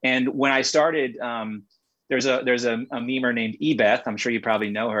 And when I started, there's a memer named Ebeth. I'm sure you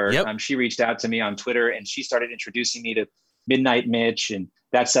probably know her. She reached out to me on Twitter, and she started introducing me to Midnight Mitch and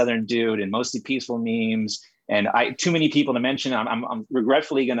That Southern Dude and Mostly Peaceful Memes. And too many people to mention. I'm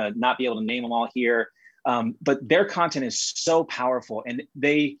regretfully going to not be able to name them all here. But their content is so powerful, and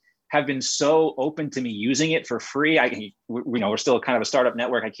they have been so open to me using it for free. We're still kind of a startup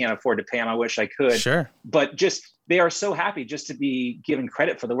network. I can't afford to pay them. I wish I could. Sure. But they are so happy just to be given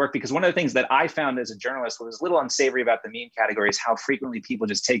credit for the work, because one of the things that I found as a journalist was a little unsavory about the meme category is how frequently people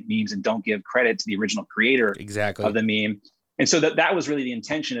just take memes and don't give credit to the original creator of the meme. And so that was really the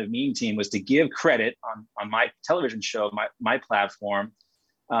intention of Meme Team, was to give credit on my television show, my platform,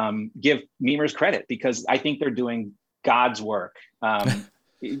 give memers credit, because I think they're doing God's work,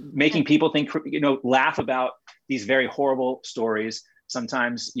 making people think, laugh about these very horrible stories.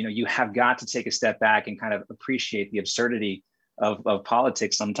 Sometimes, you have got to take a step back and kind of appreciate the absurdity of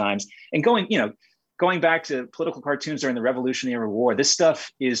politics sometimes. And going back to political cartoons during the Revolutionary War, this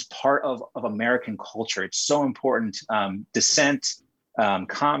stuff is part of American culture. It's so important. Dissent,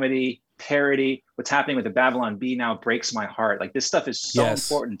 comedy, parody. What's happening with the Babylon Bee now breaks my heart. Like, this stuff is so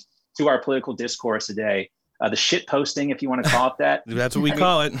important to our political discourse today. The shit posting, if you want to call it that. That's what we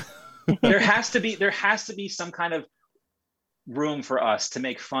call it. There has to be some kind of room for us to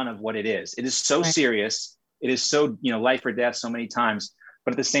make fun of what it is. It is so serious. It is so, life or death so many times.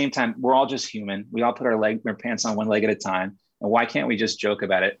 But at the same time, we're all just human. We all put our pants on one leg at a time. And why can't we just joke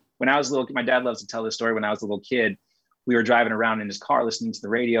about it? When I was little, my dad loves to tell this story. When I was a little kid, we were driving around in his car listening to the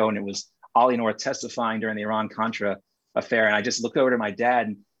radio, and it was Ollie North testifying during the Iran-Contra affair. And I just looked over to my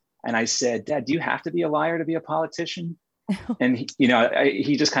dad and I said, "Dad, do you have to be a liar to be a politician?" And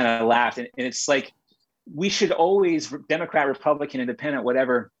he just kind of laughed. And it's like, we should always, Democrat, Republican, Independent,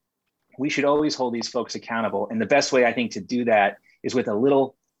 whatever, we should always hold these folks accountable. And the best way, I think, to do that is with a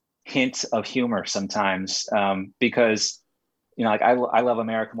little hint of humor sometimes, because, I love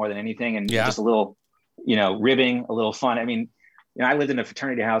America more than anything. And just a little, ribbing, a little fun. I mean, I lived in a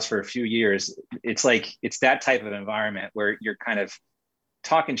fraternity house for a few years. It's like, it's that type of environment where you're kind of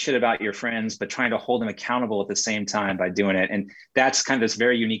talking shit about your friends, but trying to hold them accountable at the same time by doing it. And that's kind of this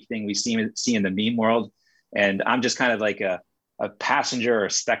very unique thing we see in the meme world. And I'm just kind of like a passenger or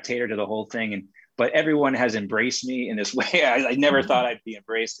a spectator to the whole thing. But everyone has embraced me in this way. I never thought I'd be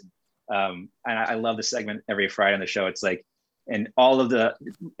embraced. And I love the segment every Friday on the show. It's like, and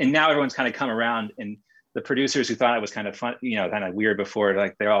now everyone's kind of come around, and the producers who thought it was kind of fun, kind of weird before,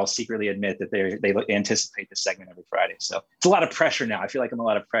 like, they all secretly admit that they anticipate the segment every Friday. So it's a lot of pressure now. I feel like I'm a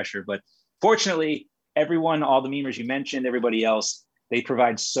lot of pressure, but fortunately, everyone, all the memers you mentioned, everybody else, they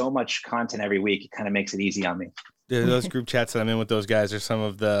provide so much content every week. It kind of makes it easy on me. Those group chats that I'm in with those guys are some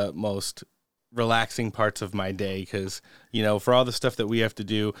of the most relaxing parts of my day, because for all the stuff that we have to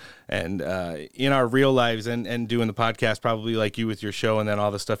do and in our real lives and doing the podcast, probably like you with your show, and then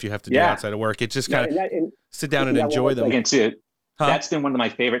all the stuff you have to do outside of work, it just kind of sit down and enjoy them. That's been one of my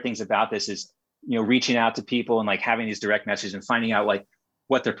favorite things about this is reaching out to people and like having these direct messages and finding out like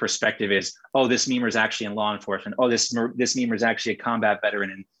what their perspective is. Oh, this memer is actually in law enforcement. Oh, this memer is actually a combat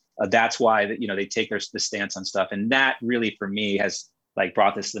veteran, and that's why they take the stance on stuff. And that really, for me, has like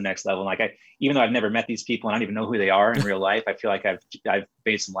brought this to the next level. Like, even though I've never met these people and I don't even know who they are in real life, I feel like I've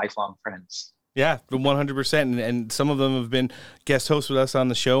made some lifelong friends. Yeah, 100%. And some of them have been guest hosts with us on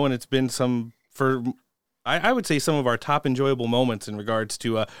the show, and it's been I would say some of our top enjoyable moments in regards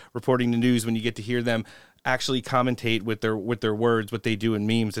to reporting the news, when you get to hear them actually commentate with their words, what they do in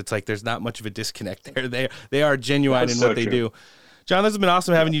memes. It's like there's not much of a disconnect there. They are genuine in what they do. John, this has been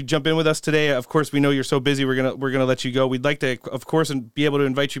awesome having you jump in with us today. Of course, we know you're so busy. We're gonna let you go. We'd like to, of course, and be able to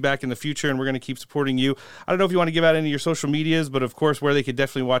invite you back in the future, and we're gonna keep supporting you. I don't know if you want to give out any of your social medias, but of course, where they could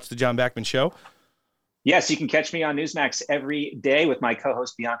definitely watch the John Bachman Show. Yes, you can catch me on Newsmax every day with my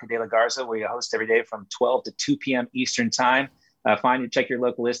co-host Bianca De La Garza. We host every day from 12 to 2 p.m. Eastern time. Check your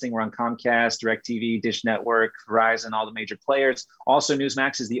local listing. We're on Comcast, DirecTV, Dish Network, Verizon, all the major players. Also,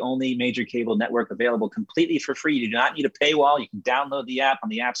 Newsmax is the only major cable network available completely for free. You do not need a paywall. You can download the app on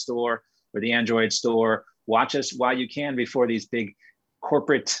the App Store or the Android Store. Watch us while you can before these big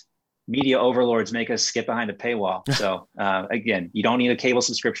corporate media overlords make us skip behind a paywall. So again, you don't need a cable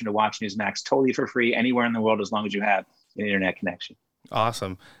subscription to watch Newsmax, totally for free anywhere in the world as long as you have an internet connection.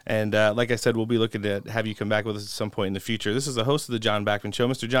 Awesome. And like I said, we'll be looking to have you come back with us at some point in the future. This is the host of the John Bachman Show.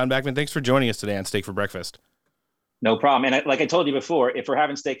 Mr. John Bachman, thanks for joining us today on Steak for Breakfast. No problem. And like I told you before, if we're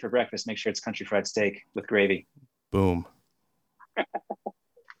having steak for breakfast, make sure it's country fried steak with gravy. Boom.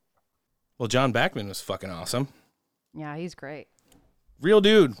 Well, John Bachman was fucking awesome. Yeah, he's great. Real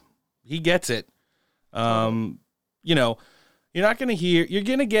dude. He gets it. You're not going to hear, you're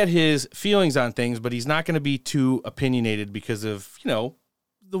going to get his feelings on things, but he's not going to be too opinionated because of,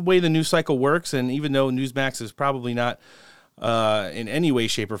 the way the news cycle works. And even though Newsmax is probably not in any way,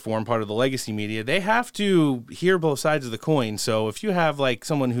 shape, or form part of the legacy media, they have to hear both sides of the coin. So if you have like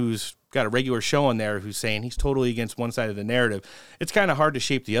someone who's got a regular show on there who's saying he's totally against one side of the narrative, it's kind of hard to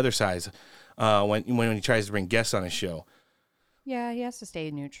shape the other side when he tries to bring guests on his show. Yeah, he has to stay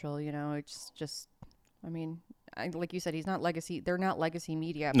neutral, it's just, like you said, he's not legacy. They're not legacy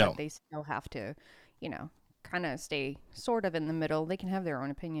media, but they still have to, kind of stay sort of in the middle. They can have their own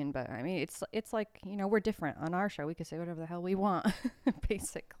opinion, but it's like, we're different on our show. We can say whatever the hell we want,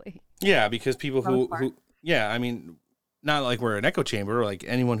 basically. Yeah, because people who not like we're an echo chamber. Like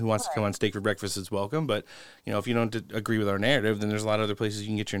anyone who wants to come on Steak for Breakfast is welcome. But if you don't agree with our narrative, then there's a lot of other places you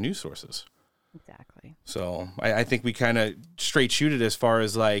can get your news sources. Exactly. So I think we kind of straight shoot it as far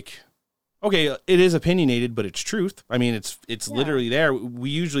as like, okay, it is opinionated, but it's truth. It's literally there. We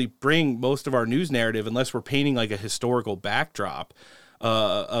usually bring most of our news narrative, unless we're painting like a historical backdrop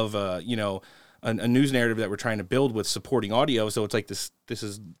of a news narrative that we're trying to build with supporting audio. So it's like this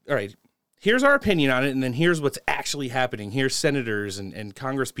is, all right, here's our opinion on it, and then here's what's actually happening. Here's senators and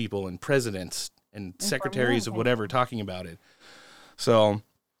congresspeople and presidents and secretaries of whatever talking about it. So...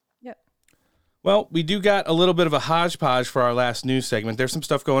 Well, we do got a little bit of a hodgepodge for our last news segment. There's some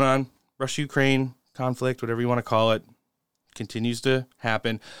stuff going on. Russia-Ukraine conflict, whatever you want to call it, continues to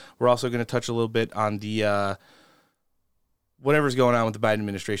happen. We're also going to touch a little bit on the whatever's going on with the Biden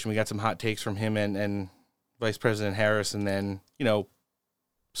administration. We got some hot takes from him and Vice President Harris, and then,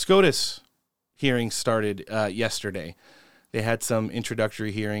 SCOTUS hearings started yesterday. They had some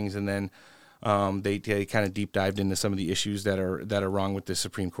introductory hearings, and then they kind of deep dived into some of the issues that are wrong with the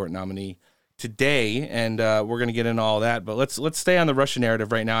Supreme Court nominee today, and we're going to get into all that. But let's stay on the Russia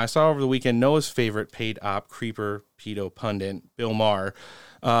narrative right now. I saw over the weekend Noah's favorite paid op, creeper, pedo pundit, Bill Maher,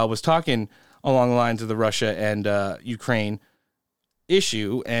 was talking along the lines of the Russia and Ukraine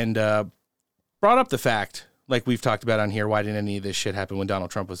issue, and brought up the fact, like we've talked about on here, why didn't any of this shit happen when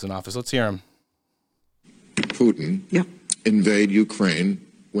Donald Trump was in office? Let's hear him. Putin invade Ukraine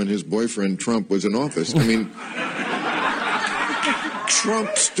when his boyfriend Trump was in office. I mean,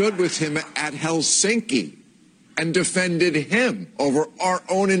 Trump stood with him at Helsinki and defended him over our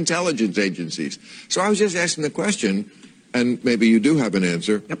own intelligence agencies. So I was just asking the question, and maybe you do have an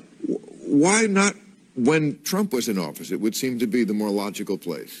answer. Why not when Trump was in office? It would seem to be the more logical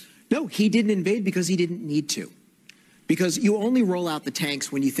place. No, he didn't invade because he didn't need to. Because you only roll out the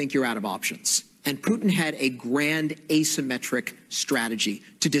tanks when you think you're out of options. And Putin had a grand asymmetric strategy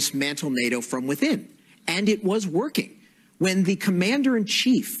to dismantle NATO from within. And it was working. When the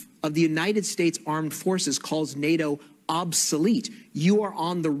commander-in-chief of the United States Armed Forces calls NATO obsolete, you are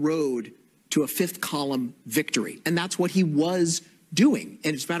on the road to a fifth column victory. And that's what he was doing.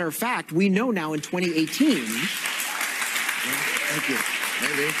 And as a matter of fact, we know now in 2018... Thank you.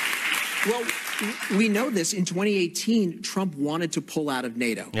 Maybe. Well, we know this. In 2018, Trump wanted to pull out of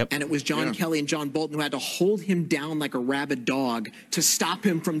NATO. And it was John Kelly and John Bolton who had to hold him down like a rabid dog to stop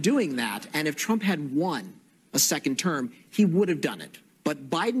him from doing that. And if Trump had won a second term, he would have done it. But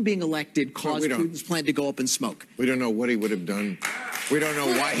Biden being elected caused Putin's plan to go up in smoke. We don't know what he would have done. We don't know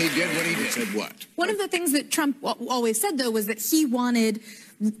why he did what he did. Said what? One of the things that Trump always said, though, was that he wanted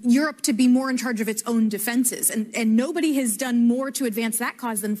Europe to be more in charge of its own defenses. And nobody has done more to advance that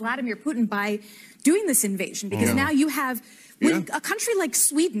cause than Vladimir Putin by doing this invasion. Because now you have... When a country like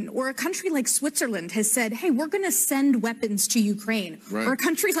Sweden or a country like Switzerland has said, hey, we're going to send weapons to Ukraine, or a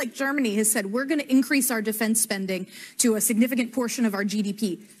country like Germany has said, we're going to increase our defense spending to a significant portion of our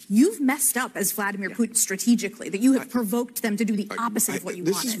GDP, you've messed up as Vladimir Putin strategically, that you have provoked them to do the opposite of what you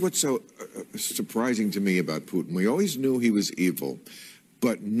wanted. This is what's so surprising to me about Putin. We always knew he was evil,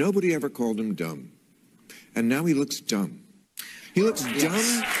 but nobody ever called him dumb. And now he looks dumb. He looks dumb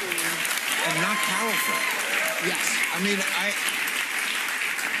and not powerful. Yes. I mean,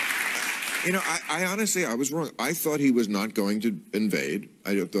 I honestly, I was wrong. I thought he was not going to invade.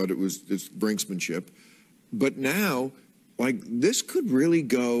 I thought it was this brinksmanship. But now, like, this could really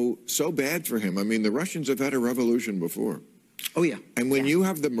go so bad for him. I mean, the Russians have had a revolution before. Oh, yeah. And when you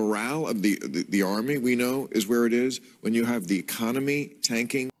have the morale of the army, we know, is where it is, when you have the economy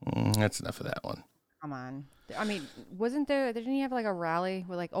tanking. That's enough of that one. Come on. I mean, didn't he have like a rally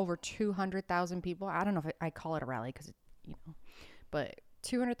with like over 200,000 people? I don't know if I call it a rally because, but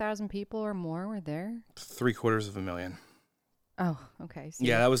 200,000 people or more were there. 750,000. Oh, okay. So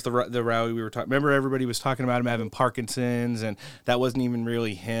yeah, that was the rally we were talking. Remember, everybody was talking about him having Parkinson's, and that wasn't even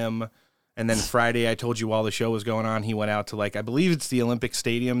really him. And then Friday, I told you while the show was going on, he went out to I believe it's the Olympic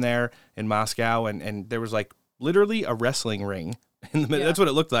Stadium there in Moscow, and there was literally a wrestling ring. That's what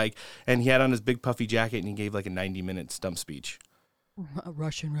it looked like. And he had on his big puffy jacket, and he gave a 90-minute stump speech. A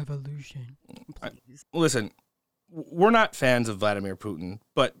Russian Revolution. Listen, we're not fans of Vladimir Putin,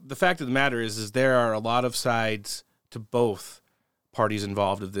 but the fact of the matter is there are a lot of sides to both parties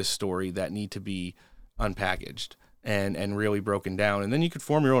involved of this story that need to be unpackaged and really broken down. And then you could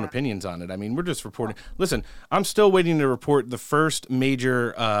form your own opinions on it. I mean, we're just reporting. Listen, I'm still waiting to report the first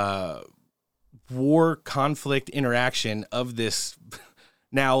major war conflict interaction of this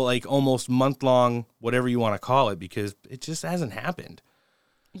now almost month-long, whatever you want to call it, because it just hasn't happened.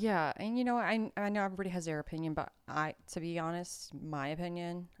 Yeah, and I know everybody has their opinion, but to be honest, my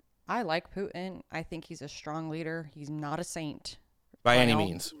opinion, I like Putin. I think he's a strong leader. He's not a saint. By any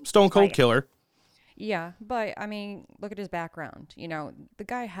means. Stone cold killer. Yeah, but I mean, look at his background. The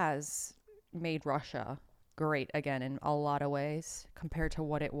guy has made Russia great again in a lot of ways compared to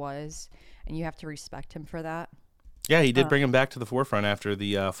what it was, and you have to respect him for that. Yeah, he did bring him back to the forefront after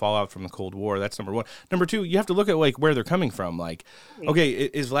the fallout from the Cold War. That's number one. Number two, you have to look at where they're coming from. Okay,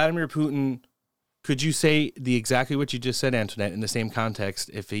 is Vladimir Putin, could you say exactly what you just said, Antoinette, in the same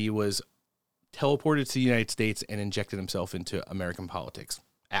context if he was teleported to the United States and injected himself into American politics?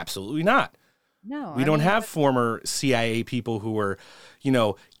 Absolutely not. No, we don't have former CIA people who were, you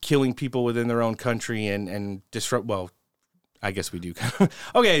know, killing people within their own country and disrupt. Well, I guess we do.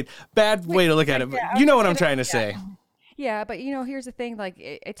 Okay, bad way to look at it. But you know what I'm trying to say. Yeah, but you know, here's the thing. Like,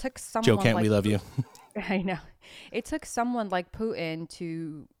 it took someone. Joe, can't like we love you? I know. It took someone like Putin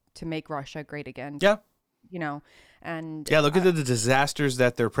to make Russia great again. Yeah. You know, and yeah, look at the disasters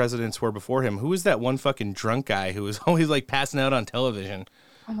that their presidents were before him. Who was that one fucking drunk guy who was always like passing out on television?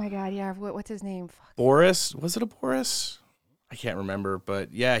 Oh my God, yeah. What's his name? Boris? Was it a Boris? I can't remember,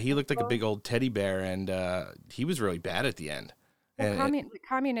 but yeah, he looked like a big old teddy bear, and he was really bad at the end. The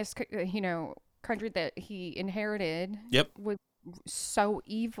communist, you know, country that he inherited. Yep. Was so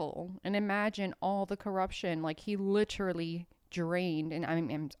evil, and imagine all the corruption. Like, he literally drained, and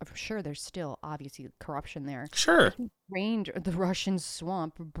I'm sure there's still obviously corruption there. Sure. He drained the Russian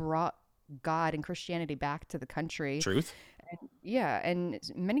swamp, brought God and Christianity back to the country. Truth. Yeah, and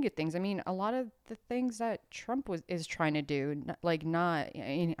many good things. I mean, a lot of the things that Trump is trying to do,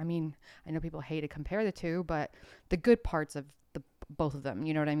 I mean, I know people hate to compare the two, but the good parts of both of them,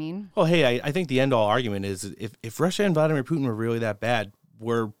 you know what I mean? Well, hey, I think the end all argument is if Russia and Vladimir Putin were really that bad,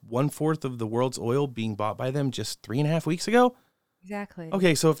 were 1/4 of the world's oil being bought by them just 3.5 weeks ago? Exactly.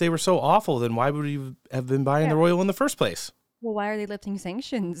 Okay, so if they were so awful, then why would we have been buying their oil in the first place? Well, why are they lifting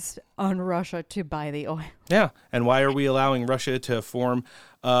sanctions on Russia to buy the oil? Yeah, and why are we allowing Russia to form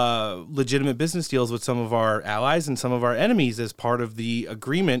legitimate business deals with some of our allies and some of our enemies as part of the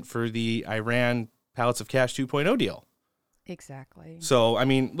agreement for the Iran Pallets of Cash 2.0 deal? Exactly. So, I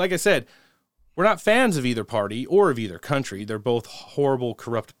mean, like I said, we're not fans of either party or of either country. They're both horrible,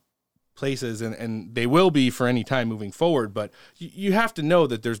 corrupt places, and they will be for any time moving forward. But you have to know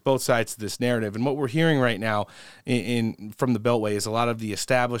that there's both sides to this narrative. And what we're hearing right now from the Beltway is a lot of the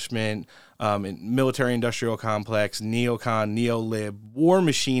establishment, military-industrial complex, neocon, neo-lib, war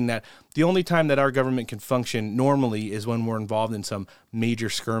machine, that the only time that our government can function normally is when we're involved in some major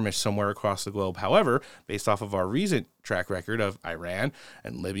skirmish somewhere across the globe. However, based off of our recent track record of Iran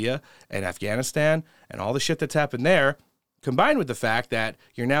and Libya and Afghanistan and all the shit that's happened there, combined with the fact that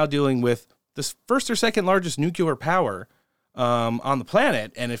you're now dealing with the first or second largest nuclear power on the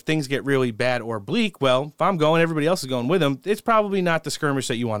planet, and if things get really bad or bleak, well, if I'm going, everybody else is going with them, it's probably not the skirmish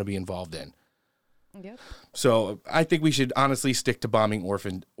that you want to be involved in. Yep. So I think we should honestly stick to bombing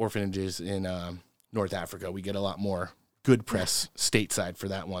orphanages in North Africa. We get a lot more good press stateside for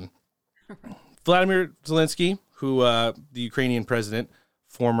that one. Vladimir Zelensky, who the Ukrainian president,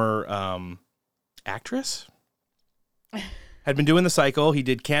 former actress, had been doing the cycle. He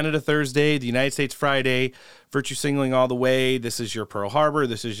did Canada Thursday, the United States Friday, virtue signaling all the way. This is your Pearl Harbor.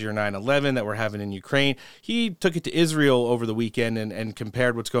 This is your 9/11 that we're having in Ukraine. He took it to Israel over the weekend and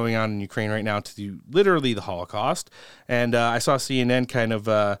compared what's going on in Ukraine right now to literally the Holocaust. And I saw CNN kind of,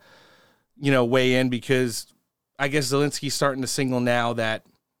 weigh in, because I guess Zelensky's starting to signal now that.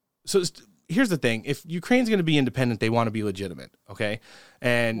 So here's the thing. If Ukraine's going to be independent, they want to be legitimate, okay?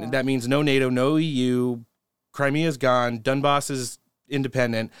 And that means no NATO, no EU. Crimea's gone, Donbass is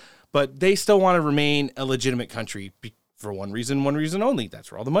independent, but they still want to remain a legitimate country for one reason only. That's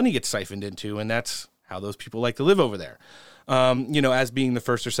where all the money gets siphoned into, and that's how those people like to live over there, as being the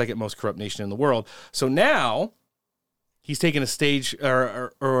first or second most corrupt nation in the world. So now he's taken a stage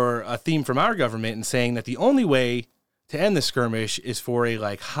or a theme from our government and saying that the only way to end the skirmish is for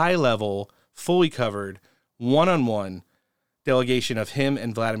a high-level, fully covered, one-on-one delegation of him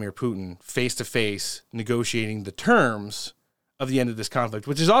and Vladimir Putin face-to-face negotiating the terms of the end of this conflict,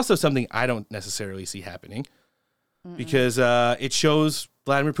 which is also something I don't necessarily see happening because it shows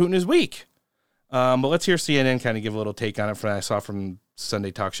Vladimir Putin is weak. But let's hear CNN kind of give a little take on it from what I saw from Sunday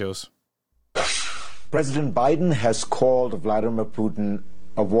talk shows. President Biden has called Vladimir Putin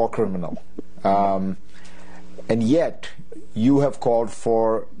a war criminal. And yet you have called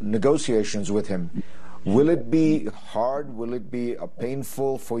for negotiations with him. Will it be hard? Will it be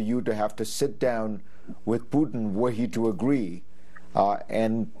painful for you to have to sit down with Putin were he to agree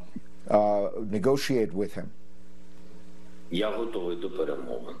and negotiate with him?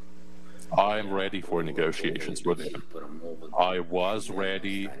 I'm ready for negotiations with him. I was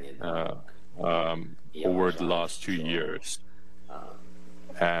ready over the last 2 years.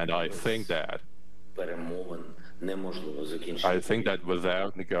 And I think that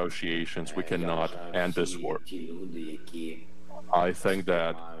without negotiations, we cannot end this war. I think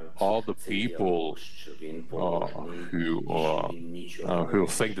that all the people who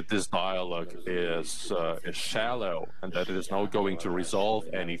think that this dialogue is shallow and that it is not going to resolve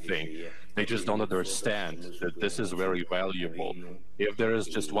anything, they just don't understand that this is very valuable. If there is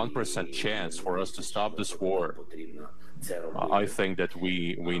just 1% chance for us to stop this war, I think that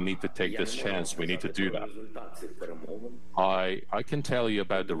we need to take this chance. We need to do that. I can tell you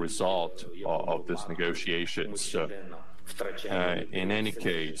about the result of these negotiations. In any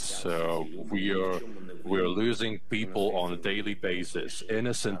case, we're losing people on a daily basis,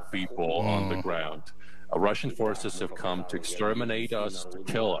 innocent people on the ground. Russian forces have come to exterminate us, to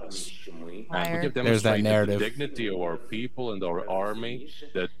kill us. And we have demonstrated the dignity of our people and our army,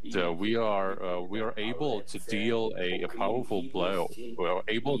 that we are able to deal a powerful blow. We are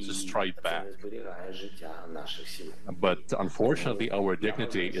able to strike back. But unfortunately, our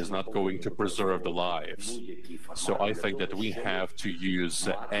dignity is not going to preserve the lives. So I think that we have to use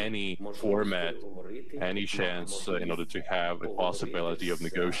any format, any chance in order to have a possibility of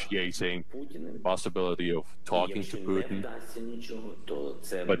negotiating, possibility of talking to Putin.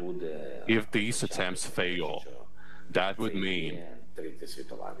 But if these attempts fail, that would mean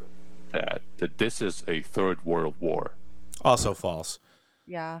that this is a third world war. Also false.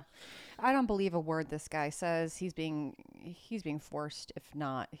 Yeah. I don't believe a word this guy says. He's being forced. If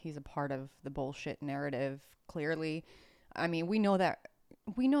not, he's a part of the bullshit narrative, clearly. I mean, we know that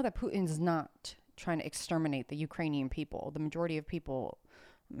Putin's not trying to exterminate the Ukrainian people. The majority of people,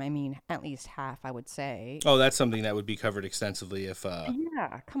 I mean, at least half, I would say. Oh, that's something that would be covered extensively if...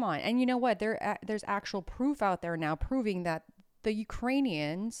 Yeah, come on. And you know what? There's actual proof out there now proving that the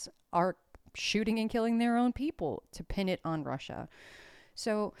Ukrainians are shooting and killing their own people to pin it on Russia.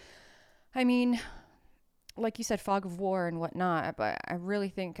 So, I mean, like you said, fog of war and whatnot, but I really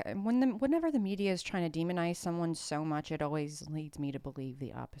think whenever the media is trying to demonize someone so much, it always leads me to believe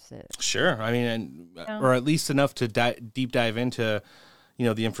the opposite. Sure. I mean, or at least enough to deep dive into...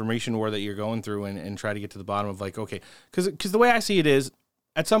 the information war that you're going through and try to get to the bottom of like, okay, because the way I see it is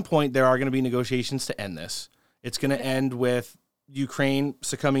at some point there are going to be negotiations to end this. It's going to end with Ukraine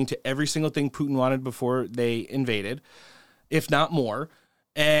succumbing to every single thing Putin wanted before they invaded, if not more.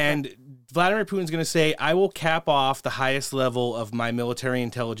 And Vladimir Putin's going to say, I will cap off the highest level of my military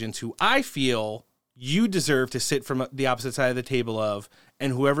intelligence, who I feel you deserve to sit from the opposite side of the table of,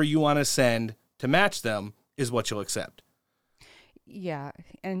 and whoever you want to send to match them is what you'll accept. Yeah,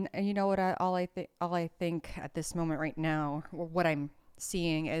 and you know what? All I think at this moment right now, or what I'm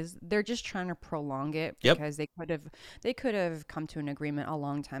seeing, is they're just trying to prolong it because they could have come to an agreement a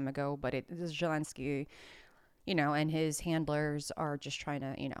long time ago. But Zelensky, and his handlers are just trying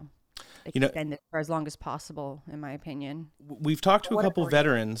to extend it for as long as possible, in my opinion. We've talked to a couple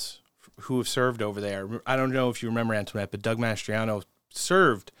veterans who have served over there. I don't know if you remember, Antoinette, but Doug Mastriano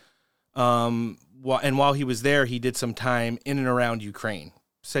served. And while he was there, he did some time in and around Ukraine.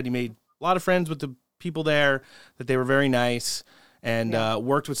 Said he made a lot of friends with the people there, that they were very nice, and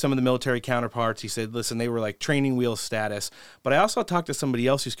worked with some of the military counterparts. He said, listen, they were like training wheel status. But I also talked to somebody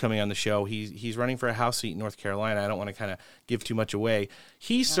else who's coming on the show. He's running for a House seat in North Carolina. I don't want to kind of give too much away.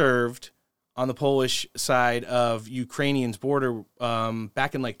 He served on the Polish side of Ukrainians' border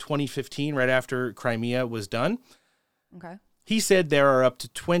back in like 2015, right after Crimea was done. Okay. He said there are up to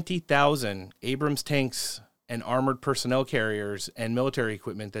 20,000 Abrams tanks and armored personnel carriers and military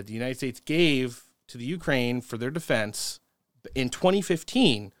equipment that the United States gave to the Ukraine for their defense in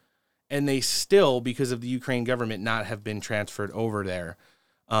 2015, and they still, because of the Ukraine government, not have been transferred over there.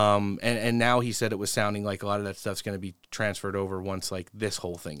 And now he said it was sounding like a lot of that stuff's going to be transferred over once like this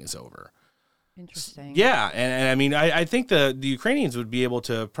whole thing is over. Interesting. Yeah, and I mean, I think the Ukrainians would be able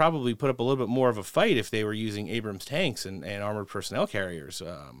to probably put up a little bit more of a fight if they were using Abrams tanks and armored personnel carriers.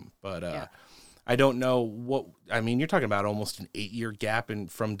 I don't know what... I mean, you're talking about almost an 8-year gap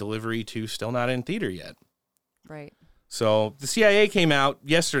from delivery to still not in theater yet. Right. So the CIA came out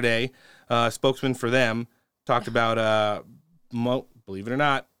yesterday, spokesman for them, talked about, believe it or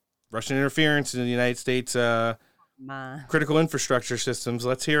not, Russian interference in the United States... critical infrastructure systems.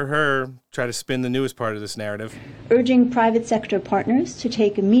 Let's hear her try to spin the newest part of this narrative. Urging private sector partners to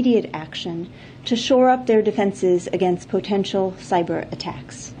take immediate action to shore up their defenses against potential cyber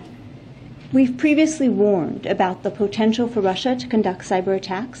attacks. We've previously warned about the potential for Russia to conduct cyber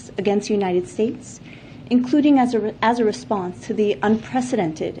attacks against the United States, including as a response to the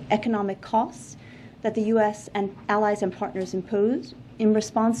unprecedented economic costs that the U.S. and allies and partners impose in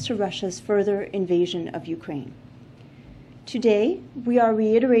response to Russia's further invasion of Ukraine. Today, we are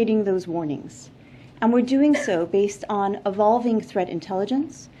reiterating those warnings, and we're doing so based on evolving threat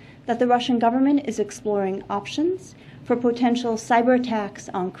intelligence that the Russian government is exploring options for potential cyber attacks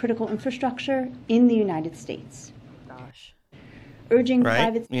on critical infrastructure in the United States. Gosh. Urging right?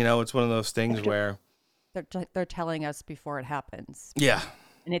 private... it's one of those things where... They're telling us before it happens. Yeah.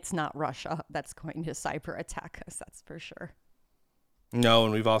 And it's not Russia that's going to cyber attack us, that's for sure. No,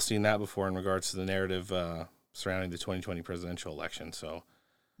 and we've all seen that before in regards to the narrative surrounding the 2020 presidential election. So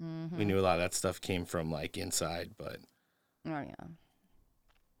we knew a lot of that stuff came from like inside, but. Oh, yeah.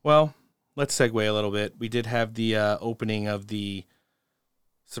 Well, let's segue a little bit. We did have the opening of the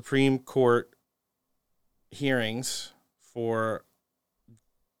Supreme Court hearings for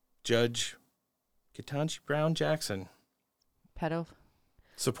Judge Ketanji Brown Jackson.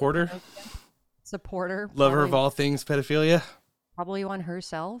 Supporter? Lover of all things pedophilia? Probably one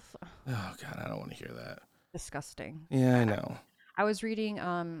herself. Oh, God, I don't want to hear that. Disgusting. Yeah, I know. I was reading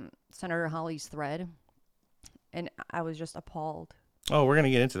Senator Hawley's thread, and I was just appalled. Oh, we're going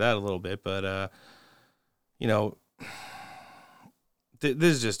to get into that a little bit, but, you know,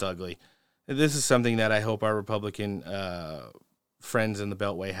 this is just ugly. This is something that I hope our Republican friends in the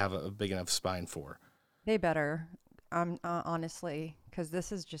Beltway have a big enough spine for. They better, honestly, because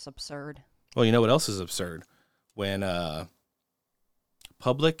this is just absurd. Well, you know what else is absurd? When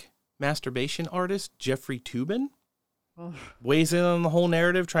public masturbation artist Jeffrey Toobin weighs in on the whole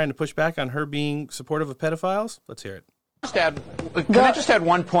narrative, trying to push back on her being supportive of pedophiles. Let's hear it. Can I just add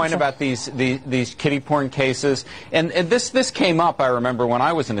one point about these kiddie porn cases? And this came up, I remember, when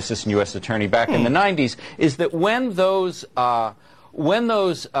I was an assistant U.S. attorney back in the 90s, is that when those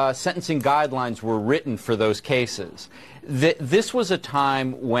sentencing guidelines were written for those cases, this was a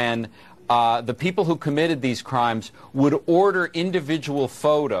time when the people who committed these crimes would order individual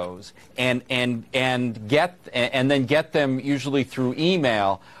photos and then get them usually through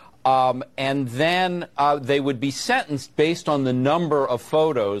email. And then they would be sentenced based on the number of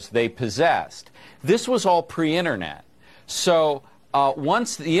photos they possessed. This was all pre-internet. So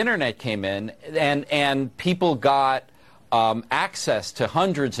once the internet came in and people got access to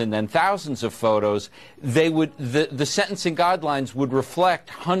hundreds and then thousands of photos, the sentencing guidelines would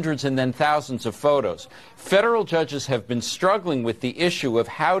reflect hundreds and then thousands of photos. Federal judges have been struggling with the issue of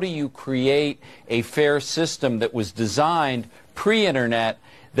how do you create a fair system that was designed pre-internet,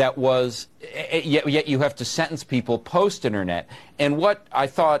 that was, yet you have to sentence people post-internet. And what I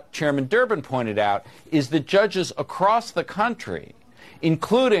thought Chairman Durbin pointed out is that judges across the country,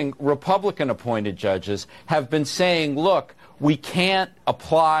 including Republican-appointed judges, have been saying, look, we can't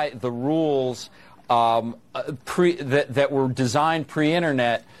apply the rules that were designed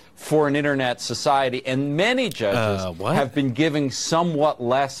pre-internet for an internet society, and many judges have been giving somewhat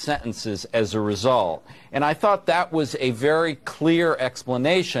less sentences as a result. And I thought that was a very clear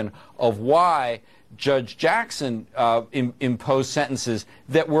explanation of why Judge Jackson imposed sentences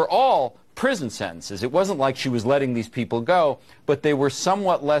that were all prison sentences. It wasn't like she was letting these people go, but they were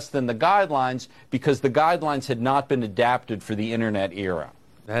somewhat less than the guidelines because the guidelines had not been adapted for the internet era.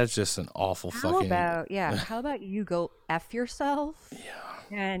 That's just an awful fucking... How about you go F yourself?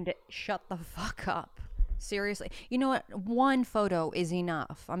 And shut the fuck up. Seriously. You know what? One photo is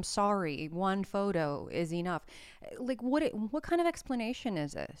enough. I'm sorry. One photo is enough. Like, what kind of explanation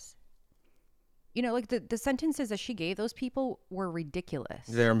is this? You know, like the sentences that she gave those people were ridiculous.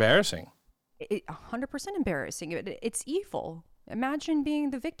 They're embarrassing. 100% embarrassing. It's evil. Imagine being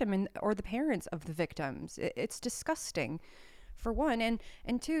the victim or the parents of the victims. It's disgusting, for one.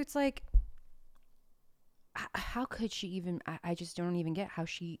 And two, it's like, how could she even, I just don't even get how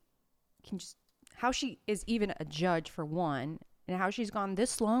she is even a judge, for one, and how she's gone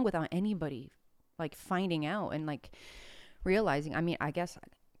this long without anybody like finding out and like realizing. I mean, I guess,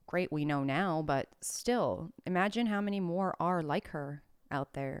 great, we know now, but still, imagine how many more are like her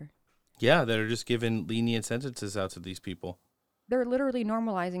out there. Yeah, that are just giving lenient sentences out to these people. They're literally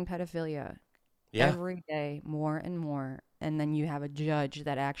normalizing pedophilia every day, more and more, and then you have a judge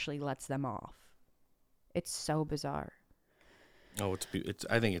that actually lets them off. It's so bizarre. Oh, it's.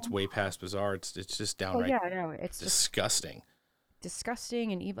 I think it's way past bizarre. It's just downright. Oh, yeah, no, it's disgusting.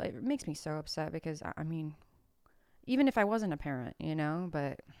 Disgusting and evil. It makes me so upset because I mean, even if I wasn't a parent, you know,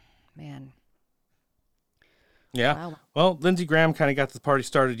 but man. Yeah. Wow. Well, Lindsey Graham kind of got the party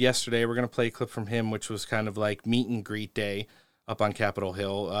started yesterday. We're going to play a clip from him, which was kind of like meet and greet day up on Capitol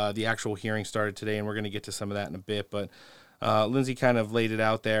Hill. The actual hearing started today, and we're going to get to some of that in a bit, but. Lindsey kind of laid it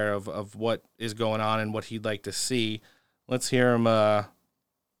out there of what is going on and what he'd like to see. Let's hear him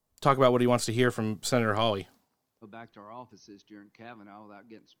talk about what he wants to hear from Senator Hawley. Go back to our offices during Kavanaugh without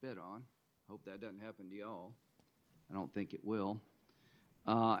getting spit on. Hope that doesn't happen to y'all. I don't think it will.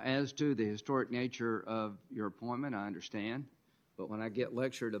 As to the historic nature of your appointment, I understand. But when I get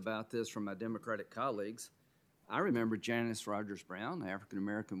lectured about this from my Democratic colleagues, I remember Janice Rogers Brown, the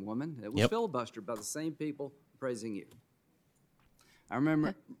African-American woman that was filibustered by the same people praising you. I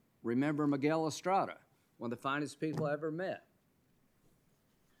remember Miguel Estrada, one of the finest people I ever met.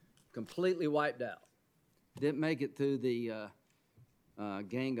 Completely wiped out. Didn't make it through the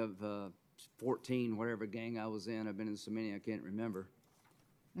gang of 14, whatever gang I was in. I've been in so many I can't remember.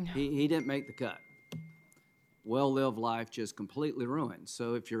 He didn't make the cut. Well-lived life just completely ruined.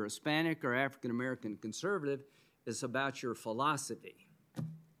 So if you're Hispanic or African-American conservative, it's about your philosophy.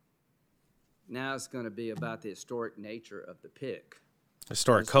 Now it's going to be about the historic nature of the pick.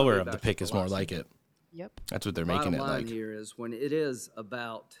 Historic color of the pick is more like it. Yep. That's what they're making it like. Bottom line here is when it is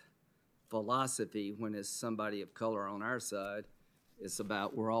about philosophy, when it's somebody of color on our side, it's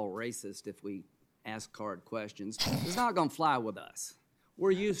about we're all racist if we ask hard questions. It's not going to fly with us.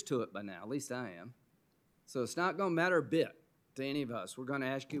 We're used to it by now, at least I am. So it's not going to matter a bit to any of us. We're going to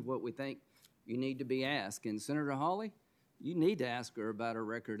ask you what we think you need to be asked. And Senator Hawley, you need to ask her about her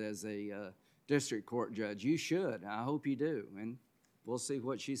record as a district court judge. You should. I hope you do. And we'll see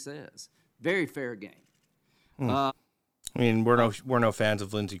what she says. Very fair game. I mean, we're no fans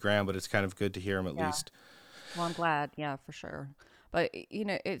of Lindsey Graham, but it's kind of good to hear him at least. Well, I'm glad. Yeah, for sure. But, you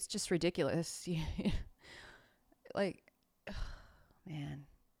know, it's just ridiculous. Like, man.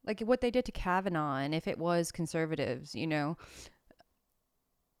 Like what they did to Kavanaugh, and if it was conservatives, you know,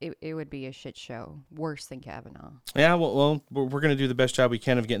 it would be a shit show, worse than Kavanaugh. Yeah, well, we're going to do the best job we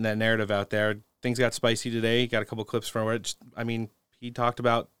can of getting that narrative out there. Things got spicy today. Got a couple clips from it. I mean, he talked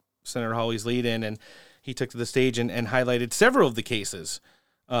about Senator Hawley's lead-in, and he took to the stage and highlighted several of the cases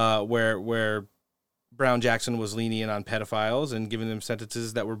where Brown Jackson was lenient on pedophiles and giving them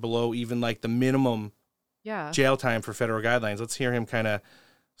sentences that were below even like the minimum jail time for federal guidelines. Let's hear him kind of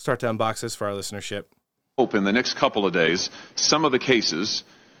start to unbox this for our listenership. Hope in the next couple of days, some of the cases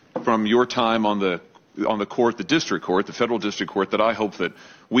from your time on the court, the district court, the federal district court, that I hope that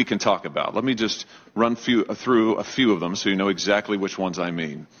we can talk about. Let me just run through a few of them so you know exactly which ones I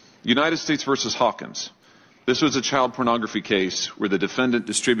mean. United States versus Hawkins. This was a child pornography case where the defendant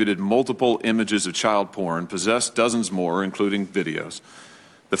distributed multiple images of child porn, possessed dozens more, including videos.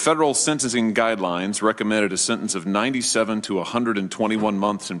 The federal sentencing guidelines recommended a sentence of 97 to 121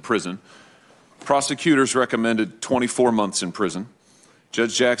 months in prison. Prosecutors recommended 24 months in prison.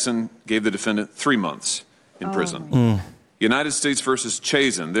 Judge Jackson gave the defendant 3 months in prison. United States versus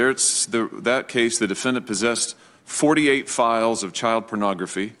Chazen. That case, the defendant possessed 48 files of child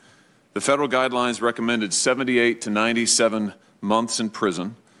pornography. The federal guidelines recommended 78 to 97 months in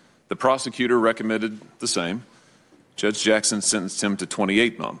prison. The prosecutor recommended the same. Judge Jackson sentenced him to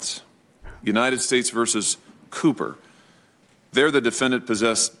 28 months. United States versus Cooper. There, the defendant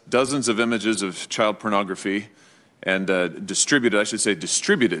possessed dozens of images of child pornography and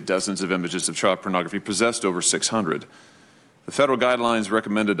distributed dozens of images of child pornography, possessed over 600. The federal guidelines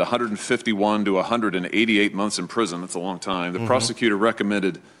recommended 151 to 188 months in prison. That's a long time. The prosecutor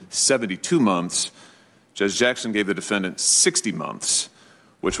recommended 72 months. Judge Jackson gave the defendant 60 months,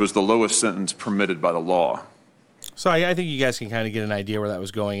 which was the lowest sentence permitted by the law. So I think you guys can kind of get an idea where that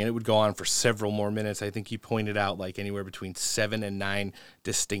was going, and it would go on for several more minutes. I think he pointed out like anywhere between 7 and 9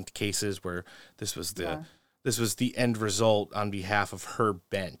 distinct cases where this was the end result on behalf of her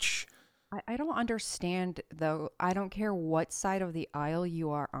bench. I don't understand, though. I don't care what side of the aisle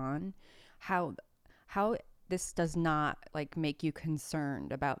you are on, how this does not like make you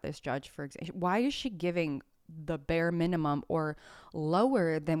concerned about this judge. For example, why is she giving the bare minimum or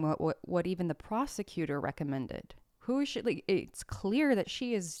lower than what even the prosecutor recommended? Who is she? Like, it's clear that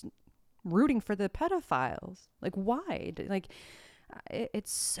she is rooting for the pedophiles. Like, why? Like,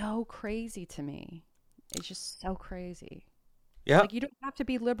 it's so crazy to me. It's just so crazy. Yeah. Like, you don't have to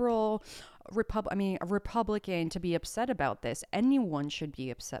be liberal, a Republican to be upset about this. Anyone should be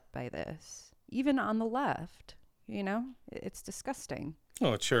upset by this, even on the left. You know, it's disgusting.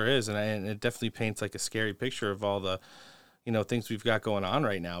 Oh, it sure is, and it definitely paints like a scary picture of all the, things we've got going on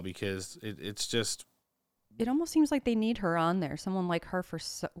right now, because it's just. It almost seems like they need her on there, someone like her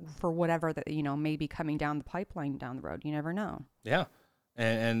for whatever that may be coming down the pipeline down the road. You never know. Yeah,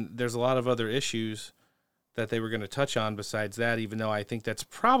 and there's a lot of other issues that they were going to touch on besides that, even though I think that's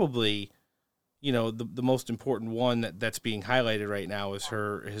probably, the most important one that's being highlighted right now is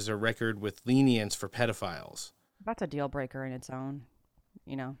her record with lenience for pedophiles. That's a deal breaker in its own,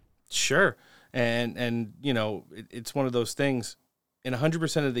 Sure. And it's one of those things. In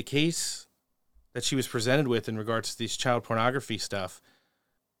 100% of the case that she was presented with in regards to these child pornography stuff,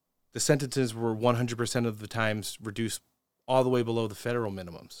 the sentences were 100% of the times reduced all the way below the federal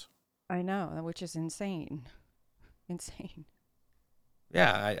minimums. I know, which is insane. Insane.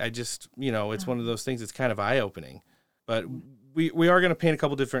 Yeah, I just, it's one of those things that's kind of eye-opening. But we are going to paint a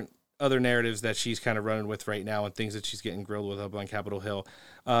couple different other narratives that she's kind of running with right now and things that she's getting grilled with up on Capitol Hill.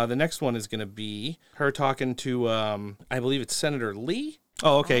 The next one is going to be her talking to, I believe it's Senator Lee.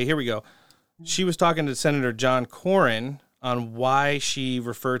 Oh, okay, here we go. She was talking to Senator John Cornyn on why she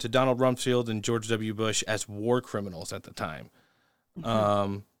referred to Donald Rumsfeld and George W. Bush as war criminals at the time.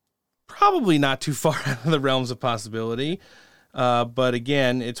 Probably not too far out of the realms of possibility. But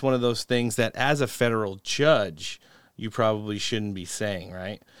again, it's one of those things that as a federal judge, you probably shouldn't be saying,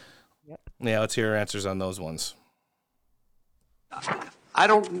 right? Yep. Yeah, let's hear her answers on those ones. I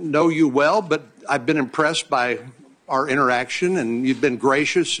don't know you well, but I've been impressed by our interaction, and you've been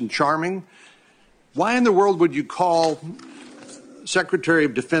gracious and charming. Why in the world would you call Secretary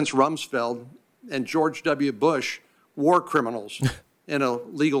of Defense Rumsfeld and George W. Bush war criminals in a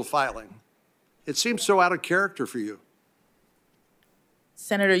legal filing? It seems so out of character for you.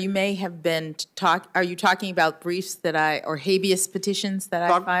 Senator, you may have been are you talking about briefs that or habeas petitions that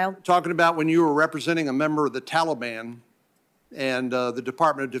I filed? Talking about when you were representing a member of the Taliban, and the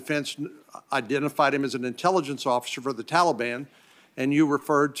Department of Defense identified him as an intelligence officer for the Taliban, and you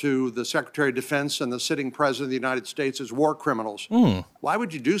referred to the Secretary of Defense and the sitting President of the United States as war criminals. Why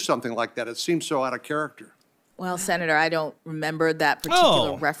would you do something like that? It seems so out of character. Well, Senator, I don't remember that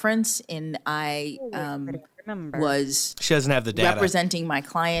particular reference, and I was she doesn't have the data. Representing my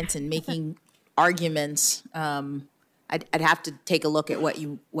clients and making arguments. I'd have to take a look at what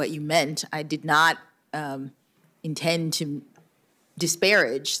you meant. I did not intend to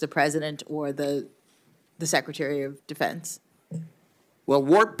disparage the president or the Secretary of Defense.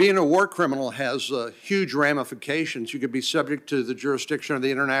 Well, being a war criminal has huge ramifications. You could be subject to the jurisdiction of the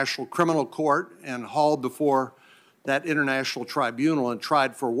International Criminal Court and hauled before that international tribunal and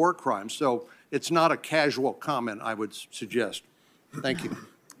tried for war crimes. So it's not a casual comment, I would suggest. Thank you.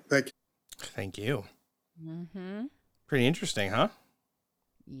 Thank you. Thank you. Pretty interesting, huh?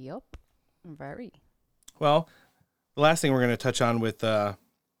 Yep. Very. Well, the last thing we're going to touch on with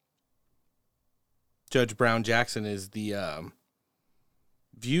Judge Brown Jackson is the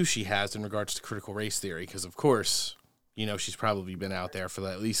view she has in regards to critical race theory, because, of course, she's probably been out there for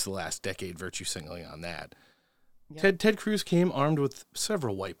at least the last decade virtue signaling on that. Yep. Ted Cruz came armed with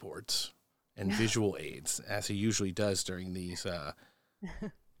several whiteboards and visual aids, as he usually does during these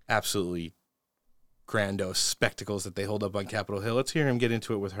absolutely grandiose spectacles that they hold up on Capitol Hill. Let's hear him get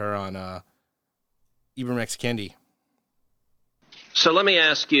into it with her on Ibram X. Kendi. So let me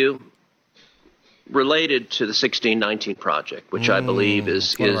ask you, related to the 1619 Project, which I believe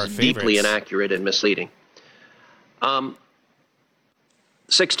is deeply inaccurate and misleading.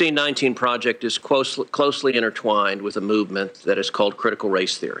 1619 Project is closely intertwined with a movement that is called critical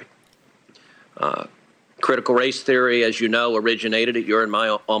race theory. Critical race theory, as you know, originated at your and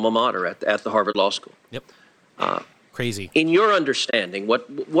my alma mater at the Harvard Law School. Yep. Crazy. In your understanding,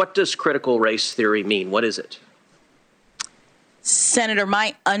 what does critical race theory mean? What is it? Senator,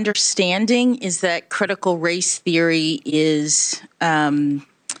 my understanding is that critical race theory is it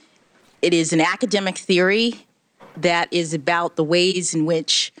is an academic theory that is about the ways in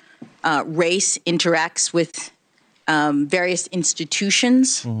which race interacts with various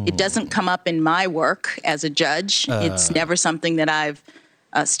institutions. It doesn't come up in my work as a judge. It's never something that I've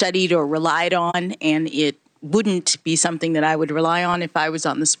studied or relied on, and it wouldn't be something that I would rely on if I was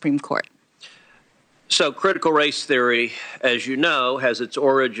on the Supreme Court. So critical race theory, as you know, has its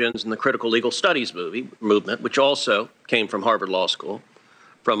origins in the critical legal studies movement, which also came from Harvard Law School,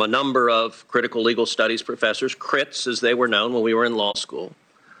 from a number of critical legal studies professors, crits as they were known when we were in law school,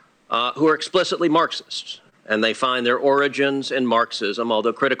 who are explicitly Marxists. And they find their origins in Marxism,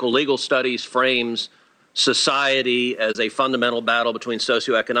 although critical legal studies frames society as a fundamental battle between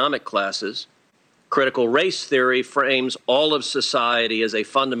socioeconomic classes. Critical race theory frames all of society as a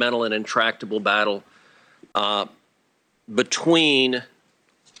fundamental and intractable battle between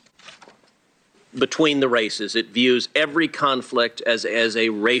the races. It views every conflict as a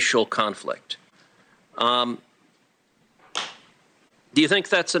racial conflict. Do you think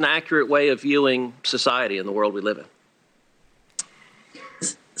that's an accurate way of viewing society in the world we live in?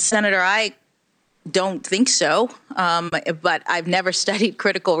 Senator, I don't think so, but I've never studied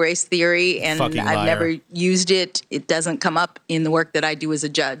critical race theory, and I've never used it. It doesn't come up in the work that I do as a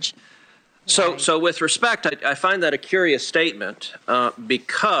judge. So with respect, I find that a curious statement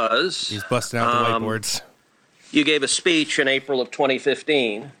because he's busting out the whiteboards. You gave a speech in April of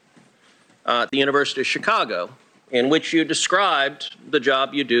 2015 at the University of Chicago in which you described the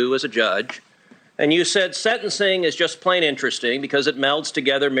job you do as a judge. And you said sentencing is just plain interesting because it melds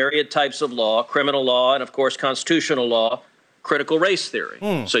together myriad types of law, criminal law, and of course constitutional law, critical race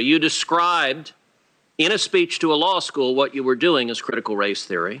theory. So you described in a speech to a law school what you were doing as critical race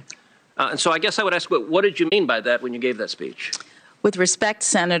theory. And so I guess I would ask, what did you mean by that when you gave that speech? With respect,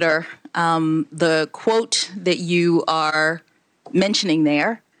 Senator, the quote that you are mentioning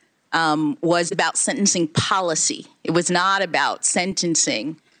there was about sentencing policy. It was not about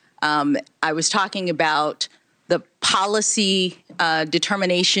sentencing. I was talking about the policy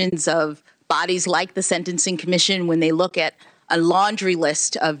determinations of bodies like the Sentencing Commission when they look at a laundry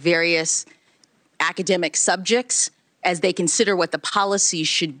list of various academic subjects as they consider what the policies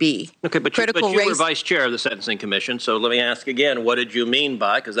should be. Okay, but you were vice chair of the Sentencing Commission, so let me ask again, what did you mean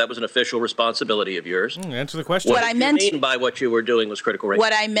by, because that was an official responsibility of yours. Answer the question. What did you mean by what you were doing was critical race?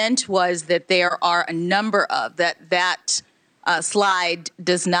 What I meant was that there are a number of, that slide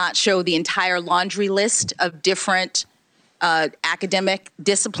does not show the entire laundry list of different academic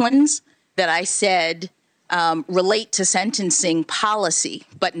disciplines that I said relate to sentencing policy,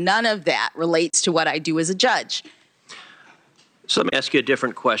 but none of that relates to what I do as a judge. So let me ask you a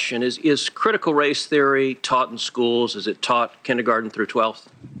different question. Is critical race theory taught in schools? Is it taught kindergarten through 12th?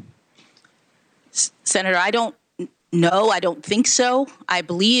 Senator, I don't know. I don't think so. I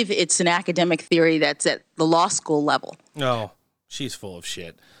believe it's an academic theory that's at the law school level. No, she's full of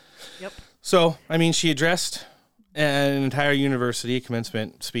shit. Yep. So, I mean, she addressed an entire university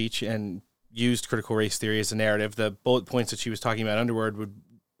commencement speech and used critical race theory as a narrative. The bullet points that she was talking about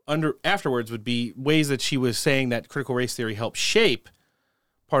afterwards would be ways that she was saying that critical race theory helped shape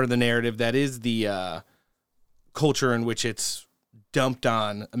part of the narrative that is the culture in which it's dumped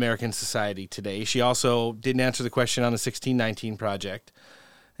on American society today. She also didn't answer the question on the 1619 Project,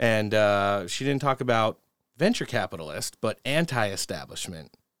 and she didn't talk about venture capitalist, but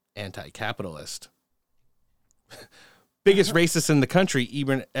anti-establishment, anti-capitalist. Biggest racist in the country,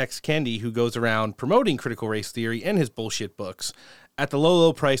 Ibram X. Kendi, who goes around promoting critical race theory and his bullshit books at the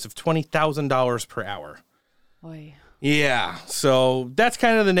low price of $20,000 per hour. Oy. Yeah, so that's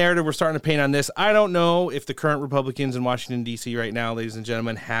kind of the narrative we're starting to paint on this. I don't know if the current Republicans in Washington, D.C. right now, ladies and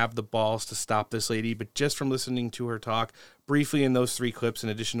gentlemen, have the balls to stop this lady, but just from listening to her talk briefly in those 3 clips, in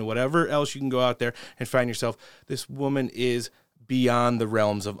addition to whatever else you can go out there and find yourself, this woman is beyond the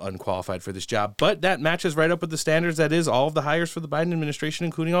realms of unqualified for this job. But that matches right up with the standards that is all of the hires for the Biden administration,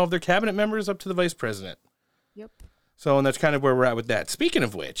 including all of their cabinet members up to the vice president. Yep. So, and that's kind of where we're at with that. Speaking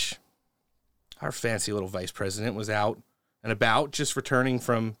of which, our fancy little vice president was out and about, just returning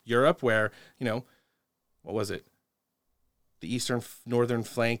from Europe where, what was it? The northern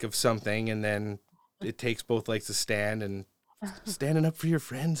flank of something, and then it takes both legs to stand, and standing up for your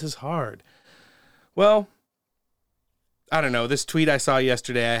friends is hard. Well, I don't know. This tweet I saw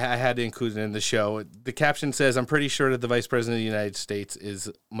yesterday, I had to include it in the show. The caption says, "I'm pretty sure that the Vice President of the United States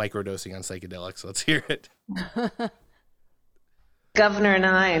is microdosing on psychedelics." Let's hear it. Governor and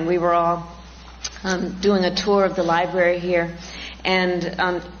I, and we were all doing a tour of the library here and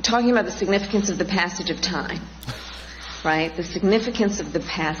talking about the significance of the passage of time, right? The significance of the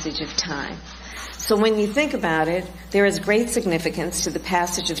passage of time. So when you think about it, there is great significance to the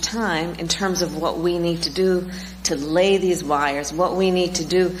passage of time in terms of what we need to do to lay these wires, what we need to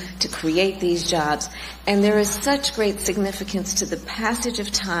do to create these jobs. And there is such great significance to the passage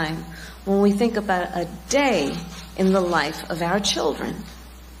of time when we think about a day in the life of our children.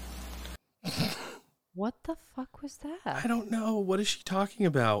 What the fuck was that? I don't know. What is she talking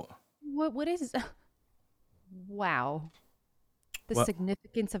about? What is... Wow. The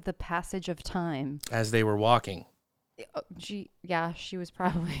significance of the passage of time. As they were walking. She was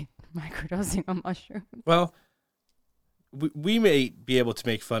probably microdosing on mushrooms. Well, we may be able to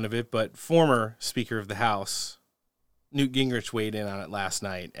make fun of it, but former Speaker of the House, Newt Gingrich, weighed in on it last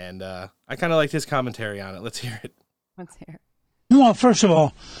night, and I kind of liked his commentary on it. Let's hear it. Let's hear it. Well, first of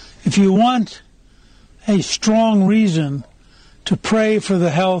all, if you want a strong reason to pray for the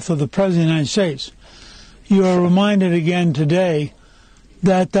health of the President of the United States, you are reminded again today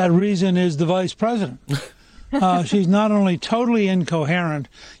that that reason is the Vice President. She's not only totally incoherent,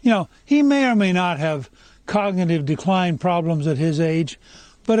 he may or may not have cognitive decline problems at his age,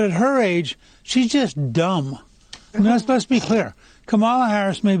 but at her age, she's just dumb. I mean, let's be clear. Kamala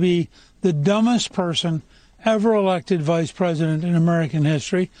Harris may be the dumbest person ever elected vice president in American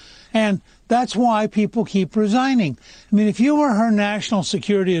history, and that's why people keep resigning. I mean, if you were her national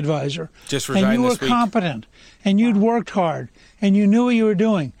security advisor, and you were competent, and you'd worked hard, and you knew what you were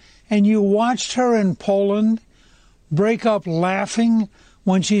doing, and you watched her in Poland break up laughing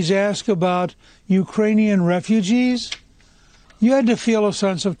when she's asked about Ukrainian refugees, you had to feel a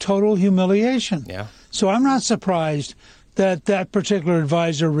sense of total humiliation. Yeah. So I'm not surprised that that particular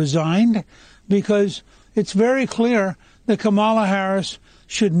advisor resigned, because it's very clear that Kamala Harris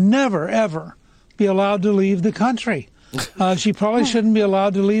should never, ever be allowed to leave the country. She probably shouldn't be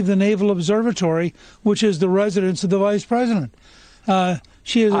allowed to leave the Naval Observatory, which is the residence of the vice president.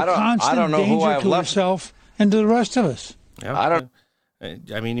 She is a constant danger to herself and to the rest of us. Yeah.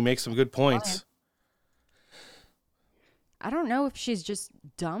 I mean, he makes some good points. I don't know if she's just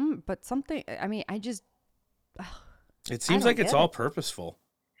dumb, but something. I mean, I just. It seems like it's all purposeful.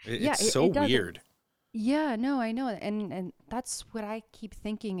 It's so weird. Yeah, no, I know, and that's what I keep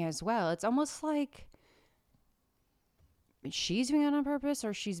thinking as well. It's almost like she's doing it on purpose,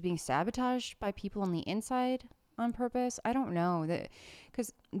 or she's being sabotaged by people on the inside on purpose. I don't know that,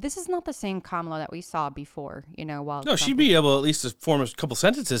 because this is not the same Kamala that we saw before. While no, she'd be able at least to form a couple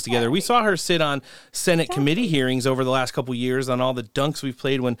sentences together. We saw her sit on Senate committee hearings over the last couple years on all the dunks we've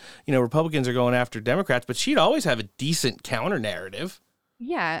played when Republicans are going after Democrats, but she'd always have a decent counter narrative.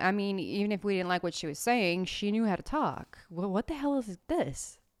 Yeah, I mean, even if we didn't like what she was saying, she knew how to talk. Well, what the hell is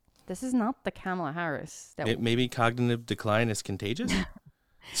this? This is not the Kamala Harris. Maybe cognitive decline is contagious?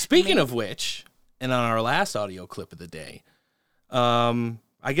 Speaking of which, and on our last audio clip of the day,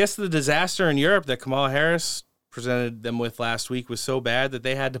 I guess the disaster in Europe that Kamala Harris presented them with last week was so bad that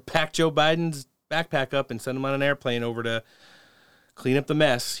they had to pack Joe Biden's backpack up and send him on an airplane over to clean up the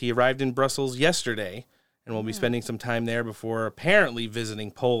mess. He arrived in Brussels yesterday, and we'll be spending some time there before apparently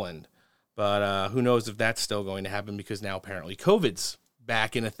visiting Poland. But who knows if that's still going to happen, because now apparently COVID's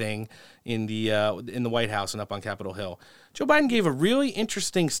back in a thing in the White House and up on Capitol Hill. Joe Biden gave a really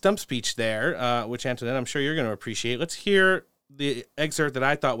interesting stump speech there, which, Antoinette, I'm sure you're going to appreciate. Let's hear the excerpt that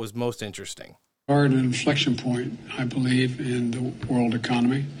I thought was most interesting. An inflection point, I believe, in the world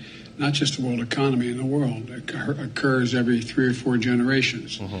economy. Not just the world economy, in the world. It occurs every 3 or 4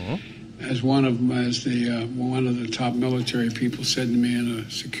 generations. Mm-hmm. As one of the top military people said to me in a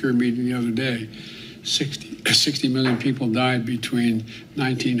secure meeting the other day, 60 million people died between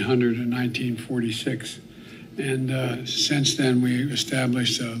 1900 and 1946. And since then, we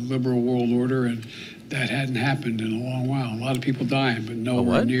established a liberal world order, and that hadn't happened in a long while. A lot of people dying, but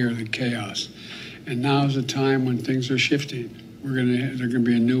nowhere near the chaos. And now is a time when things are shifting. There's going to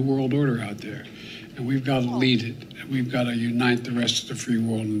be a new world order out there, and we've got to lead it. We've got to unite the rest of the free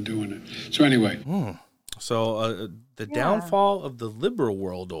world in doing it. So anyway. So the downfall of the liberal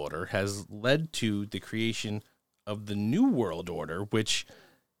world order has led to the creation of the new world order, which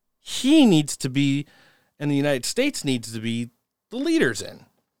he needs to be, and the United States needs to be, the leaders in.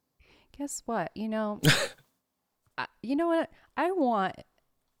 Guess what? You know what? I want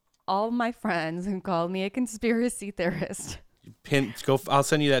all my friends who call me a conspiracy theorist. I'll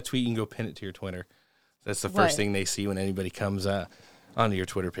send you that tweet. You can go pin it to your Twitter. That's the first thing they see when anybody comes onto your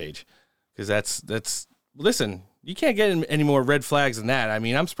Twitter page. Because that's listen, you can't get any more red flags than that. I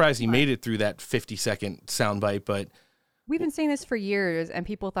mean, I'm surprised he made it through that 50-second soundbite, but we've been saying this for years, and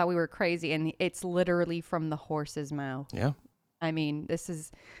people thought we were crazy, and it's literally from the horse's mouth. Yeah. I mean,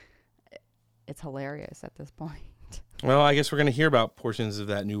 it's hilarious at this point. Well, I guess we're going to hear about portions of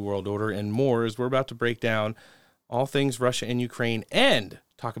that new world order and more as we're about to break down all things Russia and Ukraine and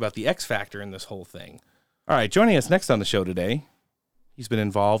talk about the X factor in this whole thing. All right, joining us next on the show today, he's been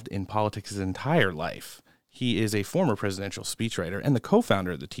involved in politics his entire life. He is a former presidential speechwriter and the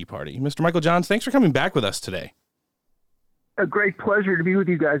co-founder of the Tea Party. Mr. Michael Johns, thanks for coming back with us today. A great pleasure to be with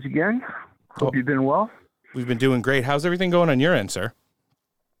you guys again. Hope you've been well. We've been doing great. How's everything going on your end, sir?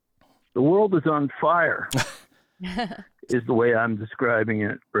 The world is on fire, is the way I'm describing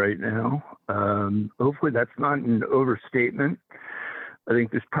it right now. Hopefully that's not an overstatement. I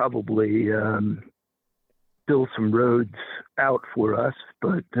think there's probably still some roads out for us,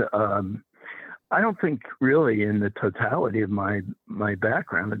 but I don't think really in the totality of my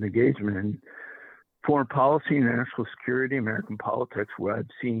background and engagement in foreign policy, national security, American politics, where I've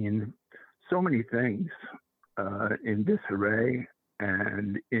seen so many things in disarray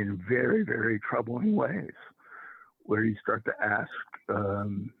and in very, very troubling ways, where you start to ask,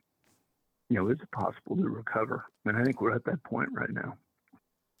 is it possible to recover? And I think we're at that point right now.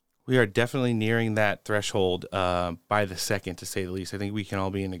 We are definitely nearing that threshold by the second, to say the least. I think we can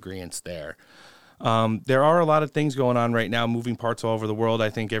all be in agreement there. There are a lot of things going on right now, moving parts all over the world. I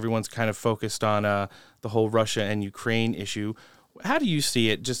think everyone's kind of focused on the whole Russia and Ukraine issue. How do you see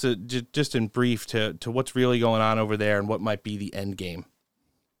it, just in brief, to what's really going on over there and what might be the end game?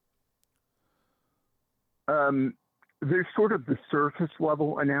 There's sort of the surface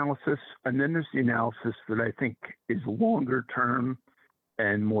level analysis, and then there's the analysis that I think is longer term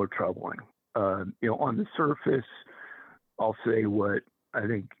and more troubling. On the surface, I'll say what I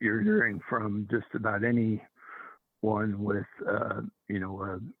think you're hearing from just about anyone with, an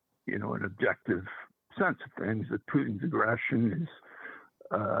objective sense of things, that Putin's aggression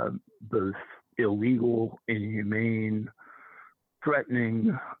is both illegal, inhumane,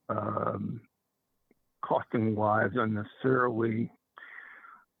 threatening, costing lives unnecessarily,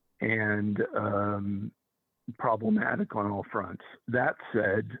 and problematic on all fronts. That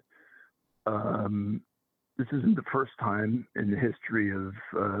said, this isn't the first time in the history of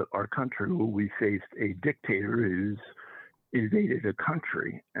our country where we faced a dictator who's invaded a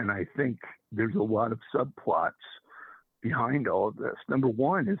country. And I think there's a lot of subplots behind all of this. Number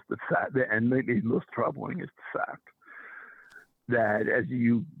one is the fact that, and maybe most troubling, is the fact that, as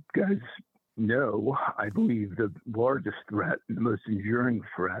you guys know, I believe the largest threat and the most enduring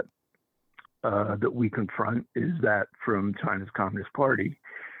threat that we confront is that from China's Communist Party.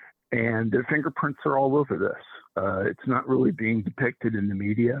 And their fingerprints are all over this. It's not really being depicted in the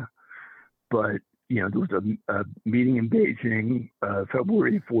media, but there was a meeting in Beijing,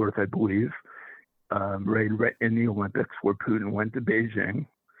 February 4th, I believe, right in the Olympics, where Putin went to Beijing.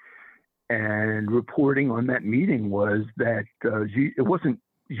 And reporting on that meeting was that it wasn't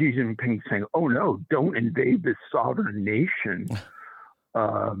Xi Jinping saying, "Oh no, don't invade this sovereign nation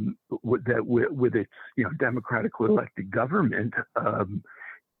with its democratically elected government."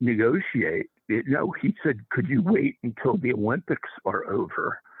 Negotiate. No, he said, "Could you wait until the Olympics are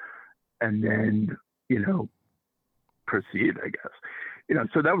over and then, proceed?" I guess.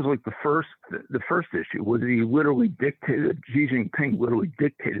 So that was like the first issue was Xi Jinping literally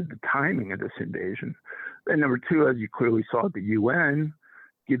dictated the timing of this invasion. And number two, as you clearly saw at the UN,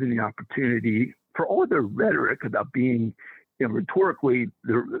 given the opportunity for all of their rhetoric about being, rhetorically,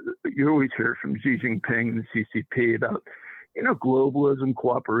 you always hear from Xi Jinping and the CCP about globalism,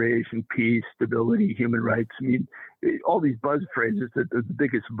 cooperation, peace, stability, human rights. I mean, all these buzz phrases that they're the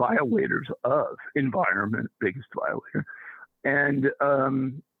biggest violators of environment, biggest violator. And,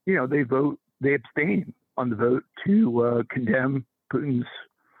 they abstain on the vote to condemn Putin's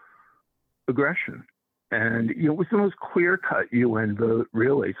aggression. And, it was the most clear-cut UN vote,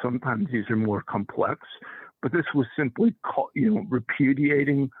 really. Sometimes these are more complex, but this was simply,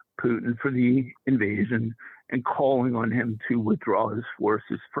 repudiating Putin for the invasion and calling on him to withdraw his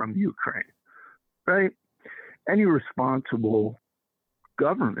forces from Ukraine, right? Any responsible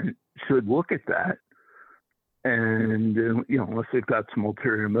government should look at that and, unless they've got some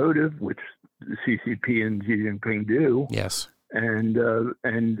ulterior motive, which the CCP and Xi Jinping do. Yes. And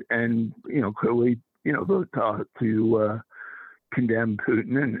clearly, vote to condemn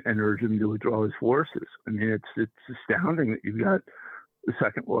Putin and urge him to withdraw his forces. I mean, it's astounding that you've got the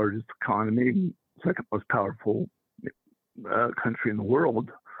second largest economy, second most powerful country in the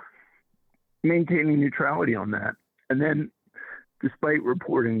world, maintaining neutrality on that. And then, despite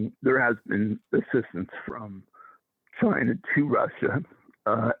reporting, there has been assistance from China to Russia.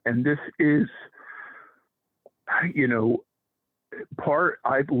 And this is, part,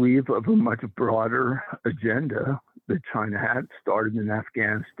 I believe, of a much broader agenda that China had. Started in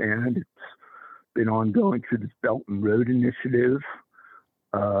Afghanistan. It's been ongoing through this Belt and Road Initiative.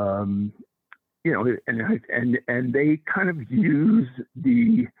 And they kind of use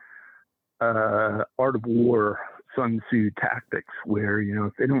the art of war, Sun Tzu tactics, where,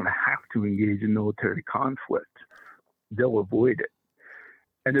 if they don't have to engage in military conflict, they'll avoid it.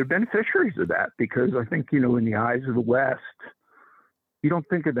 And they're beneficiaries of that because I think, in the eyes of the West, you don't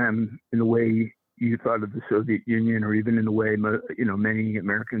think of them in the way you thought of the Soviet Union or even in the way, many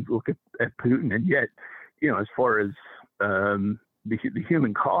Americans look at Putin. And yet, as far as the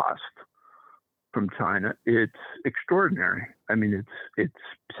human cost from China, it's extraordinary. I mean, it's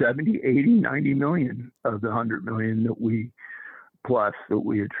 70, 80, 90 million of the 100 million that we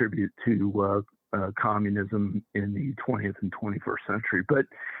attribute to communism in the 20th and 21st century. But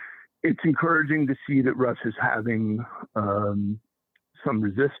it's encouraging to see that Russia's having some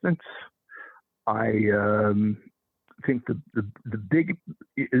resistance. I think the big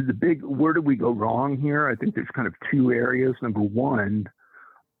where do we go wrong here? I think there's kind of two areas. Number one,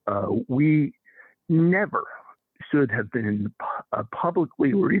 we never should have been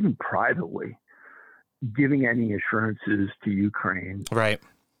publicly or even privately giving any assurances to Ukraine, right,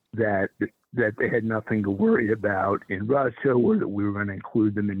 that they had nothing to worry about in Russia or that we were going to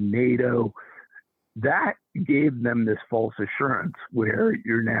include them in NATO. That gave them this false assurance where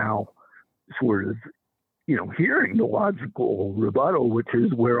you're now sort of, hearing the logical rebuttal, which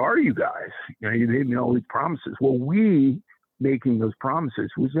is, where are you guys? You made me all these promises. Well, we making those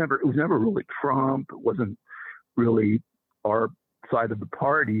promises was never really Trump. It wasn't really our side of the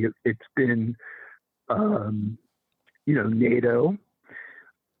party. It's been, NATO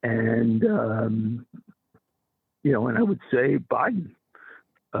and, and I would say Biden.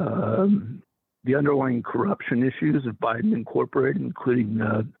 The underlying corruption issues of Biden Incorporated, including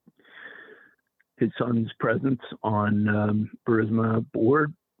his son's presence on Burisma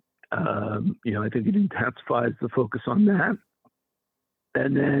board, I think it intensifies the focus on that.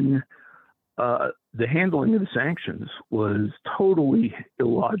 And then the handling of the sanctions was totally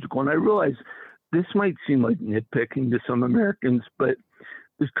illogical. And I realize this might seem like nitpicking to some Americans, but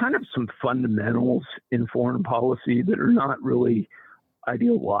there's kind of some fundamentals in foreign policy that are not really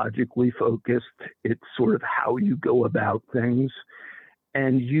ideologically focused. It's sort of how you go about things.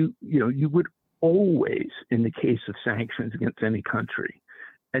 And you would always, in the case of sanctions against any country,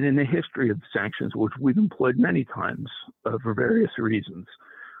 and in the history of sanctions, which we've employed many times for various reasons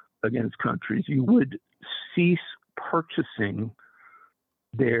against countries, you would cease purchasing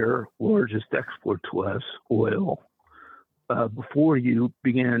their largest export to us, oil, before you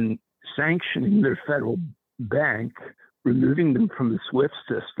began sanctioning their federal bank, removing them from the SWIFT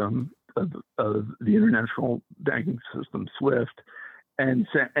system of the international banking system, SWIFT, and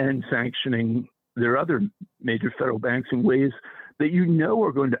sanctioning their other major federal banks in ways that you know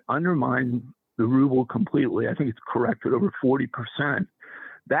are going to undermine the ruble completely. I think it's corrected over 40%.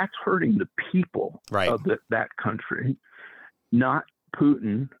 That's hurting the people of that country, not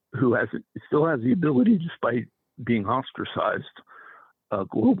Putin, who still has the ability, despite being ostracized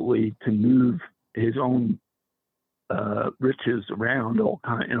globally, to move his own riches around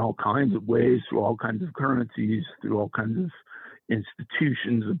in all kinds of ways, through all kinds of currencies, through all kinds of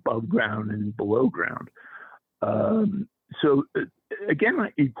institutions above ground and below ground. So again,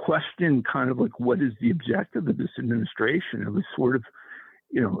 you question kind of like, what is the objective of this administration? It was sort of,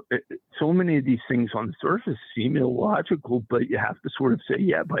 so many of these things on the surface seem illogical, but you have to sort of say,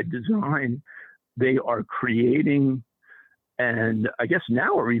 yeah, by design, they are creating, and I guess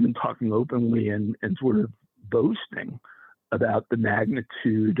now we're even talking openly and sort of boasting about the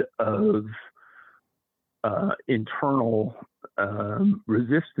magnitude of internal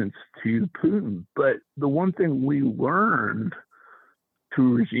resistance to Putin. But the one thing we learned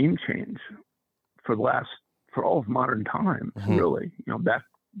through regime change for all of modern times, really, back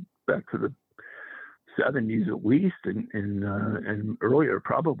to the 70s at least, and earlier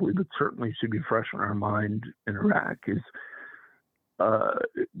probably, but certainly should be fresh on our mind in Iraq, is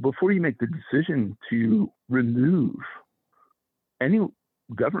before you make the decision to remove any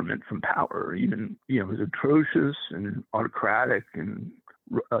government from power, even as atrocious and autocratic and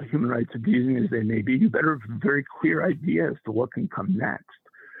human rights abusing as they may be, you better have a very clear idea as to what can come next.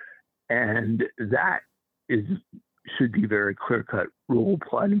 And that should be very clear-cut rule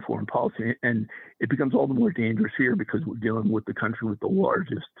applied in foreign policy. And it becomes all the more dangerous here because we're dealing with the country with the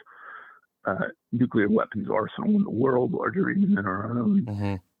largest nuclear weapons arsenal in the world, larger even than our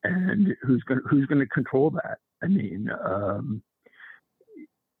own. And who's going to control that? I mean,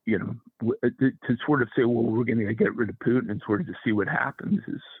 to sort of say, well, we're going to get rid of Putin and sort of to see what happens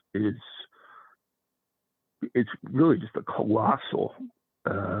is it's really just a colossal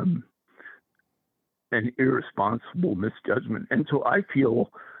and irresponsible misjudgment. And so I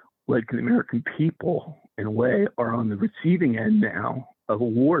feel like the American people, in a way, are on the receiving end now of a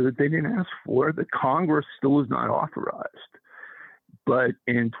war that they didn't ask for, that Congress still has not authorized. But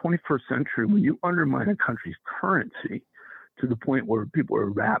in 21st century, when you undermine a country's currency to the point where people are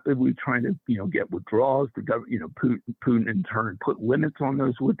rapidly trying to, get withdrawals, the government, Putin in turn put limits on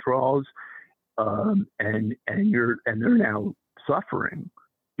those withdrawals, and they're now suffering,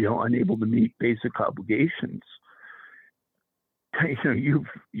 unable to meet basic obligations. You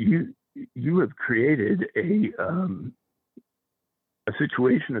have created a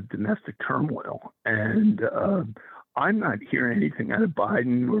situation of domestic turmoil, and I'm not hearing anything out of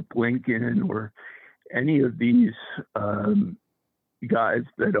Biden or Blinken or any of these guys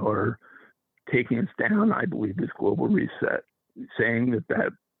that are taking us down, I believe, this global reset, saying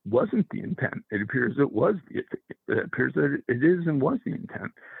that wasn't the intent. It appears it was. It appears that it is and was the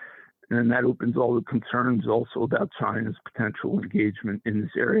intent. And that opens all the concerns also about China's potential engagement in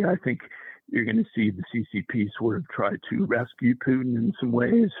this area. I think you're going to see the CCP sort of try to rescue Putin in some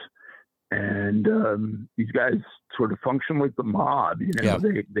ways. And these guys sort of function like the mob.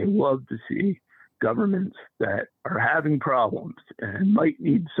 They love to see governments that are having problems and might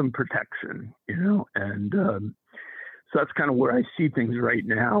need some protection, and so that's kind of where I see things right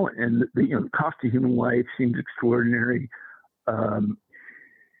now. And the cost of human life seems extraordinary.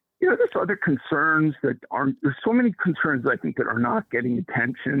 There's other concerns that aren't. There's so many concerns I think that are not getting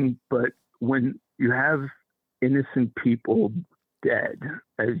attention. But when you have innocent people dead,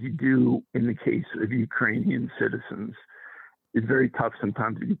 as you do in the case of Ukrainian citizens, it's very tough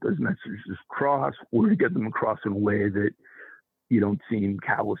sometimes to get those messages across, or to get them across in a way that you don't seem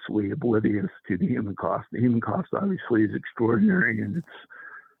callously oblivious to the human cost. The human cost obviously is extraordinary, and it's,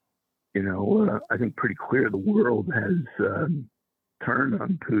 I think pretty clear the world has turned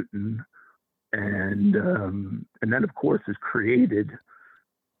on Putin, and that of course has created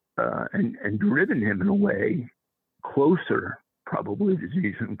and driven him in a way closer probably to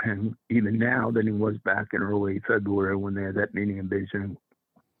Xi Jinping even now than he was back in early February when they had that meeting in Beijing.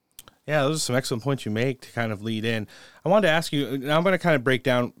 Yeah, those are some excellent points you make to kind of lead in. I wanted to ask you, and I'm going to kind of break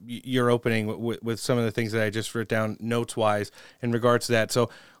down your opening with some of the things that I just wrote down notes-wise in regards to that. So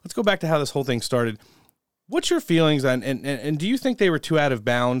let's go back to how this whole thing started. What's your feelings on, and do you think they were too out of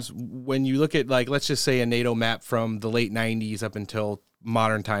bounds when you look at, like, let's just say a NATO map from the late 90s up until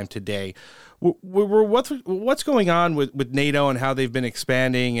modern time today? What's going on with NATO and how they've been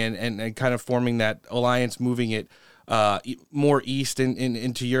expanding and kind of forming that alliance, moving it more east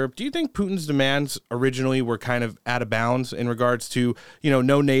into Europe? Do you think Putin's demands originally were kind of out of bounds in regards to,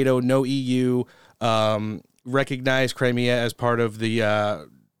 no NATO, no EU, recognize Crimea as part of the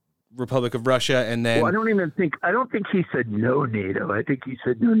Republic of Russia, and then... Well, I don't think he said no NATO. I think he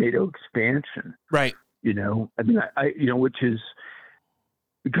said no NATO expansion. Right. Which is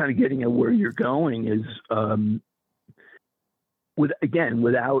kind of getting at where you're going is,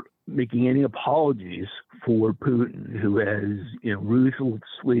 without making any apologies for Putin, who has,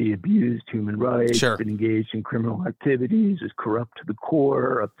 ruthlessly abused human rights, sure, been engaged in criminal activities, is corrupt to the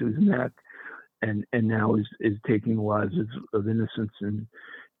core, up to his neck, and now is taking the lives of innocents in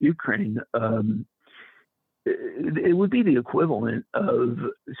Ukraine. It would be the equivalent of,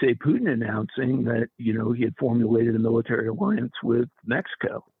 say, Putin announcing that, he had formulated a military alliance with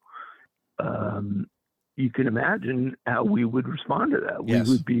Mexico. You can imagine how we would respond to that. Yes.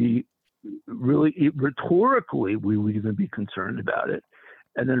 We would be really, rhetorically, we would even be concerned about it.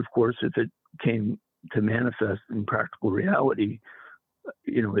 And then, of course, if it came to manifest in practical reality,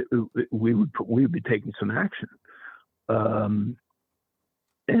 we would be taking some action. And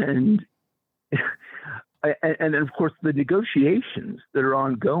then, of course, the negotiations that are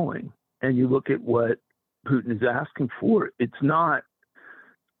ongoing, and you look at what Putin is asking for, it's not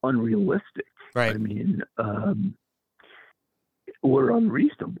unrealistic. Right. I mean, or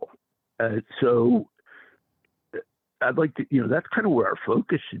unreasonable. So I'd like to, that's kind of where our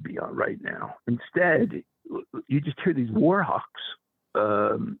focus should be on right now. Instead, you just hear these war hawks,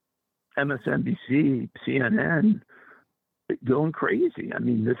 MSNBC, CNN, going crazy. I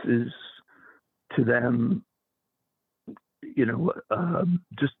mean, this is to them,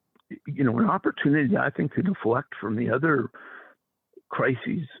 just, an opportunity, I think, to deflect from the other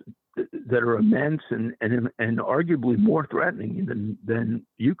crises that are immense and arguably more threatening than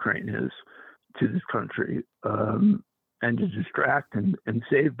Ukraine is to this country, and to distract and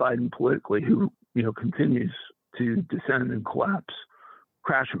save Biden politically, who, continues to descend and collapse,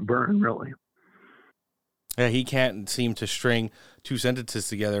 crash and burn, really. Yeah, he can't seem to string two sentences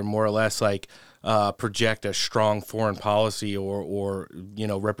together, more or less, like project a strong foreign policy or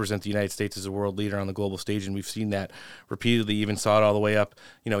represent the United States as a world leader on the global stage. And we've seen that repeatedly, even saw it all the way up,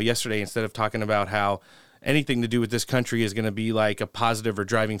 yesterday, instead of talking about how anything to do with this country is going to be like a positive or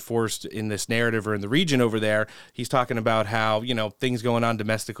driving force in this narrative or in the region over there. He's talking about how, things going on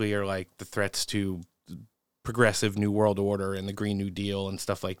domestically are like the threats to progressive New World Order and the Green New Deal and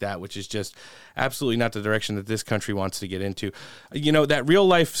stuff like that, which is just absolutely not the direction that this country wants to get into. That real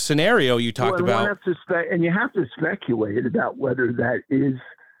life scenario you talked about. And you have to speculate about whether that is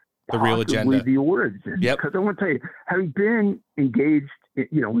the real agenda, the origin. Yep. Because I want to tell you, having been engaged, in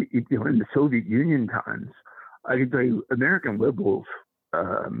the Soviet Union times, I can tell you, American liberals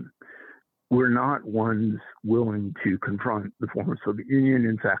were not ones willing to confront the former Soviet Union.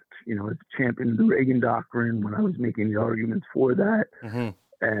 In fact, as champion of the Reagan Doctrine, when I was making the arguments for that,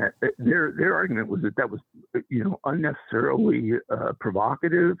 their argument was that was, unnecessarily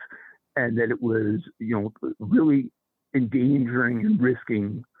provocative, and that it was, really endangering and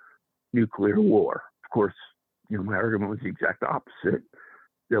risking nuclear war. Of course, my argument was the exact opposite,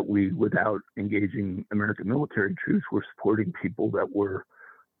 that we, without engaging American military troops, were supporting people that were,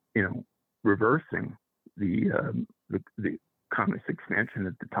 reversing the communist expansion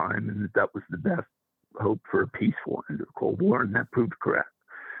at the time, and that was the best hope for a peaceful end of the Cold War, and that proved correct.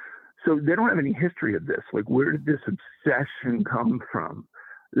 So they don't have any history of this. Like, where did this obsession come from?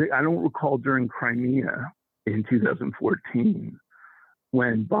 I don't recall during Crimea in 2014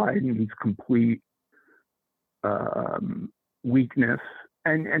 when Biden's complete weakness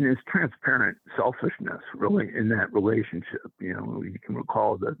and his transparent selfishness, really, in that relationship. You can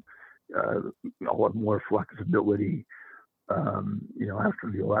recall that a lot more flexibility, after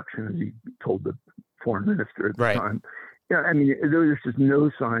the election, as he told the foreign minister at the time. Yeah, I mean, there was just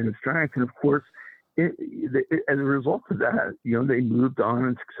no sign of strength. And of course, as a result of that, they moved on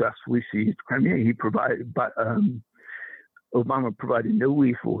and successfully seized Crimea. Obama provided no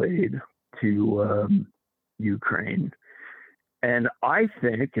lethal aid to Ukraine. And I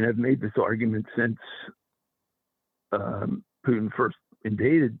think, and I've made this argument since Putin first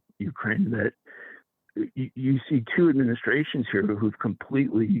invaded Ukraine, that you see two administrations here who've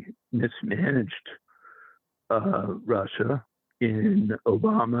completely mismanaged Russia in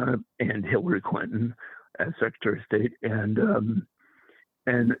Obama and Hillary Clinton as Secretary of State, and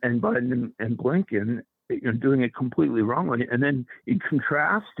Biden and Blinken, doing it completely wrongly. And then you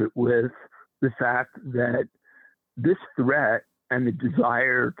contrast it with the fact that this threat and the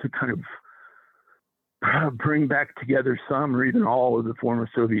desire to kind of bring back together some or even all of the former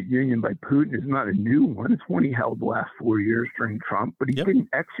Soviet Union by Putin is not a new one. It's one he held the last 4 years during Trump, but he didn't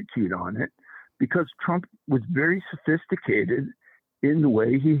execute on it because Trump was very sophisticated in the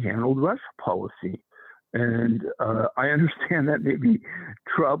way he handled Russia policy. And I understand that may be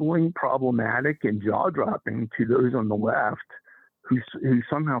troubling, problematic, and jaw-dropping to those on the left who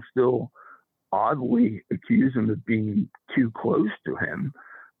somehow still oddly accuse him of being too close to him.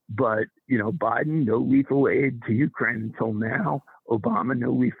 But, Biden, no lethal aid to Ukraine until now. Obama,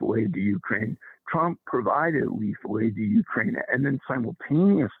 no lethal aid to Ukraine. Trump provided lethal aid to Ukraine and then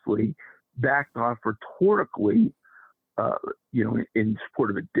simultaneously backed off rhetorically, in support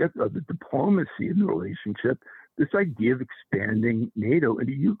of the diplomacy in the relationship, this idea of expanding NATO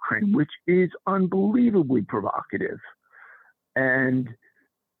into Ukraine, which is unbelievably provocative. And,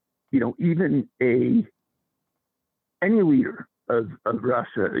 even any leader of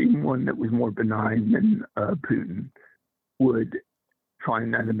Russia, even one that was more benign than Putin, would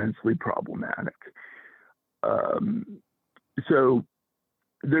find that immensely problematic. So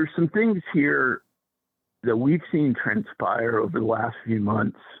there's some things here that we've seen transpire over the last few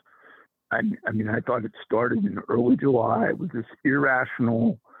months. I thought it started in early July with this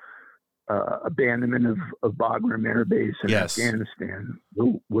irrational abandonment of Bagram Air Base in Afghanistan.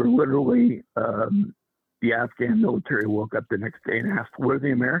 Where literally the Afghan military woke up the next day and asked, where are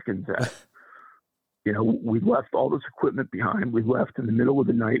the Americans at? We left all this equipment behind. We left in the middle of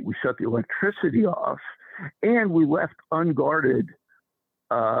the night. We shut the electricity off. And we left unguarded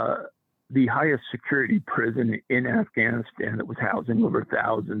the highest security prison in Afghanistan that was housing over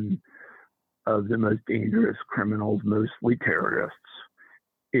 1,000 of the most dangerous criminals, mostly terrorists,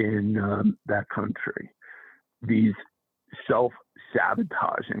 in that country. These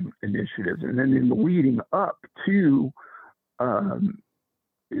self-sabotaging initiatives. And then in the leading up to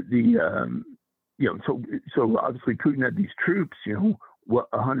so obviously Putin had these troops,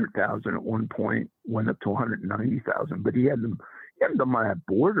 100,000 at one point, went up to 190,000, but he had them on that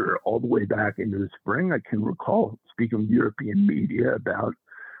border all the way back into the spring. I can recall speaking with European media about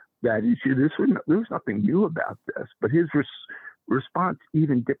that issue. There was nothing new about this, but his response,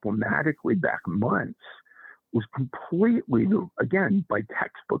 even diplomatically back months, was completely, again, by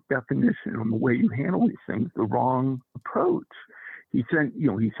textbook definition on the way you handle these things, the wrong approach. He sent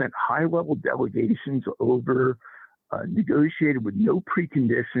high-level delegations over, negotiated with no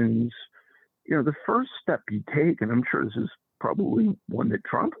preconditions. The first step you take, and I'm sure this is probably one that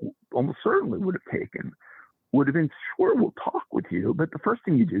Trump almost certainly would have taken, would have been, sure, we'll talk with you, but the first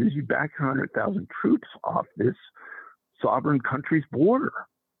thing you do is you back 100,000 troops off this sovereign country's border.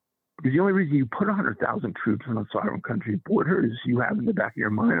 Because the only reason you put 100,000 troops on a sovereign country's border is you have in the back of your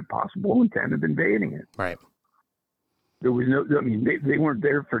mind a possible intent of invading it. Right. There was they weren't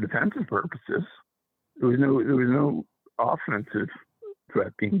there for defensive purposes. There was no offensive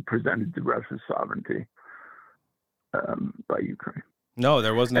threat being presented to Russia's sovereignty by Ukraine. No,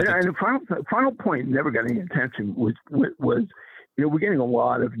 there wasn't. And the final point never got any attention was we're getting a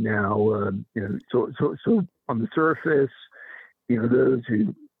lot of now so on the surface, those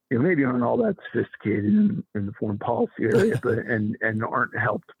who maybe aren't all that sophisticated in the foreign policy area, but and aren't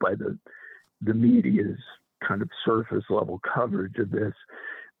helped by the media's kind of surface level coverage of this.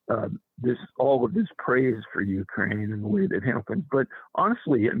 All of this praise for Ukraine and the way they've handled things, but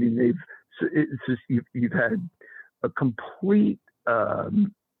honestly, you've had a complete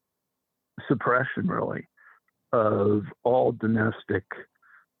suppression, really, of all domestic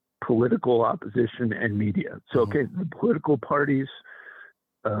political opposition and media. So, okay, the political parties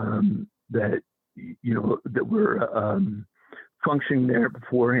that were functioning there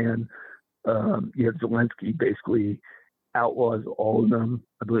beforehand. You have Zelensky basically outlaws all of them.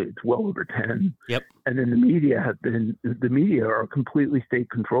 I believe it's well over 10. Yep. And then the media are completely state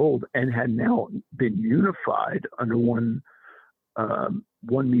controlled and had now been unified under one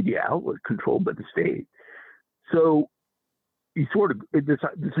media outlet controlled by the state. So you sort of this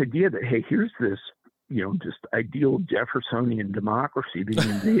idea that, hey, here's this just ideal Jeffersonian democracy being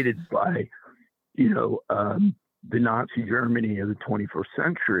invaded by the Nazi Germany of the 21st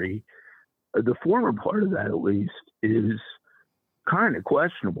century. The former part of that, at least, is kind of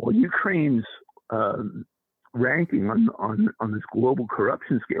questionable. Ukraine's ranking on this global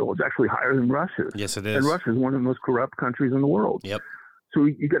corruption scale is actually higher than Russia's. Yes, it is. And Russia is one of the most corrupt countries in the world. Yep. So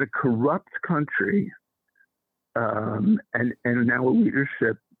you got a corrupt country, and now a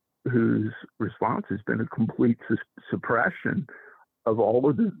leadership whose response has been a complete suppression of all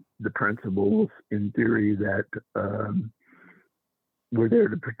of the principles in theory that we're there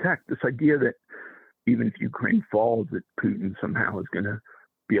to protect. This idea that even if Ukraine falls, that Putin somehow is going to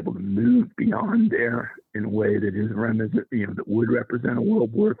be able to move beyond there in a way that is that would represent a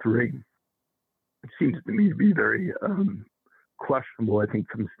World War III. It seems to me to be very questionable, I think,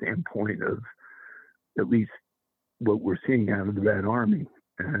 from the standpoint of at least what we're seeing out of the Red Army.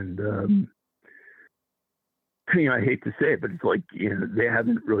 And, I hate to say it, but it's like, they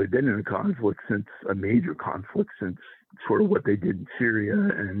haven't really been in a major conflict since sort of what they did in Syria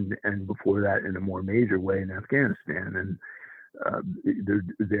and before that in a more major way in Afghanistan. And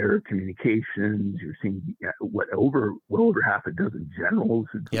their communications, you're seeing well over half a dozen generals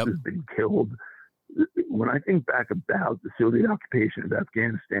who've been killed. When I think back about the Soviet occupation of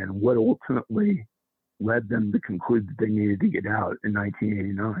Afghanistan, what ultimately led them to conclude that they needed to get out in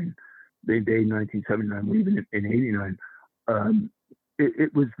 1989, they in 1979, leaving in 89.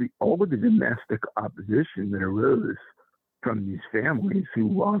 It was all of the domestic opposition that arose from these families who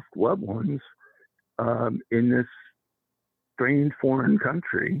lost loved ones in this strange foreign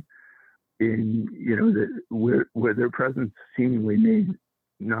country, where their presence seemingly made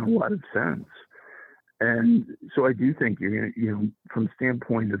not a lot of sense. And so I do think from the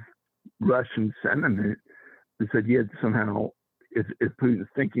standpoint of Russian sentiment, this idea that somehow if Putin's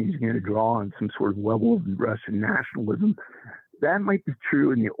thinking he's going to draw on some sort of level of Russian nationalism, that might be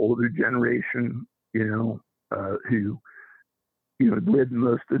true in the older generation, who lived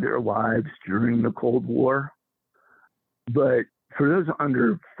most of their lives during the Cold War. But for those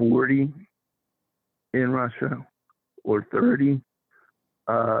under 40 in Russia or 30,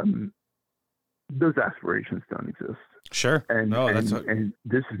 those aspirations don't exist. Sure. And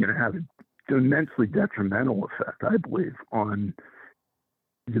this is going to have an immensely detrimental effect, I believe, on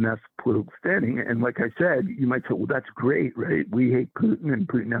domestic political standing. And like I said, you might say, well, that's great, right? We hate Putin and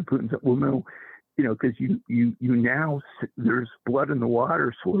Putin's, well, no, because you now, there's blood in the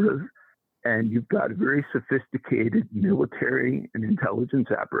water, sort of, and you've got a very sophisticated military and intelligence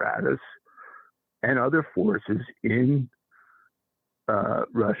apparatus and other forces in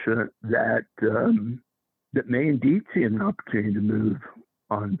Russia that may indeed see an opportunity to move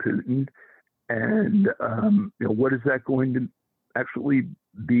on Putin. And what is that going to actually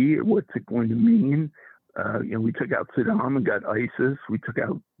be? What's it going to mean? We took out Saddam and got ISIS. We took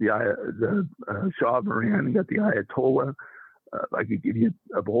out the Shah of Iran and got the Ayatollah. I could give you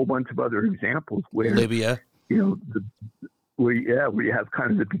a whole bunch of other examples where Libya, where you have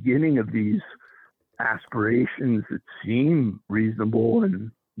kind of the beginning of these aspirations that seem reasonable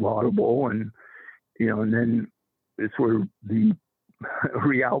and laudable, and then it's sort of the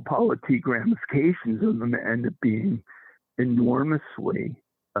realpolitik ramifications of them end up being enormously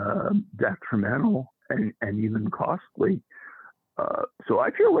detrimental and even costly. So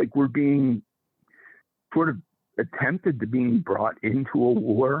I feel like we're being sort of attempted to being brought into a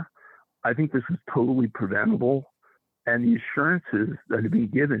war. I think this is totally preventable, and the assurances that have been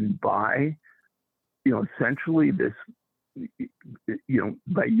given by essentially this,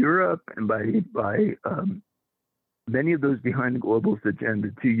 by Europe and by many of those behind the globalist agenda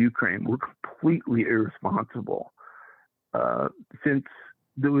to Ukraine were completely irresponsible. Since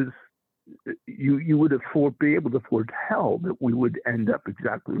there was, you would have be able to foretell that we would end up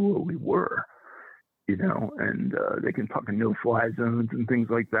exactly where we were, and they can talk in no-fly zones and things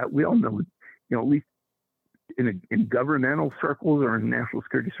like that. We all know, at least in governmental circles or in national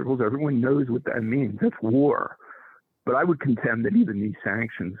security circles, everyone knows what that means. That's war. But I would contend that even these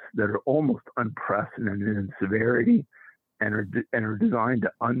sanctions that are almost unprecedented in severity and are designed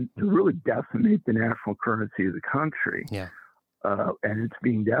to really decimate the national currency of the country, and it's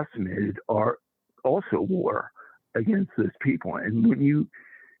being decimated, are also war against those people. And when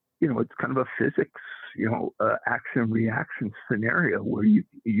it's kind of a physics, action-reaction scenario where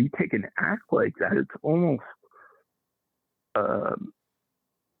you take an act like that, it's almost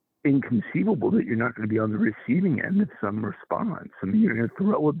inconceivable that you're not going to be on the receiving end of some response. I mean, you're going to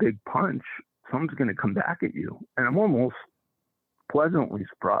throw a big punch, someone's going to come back at you. And I'm almost pleasantly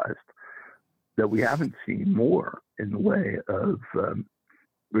surprised that we haven't seen more in the way of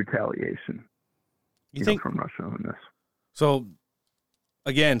retaliation from Russia on this. So,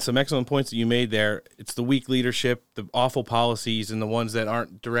 again, some excellent points that you made there. It's the weak leadership, the awful policies, and the ones that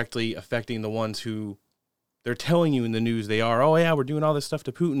aren't directly affecting the ones who they're telling you in the news they are, oh yeah, we're doing all this stuff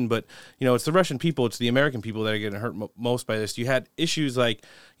to Putin, but it's the Russian people, it's the American people that are getting hurt most by this. You had issues like,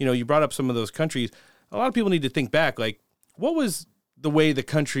 you brought up some of those countries. A lot of people need to think back, like, what was the way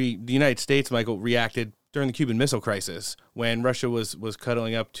the United States, Michael, reacted during the Cuban Missile Crisis when Russia was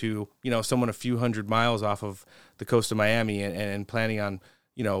cuddling up to, someone a few hundred miles off of the coast of Miami and planning on,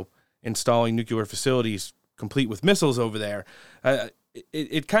 installing nuclear facilities complete with missiles over there.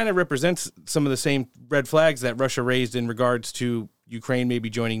 It kind of represents some of the same red flags that Russia raised in regards to Ukraine maybe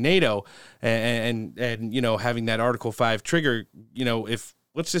joining NATO and having that Article 5 trigger. If,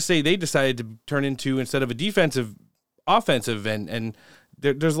 let's just say, they decided to turn into, instead of a defensive, offensive, and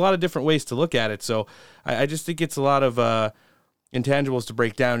there's a lot of different ways to look at it. So I just think it's a lot of intangibles to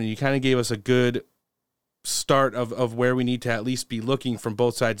break down, and you kind of gave us a good start of where we need to at least be looking from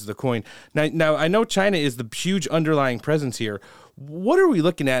both sides of the coin. Now I know China is the huge underlying presence here. What are we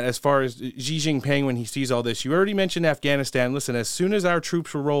looking at as far as Xi Jinping when he sees all this? You already mentioned Afghanistan. Listen, as soon as our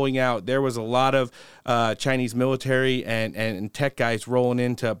troops were rolling out, there was a lot of Chinese military and tech guys rolling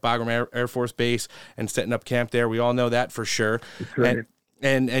into Bagram Air Force Base and setting up camp there. We all know that for sure. That's right.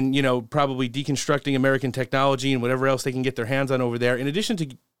 And probably deconstructing American technology and whatever else they can get their hands on over there, in addition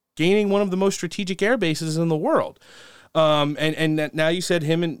to gaining one of the most strategic air bases in the world. And now you said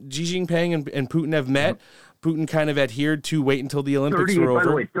him and Xi Jinping and Putin have met. Putin kind of adhered to wait until the Olympics were over. By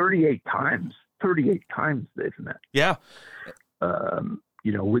the way, 38 times. 38 times they've met. Yeah.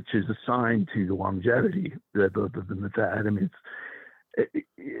 Which is a sign to the longevity that both of them have had. I mean,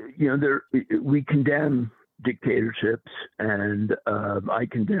 we condemn dictatorships, and I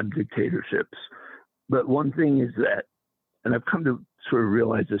condemn dictatorships. But one thing is that, and I've come to sort of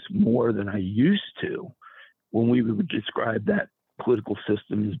realize this more than I used to, when we would describe that political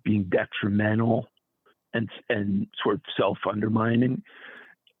system as being detrimental and sort of self-undermining.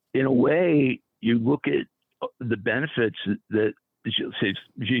 In a way, you look at the benefits that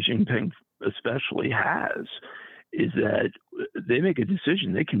Xi Jinping especially has, is that they make a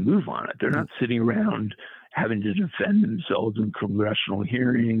decision, they can move on it. They're not sitting around having to defend themselves in congressional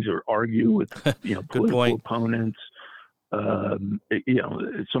hearings or argue with political opponents.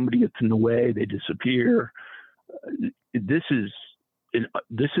 Somebody gets in the way, they disappear. This is I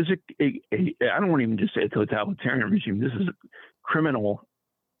don't want even to say a totalitarian regime. This is a criminal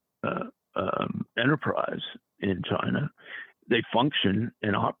enterprise in China. They function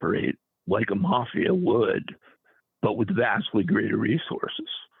and operate like a mafia would, but with vastly greater resources.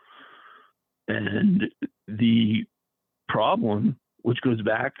 And the problem, which goes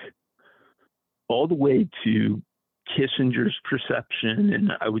back all the way to Kissinger's perception,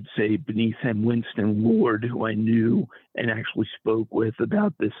 and I would say beneath him, Winston Lord, who I knew and actually spoke with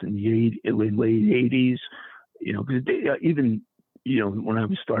about this in the late 80s, because even when I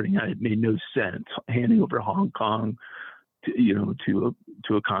was starting out, it made no sense handing over Hong Kong to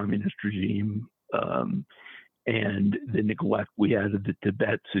a communist regime, and the neglect we had of the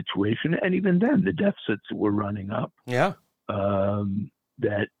Tibet situation, and even then the deficits that were running up, that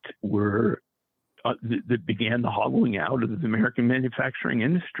were that began the hollowing out of the American manufacturing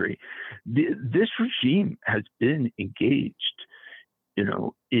industry. This regime has been engaged,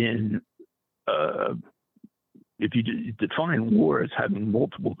 in if you define war as having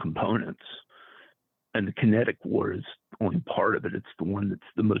multiple components, and the kinetic war is only part of it. It's the one that's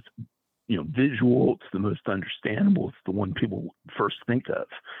the most, visual. It's the most understandable. It's the one people first think of.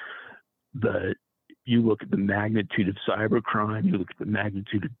 But you look at the magnitude of cybercrime, you look at the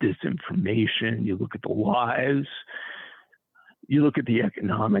magnitude of disinformation, you look at the lies, you look at the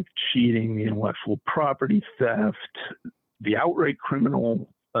economic cheating, the intellectual property theft, the outright criminal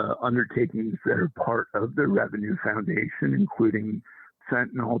undertakings that are part of the Revenue Foundation, including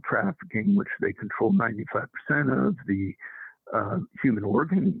fentanyl trafficking, which they control 95% of, the human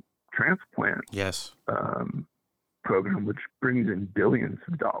organ transplant program, which brings in billions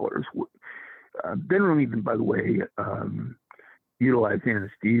of dollars. They don't even, by the way, utilize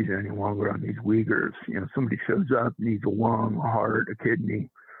anesthesia any longer on these Uyghurs. Somebody shows up, needs a lung, a heart, a kidney.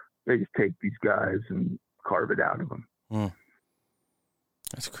 They just take these guys and carve it out of them.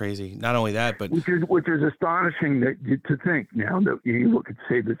 That's crazy. Not only that, but which is astonishing to think now that you look at,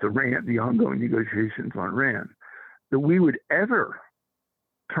 say, this Iran, the ongoing negotiations on Iran, that we would ever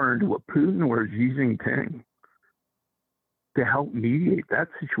turn to a Putin or a Xi Jinping to help mediate that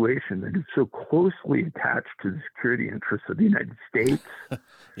situation that is so closely attached to the security interests of the United States,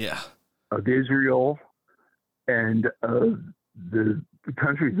 of Israel, and of the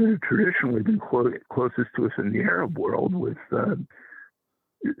countries that have traditionally been closest to us in the Arab world, with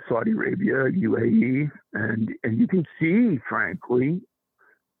Saudi Arabia, UAE, and you can see, frankly,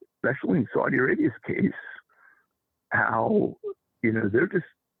 especially in Saudi Arabia's case, how, they're just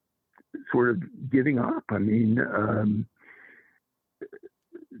sort of giving up. I mean,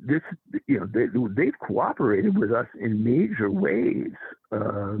 they've cooperated with us in major ways,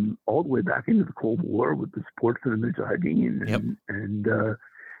 all the way back into the Cold War with the support for the Mujahideen, and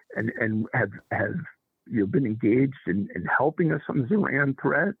have been engaged in helping us on the Iran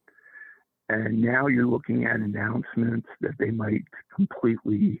threat. And now you're looking at announcements that they might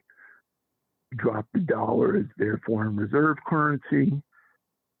completely drop the dollar as their foreign reserve currency.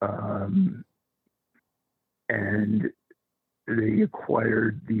 And they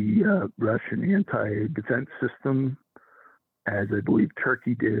acquired the Russian anti-defense system, as I believe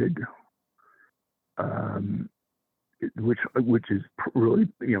Turkey did, which is really,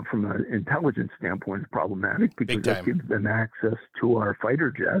 from an intelligence standpoint, is problematic because that gives them access to our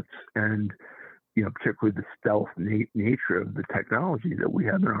fighter jets and, particularly the stealth nature of the technology that we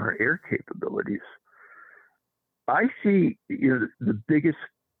have in our air capabilities. I see, the biggest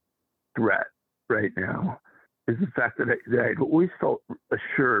threat right now is the fact that I've always felt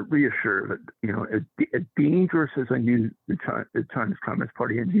reassured that, as dangerous as I knew the Chinese Communist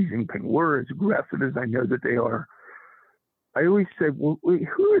Party and Xi Jinping were, as aggressive as I know that they are, I always said, well, wait,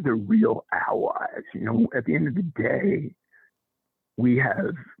 who are the real allies? At the end of the day, we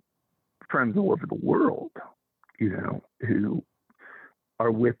have friends all over the world, who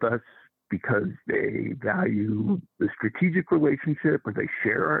are with us because they value the strategic relationship, or they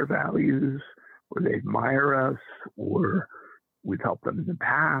share our values, or they admire us, or we've helped them in the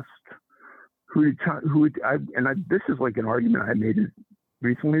past. This is like an argument I made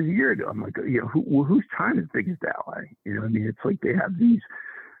recently as a year ago. I'm like, who's China's biggest ally? It's like they have these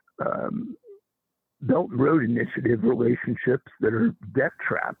Belt and Road Initiative relationships that are death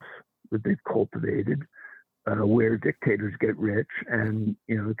traps that they've cultivated, where dictators get rich and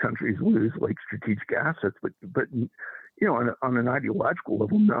the countries lose like strategic assets, but on an ideological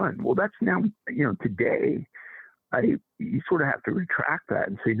level, none. Well, that's now today. You sort of have to retract that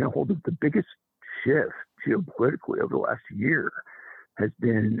and say, no, hold up. The biggest shift geopolitically over the last year has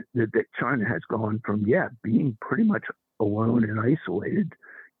been that China has gone from being pretty much alone and isolated,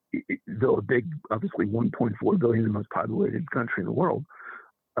 though a big, obviously 1.4 billion, the most populated country in the world,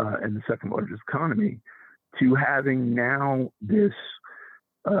 and the second largest economy, to having now this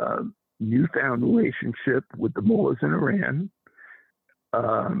newfound relationship with the mullahs in Iran,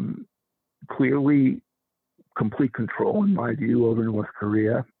 clearly complete control, in my view, over North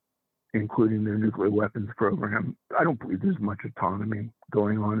Korea, including their nuclear weapons program. I don't believe there's much autonomy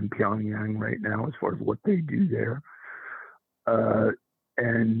going on in Pyongyang right now as far as what they do there.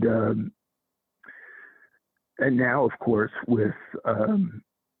 And now, of course, with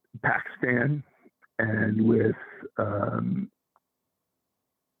Pakistan and with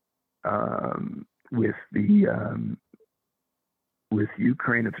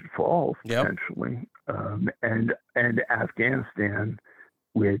Ukraine if it falls, potentially, and Afghanistan,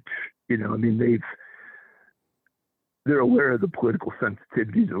 which they're aware of the political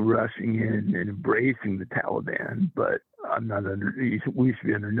sensitivities of rushing in and embracing the Taliban, but we should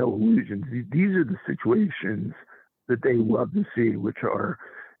be under no illusions. These are the situations that they love to see, which are,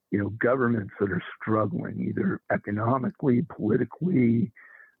 governments that are struggling either economically, politically,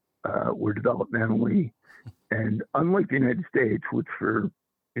 or developmentally. And unlike the United States, which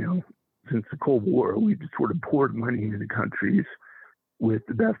since the Cold War, we just sort of poured money into countries with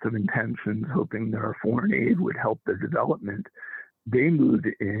the best of intentions, hoping that our foreign aid would help their development, they moved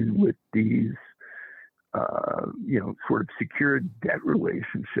in with these, sort of secured debt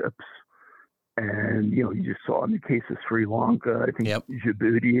relationships. And, you just saw in the case of Sri Lanka, I think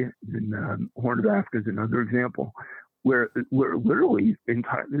Djibouti and Horn of Africa is another example, where literally the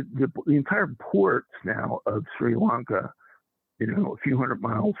entire ports now of Sri Lanka, a few hundred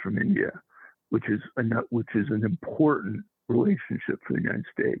miles from India, which is an important relationship for the United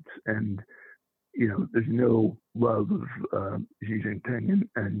States. And, there's no love of Xi Jinping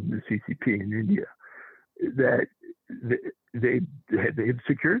and the CCP in India, that they've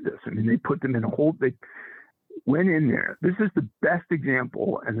secured this. They put them in a hold. They went in there. This is the best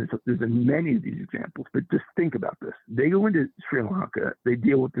example, and there's many of these examples, but just think about this. They go into Sri Lanka, they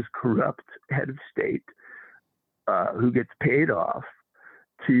deal with this corrupt head of state who gets paid off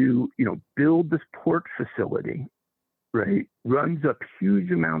to, build this port facility, right? Runs up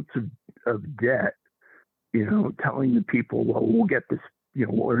huge amounts of debt, telling the people, well, we'll get this,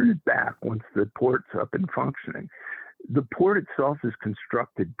 we'll earn it back once the port's up and functioning. The port itself is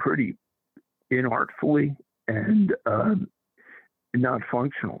constructed pretty inartfully and not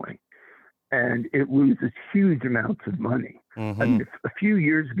functionally. and it loses huge amounts of money. Mm-hmm. I mean, a few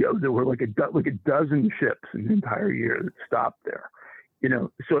years ago, there were like a dozen ships in the entire year that stopped there.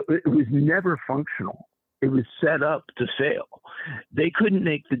 So it was never functional. It was set up to fail. They couldn't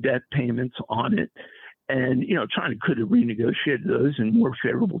make the debt payments on it. And, China could have renegotiated those in more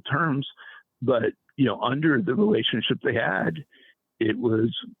favorable terms. But, under the relationship they had, it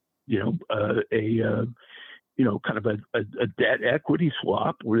was, kind of a debt equity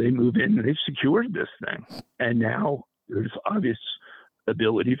swap where they move in and they've secured this thing. And now there's obvious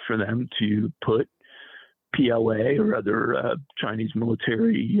ability for them to put PLA or other Chinese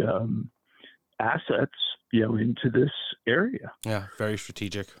military assets, into this area. Yeah, very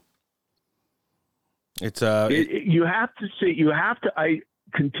strategic. It's I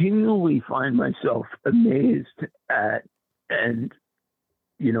continually find myself amazed at and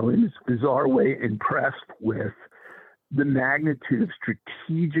in this bizarre way impressed with the magnitude of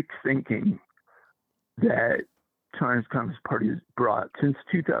strategic thinking that China's Communist Party has brought since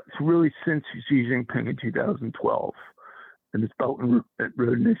Xi Jinping in 2012, and this Belt and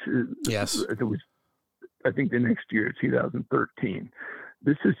Road Initiative. Yes, it was, I think, the next year, 2013.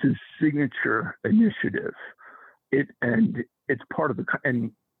 This is his signature initiative. It's part of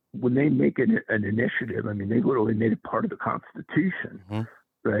and when they make an initiative, I mean, they literally made it part of the Constitution. Mm-hmm.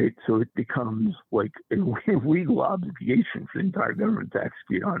 Right, so it becomes like a legal obligation for the entire government to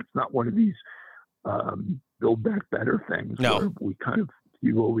execute on. It's not one of these Build Back Better things where we kind of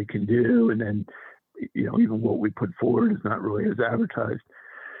see what we can do, and then even what we put forward is not really as advertised.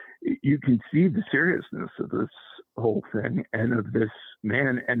 You can see the seriousness of this whole thing and of this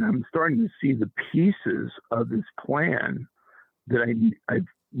man, and I'm starting to see the pieces of this plan that I've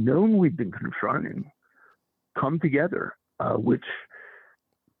known we've been confronting come together, which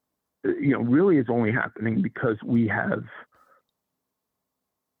really is only happening because we have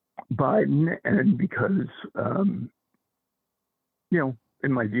Biden, and because,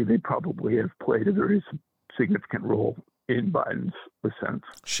 in my view, they probably have played a very significant role in Biden's ascent.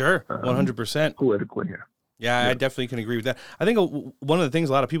 Sure, 100%. Politically here. Yeah, I definitely can agree with that. I think one of the things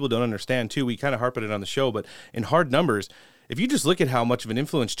a lot of people don't understand, too, we kind of harp on it on the show, but in hard numbers, if you just look at how much of an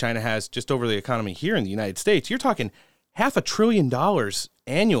influence China has just over the economy here in the United States, you're talking $500 billion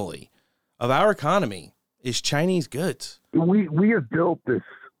annually of our economy is Chinese goods. We have built this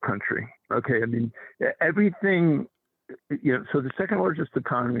country. Okay, I mean, everything, so the second largest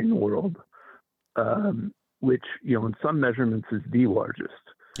economy in the world, which, in some measurements is the largest.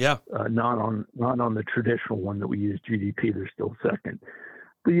 Yeah. Not on the traditional one that we use, GDP, they're still second.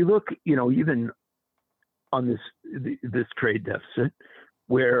 But you look, even on this trade deficit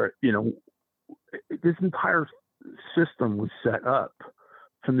where, this entire system was set up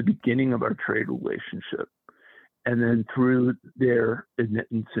from the beginning of our trade relationship. And then through their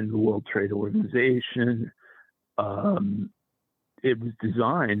admittance in the World Trade Organization, it was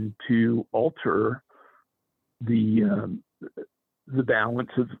designed to alter the balance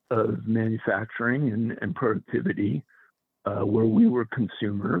of manufacturing and productivity, where we were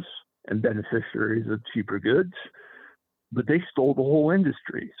consumers and beneficiaries of cheaper goods, but they stole the whole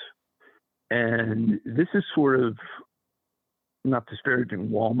industries. And this is sort of, not disparaging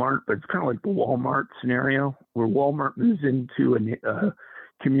Walmart, but it's kind of like the Walmart scenario where Walmart moves into a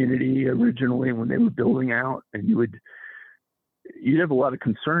community originally when they were building out, and you'd have a lot of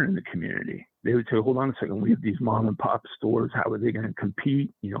concern in the community. They would say, hold on a second, we have these mom and pop stores. How are they going to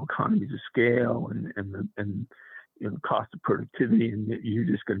compete? Economies of scale and the cost of productivity, and you're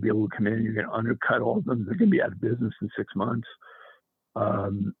just going to be able to come in and you're going to undercut all of them. They're going to be out of business in 6 months.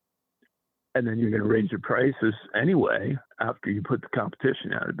 And then you're going to raise your prices anyway after you put the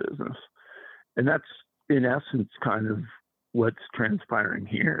competition out of business. And that's, in essence, kind of what's transpiring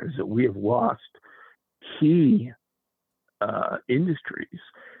here, is that we have lost key industries,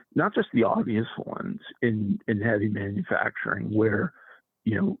 not just the obvious ones in heavy manufacturing, where,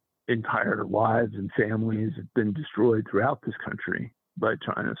 entire lives and families have been destroyed throughout this country by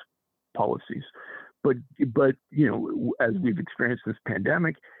China's policies. But as we've experienced this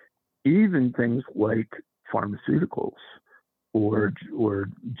pandemic, even things like pharmaceuticals or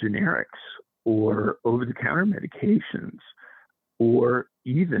generics or over-the-counter medications, or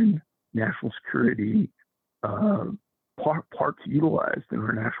even national security parts utilized in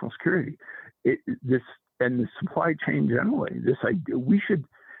our national security, and the supply chain generally.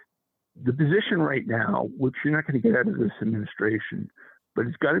 The position right now, which you're not going to get out of this administration, but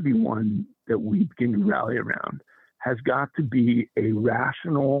it's got to be one that we begin to rally around, has got to be a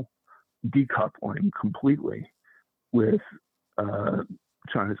rational decoupling completely with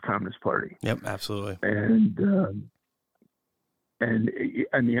China's Communist Party. Yep, absolutely. And And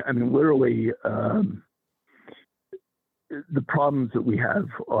I mean, literally, the problems that we have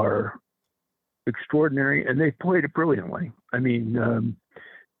are extraordinary, and they've played it brilliantly. I mean,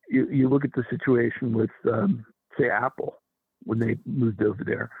 you look at the situation with, say, Apple when they moved over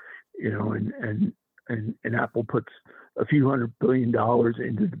there, and Apple puts a few $100 billion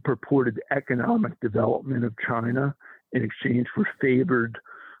into the purported economic development of China in exchange for favored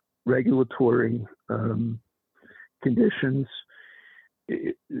regulatory conditions.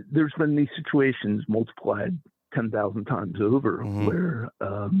 There's been these situations multiplied 10,000 times over where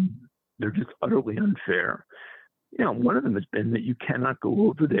they're just utterly unfair. One of them has been that you cannot go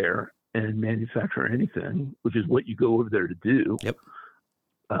over there and manufacture anything, which is what you go over there to do,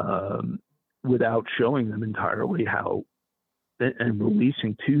 without showing them entirely how and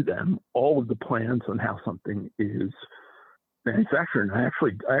releasing to them all of the plans on how something is manufactured. And I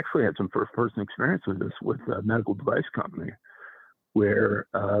actually had some first-person experience with this with a medical device company where,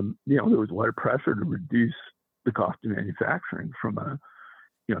 there was a lot of pressure to reduce the cost of manufacturing from a,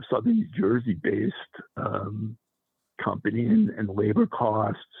 Southern New Jersey-based company, and labor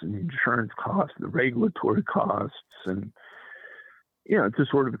costs and insurance costs, the regulatory costs, and, to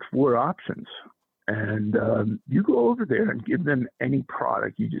sort of explore options. And you go over there and give them any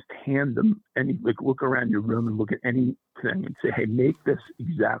product. You just hand them look around your room and look at anything and say, hey, make this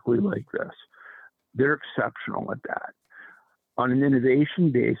exactly like this. They're exceptional at that. On an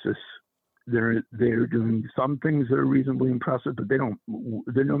innovation basis, they're doing some things that are reasonably impressive, but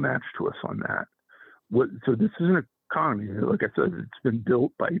they're no match to us on that. So this is an economy, like I said, it's been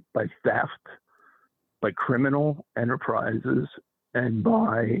built by theft, by criminal enterprises, and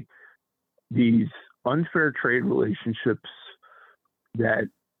by these unfair trade relationships that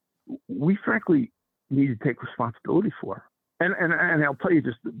we frankly need to take responsibility for. And I'll tell you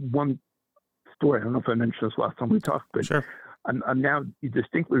just one story. I don't know if I mentioned this last time we talked, but sure. I'm now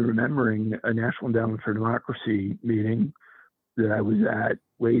distinctly remembering a National Endowment for Democracy meeting that I was at,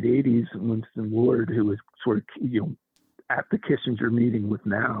 late 80s, and Winston Ward, who was sort of, at the Kissinger meeting with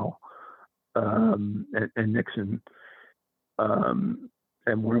Mao and Nixon,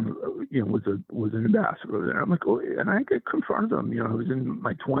 and one of was an ambassador over there. I'm like, and I confronted him. I was in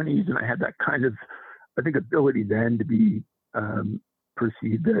my 20s, and I had that kind of, I think, ability then to be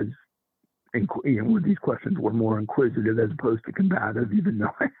perceived as, where these questions were more inquisitive as opposed to combative, even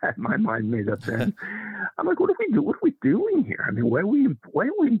though I had my mind made up then. I'm like, what do we do? What are we doing here? I mean, why are we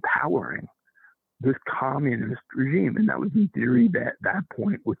empowering this communist regime? And that was in theory that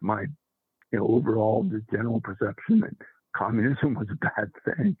point with my, overall the general perception that communism was a bad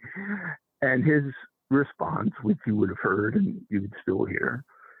thing. And his response, which you would have heard and you would still hear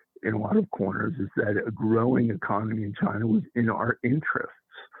in a lot of corners, is that a growing economy in China was in our interests,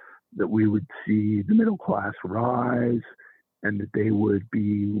 that we would see the middle class rise and that they would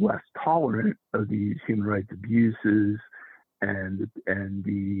be less tolerant of these human rights abuses, and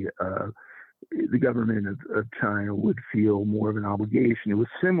the government of China would feel more of an obligation to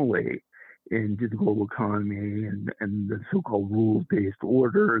assimilate into the global economy and the so-called rules-based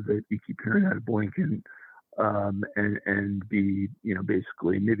order that you keep hearing out of Blinken, and be,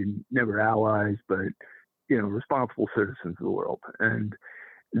 basically maybe never allies, but, responsible citizens of the world. And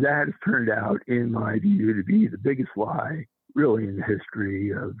that has turned out, in my view, to be the biggest lie really in the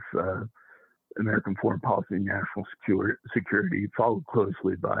history of American foreign policy and national security, followed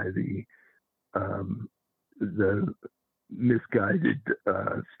closely by the misguided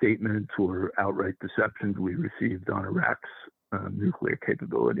statements or outright deceptions we received on Iraq's nuclear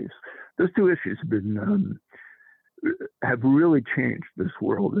capabilities. Those two issues have really changed this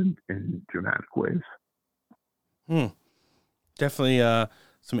world in dramatic ways. Definitely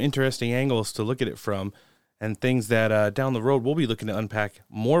some interesting angles to look at it from, and things that down the road we'll be looking to unpack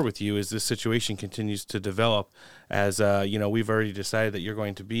more with you as this situation continues to develop. As we've already decided that you're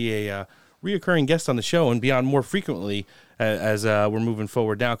going to be a reoccurring guest on the show and be on more frequently as we're moving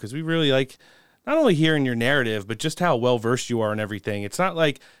forward now, because we really like not only hearing your narrative, but just how well versed you are in everything. It's not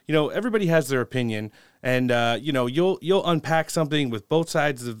like, everybody has their opinion, and you'll unpack something with both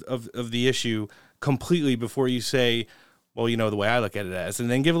sides of the issue completely before you say, well, the way I look at it as, and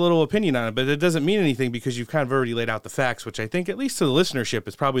then give a little opinion on it. But it doesn't mean anything because you've kind of already laid out the facts, which I think, at least to the listenership,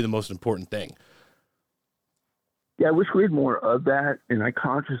 is probably the most important thing. Yeah, I wish we had more of that. And I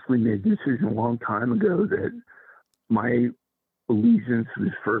consciously made the decision a long time ago that my allegiance was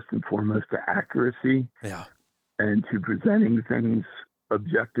first and foremost to accuracy, and to presenting things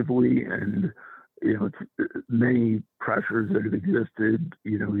objectively. And, many pressures that have existed,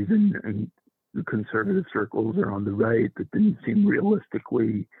 even in the conservative circles or on the right, that didn't seem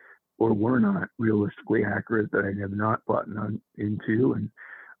realistically or were not realistically accurate that I have not bought into,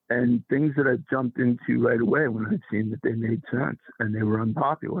 and things that I've jumped into right away when I've seen that they made sense and they were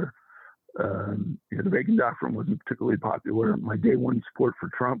unpopular. The Reagan doctrine wasn't particularly popular. My day one support for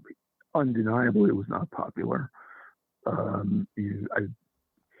Trump, undeniably, was not popular. Got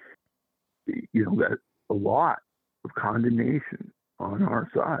a lot of condemnation on our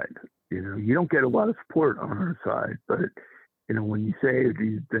side. You don't get a lot of support on our side, but when you say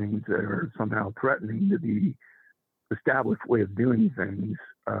these things that are somehow threatening to the established way of doing things,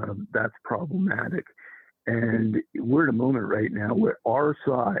 that's problematic. And we're at a moment right now where our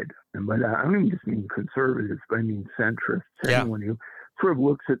side, and by that I don't even just mean conservatives, but I mean centrists, anyone who sort of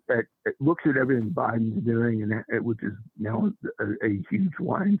looks at everything Biden's doing, and which is now a huge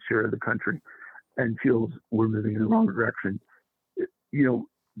lion's share of the country, and feels we're moving in the wrong direction.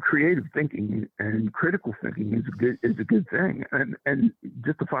 Creative thinking and critical thinking is a good thing. And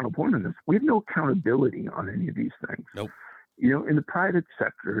just a final point on this: we have no accountability on any of these things. Nope. In the private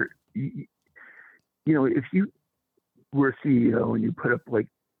sector, if you were a CEO and you put up like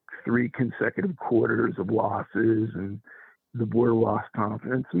 3 consecutive quarters of losses and the board lost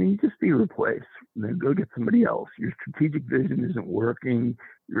confidence, you just be replaced. And then go get somebody else. Your strategic vision isn't working.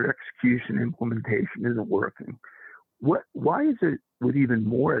 Your execution implementation isn't working. Why is it, with even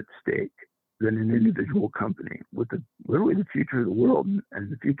more at stake than an individual company, with literally the future of the world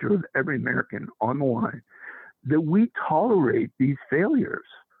and the future of every American on the line, that we tolerate these failures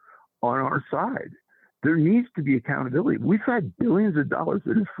on our side? There needs to be accountability. We've had billions of dollars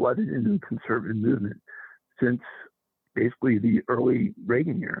that have flooded into the conservative movement since basically the early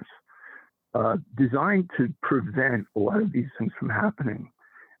Reagan years, designed to prevent a lot of these things from happening.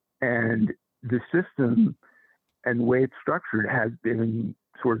 And the system and the way it's structured has been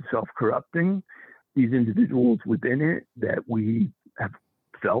sort of self-corrupting. These individuals within it that we have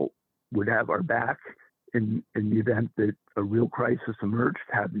felt would have our back in the event that a real crisis emerged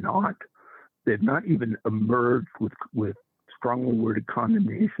have not. They've not even emerged with strongly worded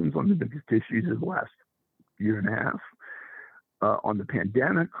condemnations on the biggest issues of the last year and a half, on the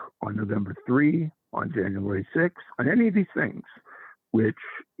pandemic, on November 3, on January 6, on any of these things, which,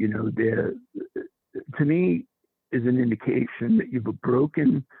 to me, is an indication that you have a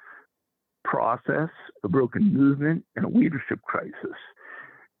broken process, a broken movement, and a leadership crisis.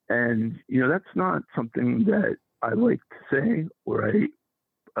 And, that's not something that I like to say or I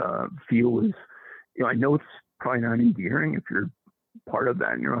feel is, I know it's probably not endearing if you're part of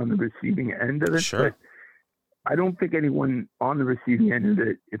that and you're on the receiving end of it. Sure. But I don't think anyone on the receiving end of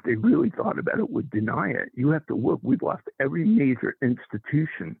it, if they really thought about it, would deny it. You have to look. We've lost every major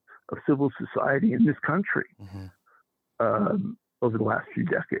institution of civil society in this country over the last few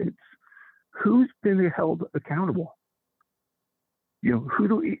decades. Who's been held accountable? Who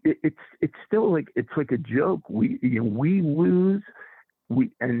do we? It's still like a joke. We lose.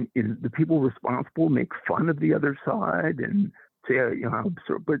 And the people responsible make fun of the other side and say, how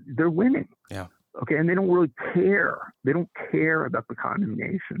absurd, but they're winning. Yeah. Okay. And they don't really care. They don't care about the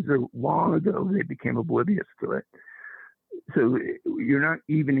condemnations. Long ago, they became oblivious to it. So you're not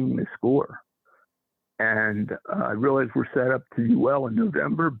evening the score. And I realize we're set up to do well in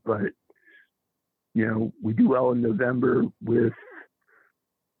November, but, we do well in November with,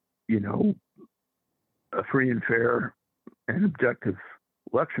 a free and fair and objective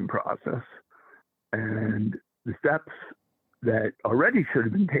election process, and the steps that already should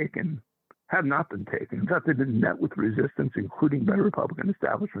have been taken have not been taken. In fact, they've been met with resistance, including by Republican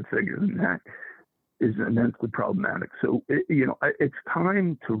establishment figures, and that is immensely problematic. So, it's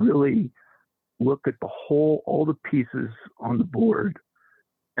time to really look at all the pieces on the board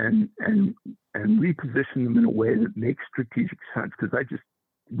and reposition them in a way that makes strategic sense, because I just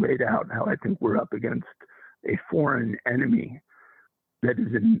laid out how I think we're up against a foreign enemy that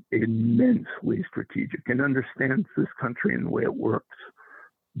is immensely strategic and understands this country and the way it works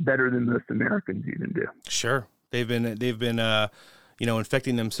better than most Americans even do. Sure. They've been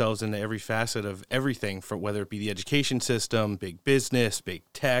infecting themselves into every facet of everything, for whether it be the education system, big business, big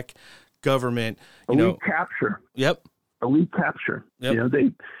tech, government, elite capture. Yep. Elite capture. Yep.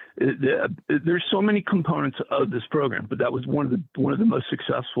 There's so many components of this program, but that was one of the most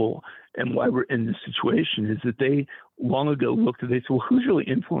successful, and why we're in this situation is that they long ago looked at, they said, well, who's really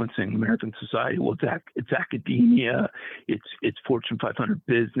influencing American society? Well, it's academia, it's Fortune 500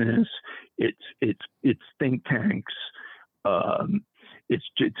 business, it's think tanks,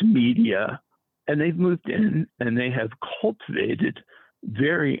 it's media, and they've moved in and they have cultivated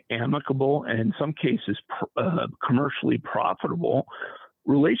very amicable and in some cases commercially profitable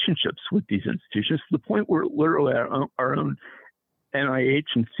relationships with these institutions, to the point where literally our own NIH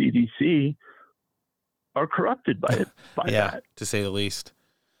and CDC are corrupted by it. That. To say the least.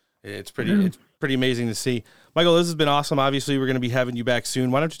 It's pretty amazing to see. Michael, this has been awesome. Obviously, we're going to be having you back soon.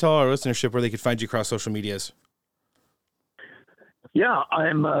 Why don't you tell our listenership where they could find you across social medias? Yeah,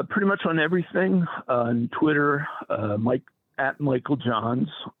 I'm pretty much on everything. On Twitter, at Michael Johns,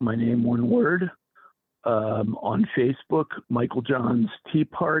 my name, one word. On Facebook, Michael Johns Tea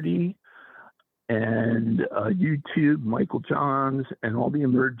Party. And YouTube, Michael Johns, and all the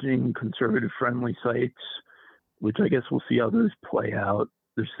emerging conservative-friendly sites, which I guess we'll see how those play out.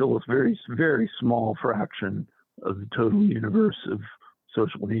 There's still a very, very small fraction of the total universe of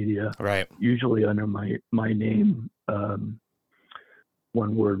social media. Right. Usually under my name,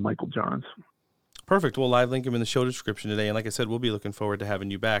 one word, Michael Johns. Perfect. We'll live link him in the show description today. And like I said, we'll be looking forward to having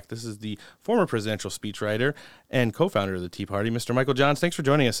you back. This is the former presidential speechwriter and co-founder of the Tea Party, Mr. Michael Johns. Thanks for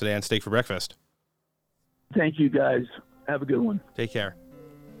joining us today on Steak for Breakfast. Thank you, guys. Have a good one. Take care.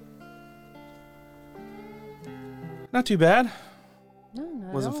 Not too bad. No,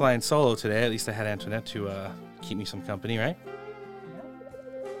 not Wasn't at all. flying solo today. At least I had Antoinette to keep me some company, right?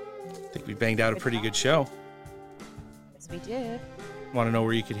 I think we banged out a pretty good show. Yes, we did. Want to know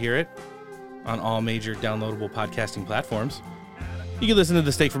where you could hear it? On all major downloadable podcasting platforms. You can listen to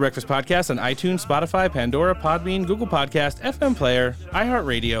the Steak for Breakfast podcast on iTunes, Spotify, Pandora, Podbean, Google Podcast, FM Player,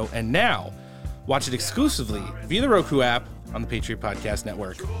 iHeartRadio, and now watch it exclusively via the Roku app on the Patriot Podcast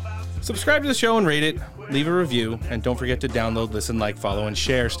Network. Subscribe to the show and rate it, leave a review, and don't forget to download, listen, like, follow, and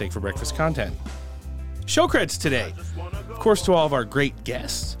share Steak for Breakfast content. Show creds today, of course, to all of our great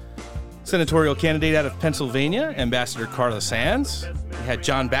guests. Senatorial candidate out of Pennsylvania, Ambassador Carla Sands. We had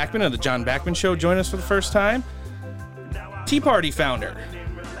John Bachman of the John Bachman Show join us for the first time. Tea Party founder,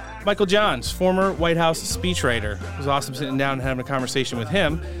 Michael Johns, former White House speechwriter. It was awesome sitting down and having a conversation with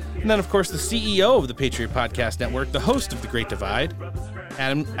him. And then, of course, the CEO of the Patriot Podcast Network, the host of The Great Divide,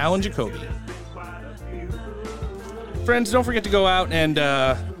 Alan Jacoby. Friends, don't forget to go out and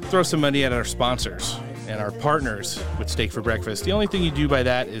throw some money at our sponsors and our partners with Steak for Breakfast. The only thing you do by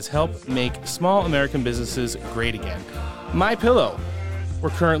that is help make small American businesses great again. MyPillow.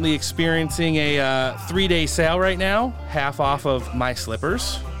 We're currently experiencing a 3-day sale right now, half off of My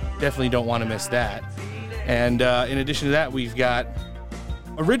Slippers. Definitely don't want to miss that. And in addition to that, we've got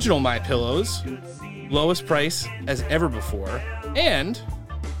original MyPillows, lowest price as ever before, and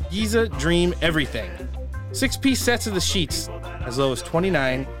Giza Dream Everything. 6-piece sets of the sheets as low as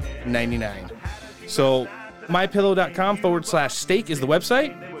 $29.99. So mypillow.com/steak is the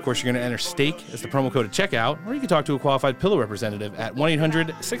website. Of course, you're going to enter steak as the promo code at checkout, or you can talk to a qualified pillow representative at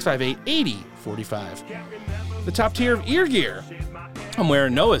 1-800-658-8045. The top tier of ear gear. I'm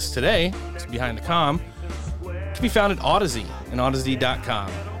wearing Noah's today. It's behind the comm. It can be found at Audeze and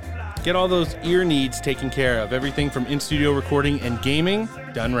Audeze.com. Get all those ear needs taken care of. Everything from in-studio recording and gaming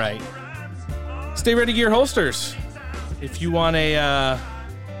done right. Stay Ready Gear holsters. If you want a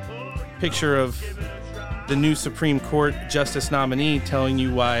picture of the new Supreme Court Justice nominee telling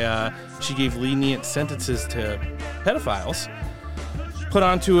you why she gave lenient sentences to pedophiles, put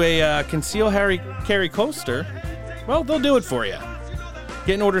onto a conceal carry coaster, well, they'll do it for you.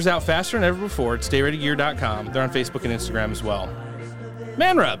 Getting orders out faster than ever before at StayReadyGear.com. They're on Facebook and Instagram as well.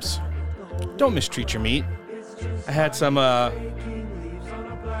 Man Rubs. Don't mistreat your meat. I had some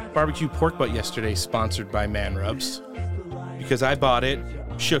barbecue pork butt yesterday, sponsored by Man Rubs, because I bought it,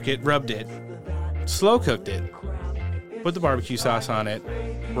 shook it, rubbed it, slow cooked it, put the barbecue sauce on it,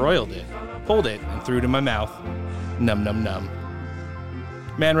 broiled it, pulled it, and threw it in my mouth. Num, num, num.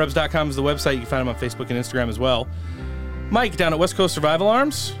 ManRubs.com is the website. You can find them on Facebook and Instagram as well. Mike down at West Coast Survival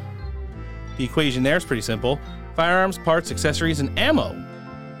Arms. The equation there is pretty simple. Firearms, parts, accessories, and ammo.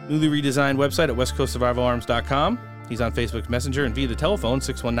 Newly redesigned website at westcoastsurvivalarms.com. He's on Facebook Messenger and via the telephone,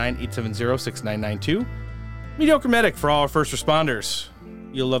 619-870-6992. Mediocre Medic for all our first responders.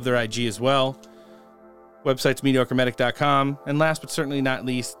 You'll love their IG as well. Website's mediocremedic.com. And last but certainly not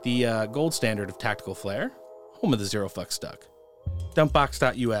least, the gold standard of tactical flair, home of the Zero Fuck Stuck.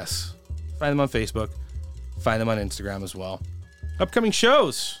 Dumpbox.us. Find them on Facebook. Find them on Instagram as well. Upcoming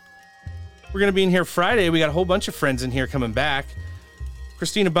shows. We're going to be in here Friday. We got a whole bunch of friends in here coming back.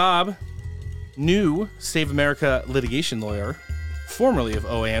 Christina Bobb, new Save America litigation lawyer, formerly of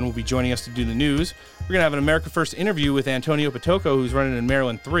OAN, will be joining us to do the news. We're going to have an America First interview with Antonio Patoco, who's running in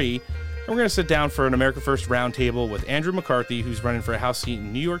Maryland 3. And we're going to sit down for an America First roundtable with Andrew McCarthy, who's running for a House seat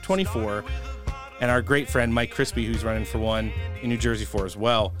in New York 24, and our great friend Mike Crispy, who's running for one in New Jersey 4 as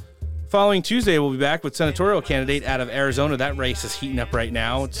well. Following Tuesday, we'll be back with senatorial candidate out of Arizona. That race is heating up right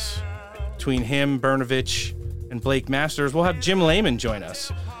now. It's between him, Brnovich, and Blake Masters. We'll have Jim Lehman join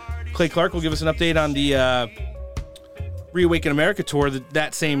us. Clay Clark will give us an update on the Reawaken America tour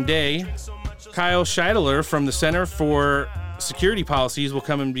that same day. Kyle Scheidler from the Center for Security Policies will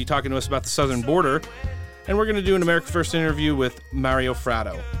come and be talking to us about the southern border. And we're going to do an America First interview with Mario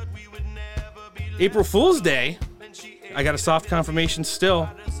Fratto. April Fool's Day, I got a soft confirmation still.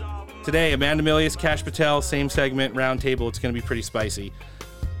 Today, Amanda Milius, Kash Patel, same segment, round table. It's going to be pretty spicy.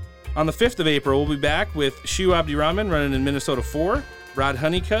 On the 5th of April, we'll be back with Shu Abdirahman running in Minnesota 4, Rod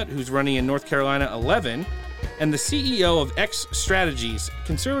Honeycutt, who's running in North Carolina 11, and the CEO of X Strategies,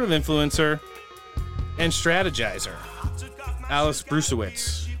 conservative influencer and strategizer, Alice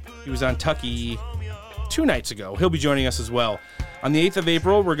Brusewitz. He was on Tucky 2 nights ago. He'll be joining us as well. On the 8th of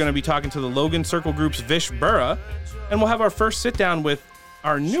April, we're going to be talking to the Logan Circle Group's Vish Burra, and we'll have our first sit-down with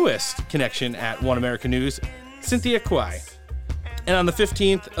our newest connection at One America News, Cynthia Kwai. And on the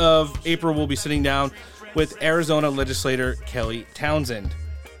 15th of April, we'll be sitting down with Arizona legislator Kelly Townsend.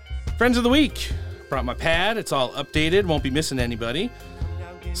 Friends of the Week. Brought my pad. It's all updated. Won't be missing anybody.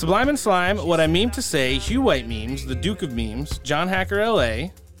 Sublime and Slime, What I Meme to Say, Hugh White Memes, The Duke of Memes, John Hacker LA,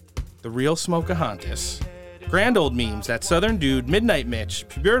 The Real Smokahontas, Grand Old Memes, That Southern Dude, Midnight Mitch,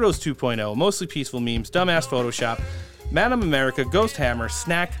 Pubertos 2.0, Mostly Peaceful Memes, Dumbass Photoshop, Madam America, Ghost Hammer,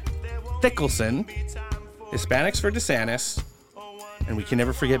 Snack Thickelson, Hispanics for DeSantis, and we can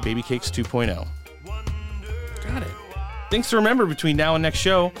never forget Baby Cakes 2.0. Got it. Things to remember between now and next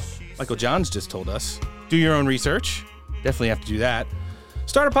show. Michael Johns just told us. Do your own research. Definitely have to do that.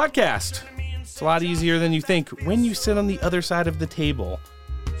 Start a podcast. It's a lot easier than you think when you sit on the other side of the table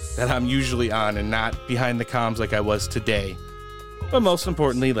that I'm usually on and not behind the comms like I was today. But most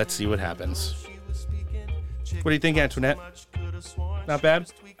importantly, let's see what happens. What do you think, Antoinette? Not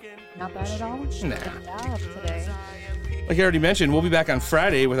bad? Not bad at all. Nah. Good job today. Like I already mentioned, we'll be back on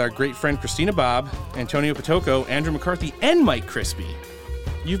Friday with our great friend Christina Bobb, Antonio Potocco, Andrew McCarthy, and Mike Crispy.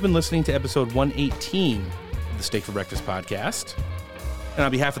 You've been listening to episode 118 of the Steak for Breakfast podcast. And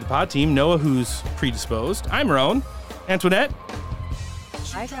on behalf of the pod team, Noah, who's predisposed, I'm Roan. Antoinette.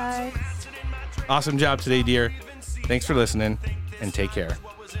 Hi, guys. Awesome job today, dear. Thanks for listening, and take care.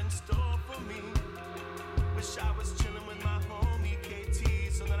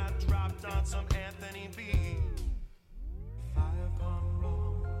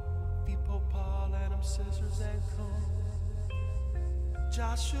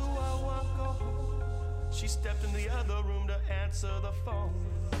 Joshua won't go home. She stepped in the other room to answer the phone.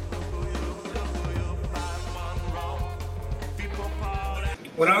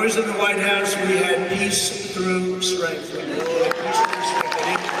 When I was in the White House, we had peace through strength.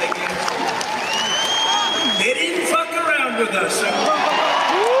 They didn't fuck around with us.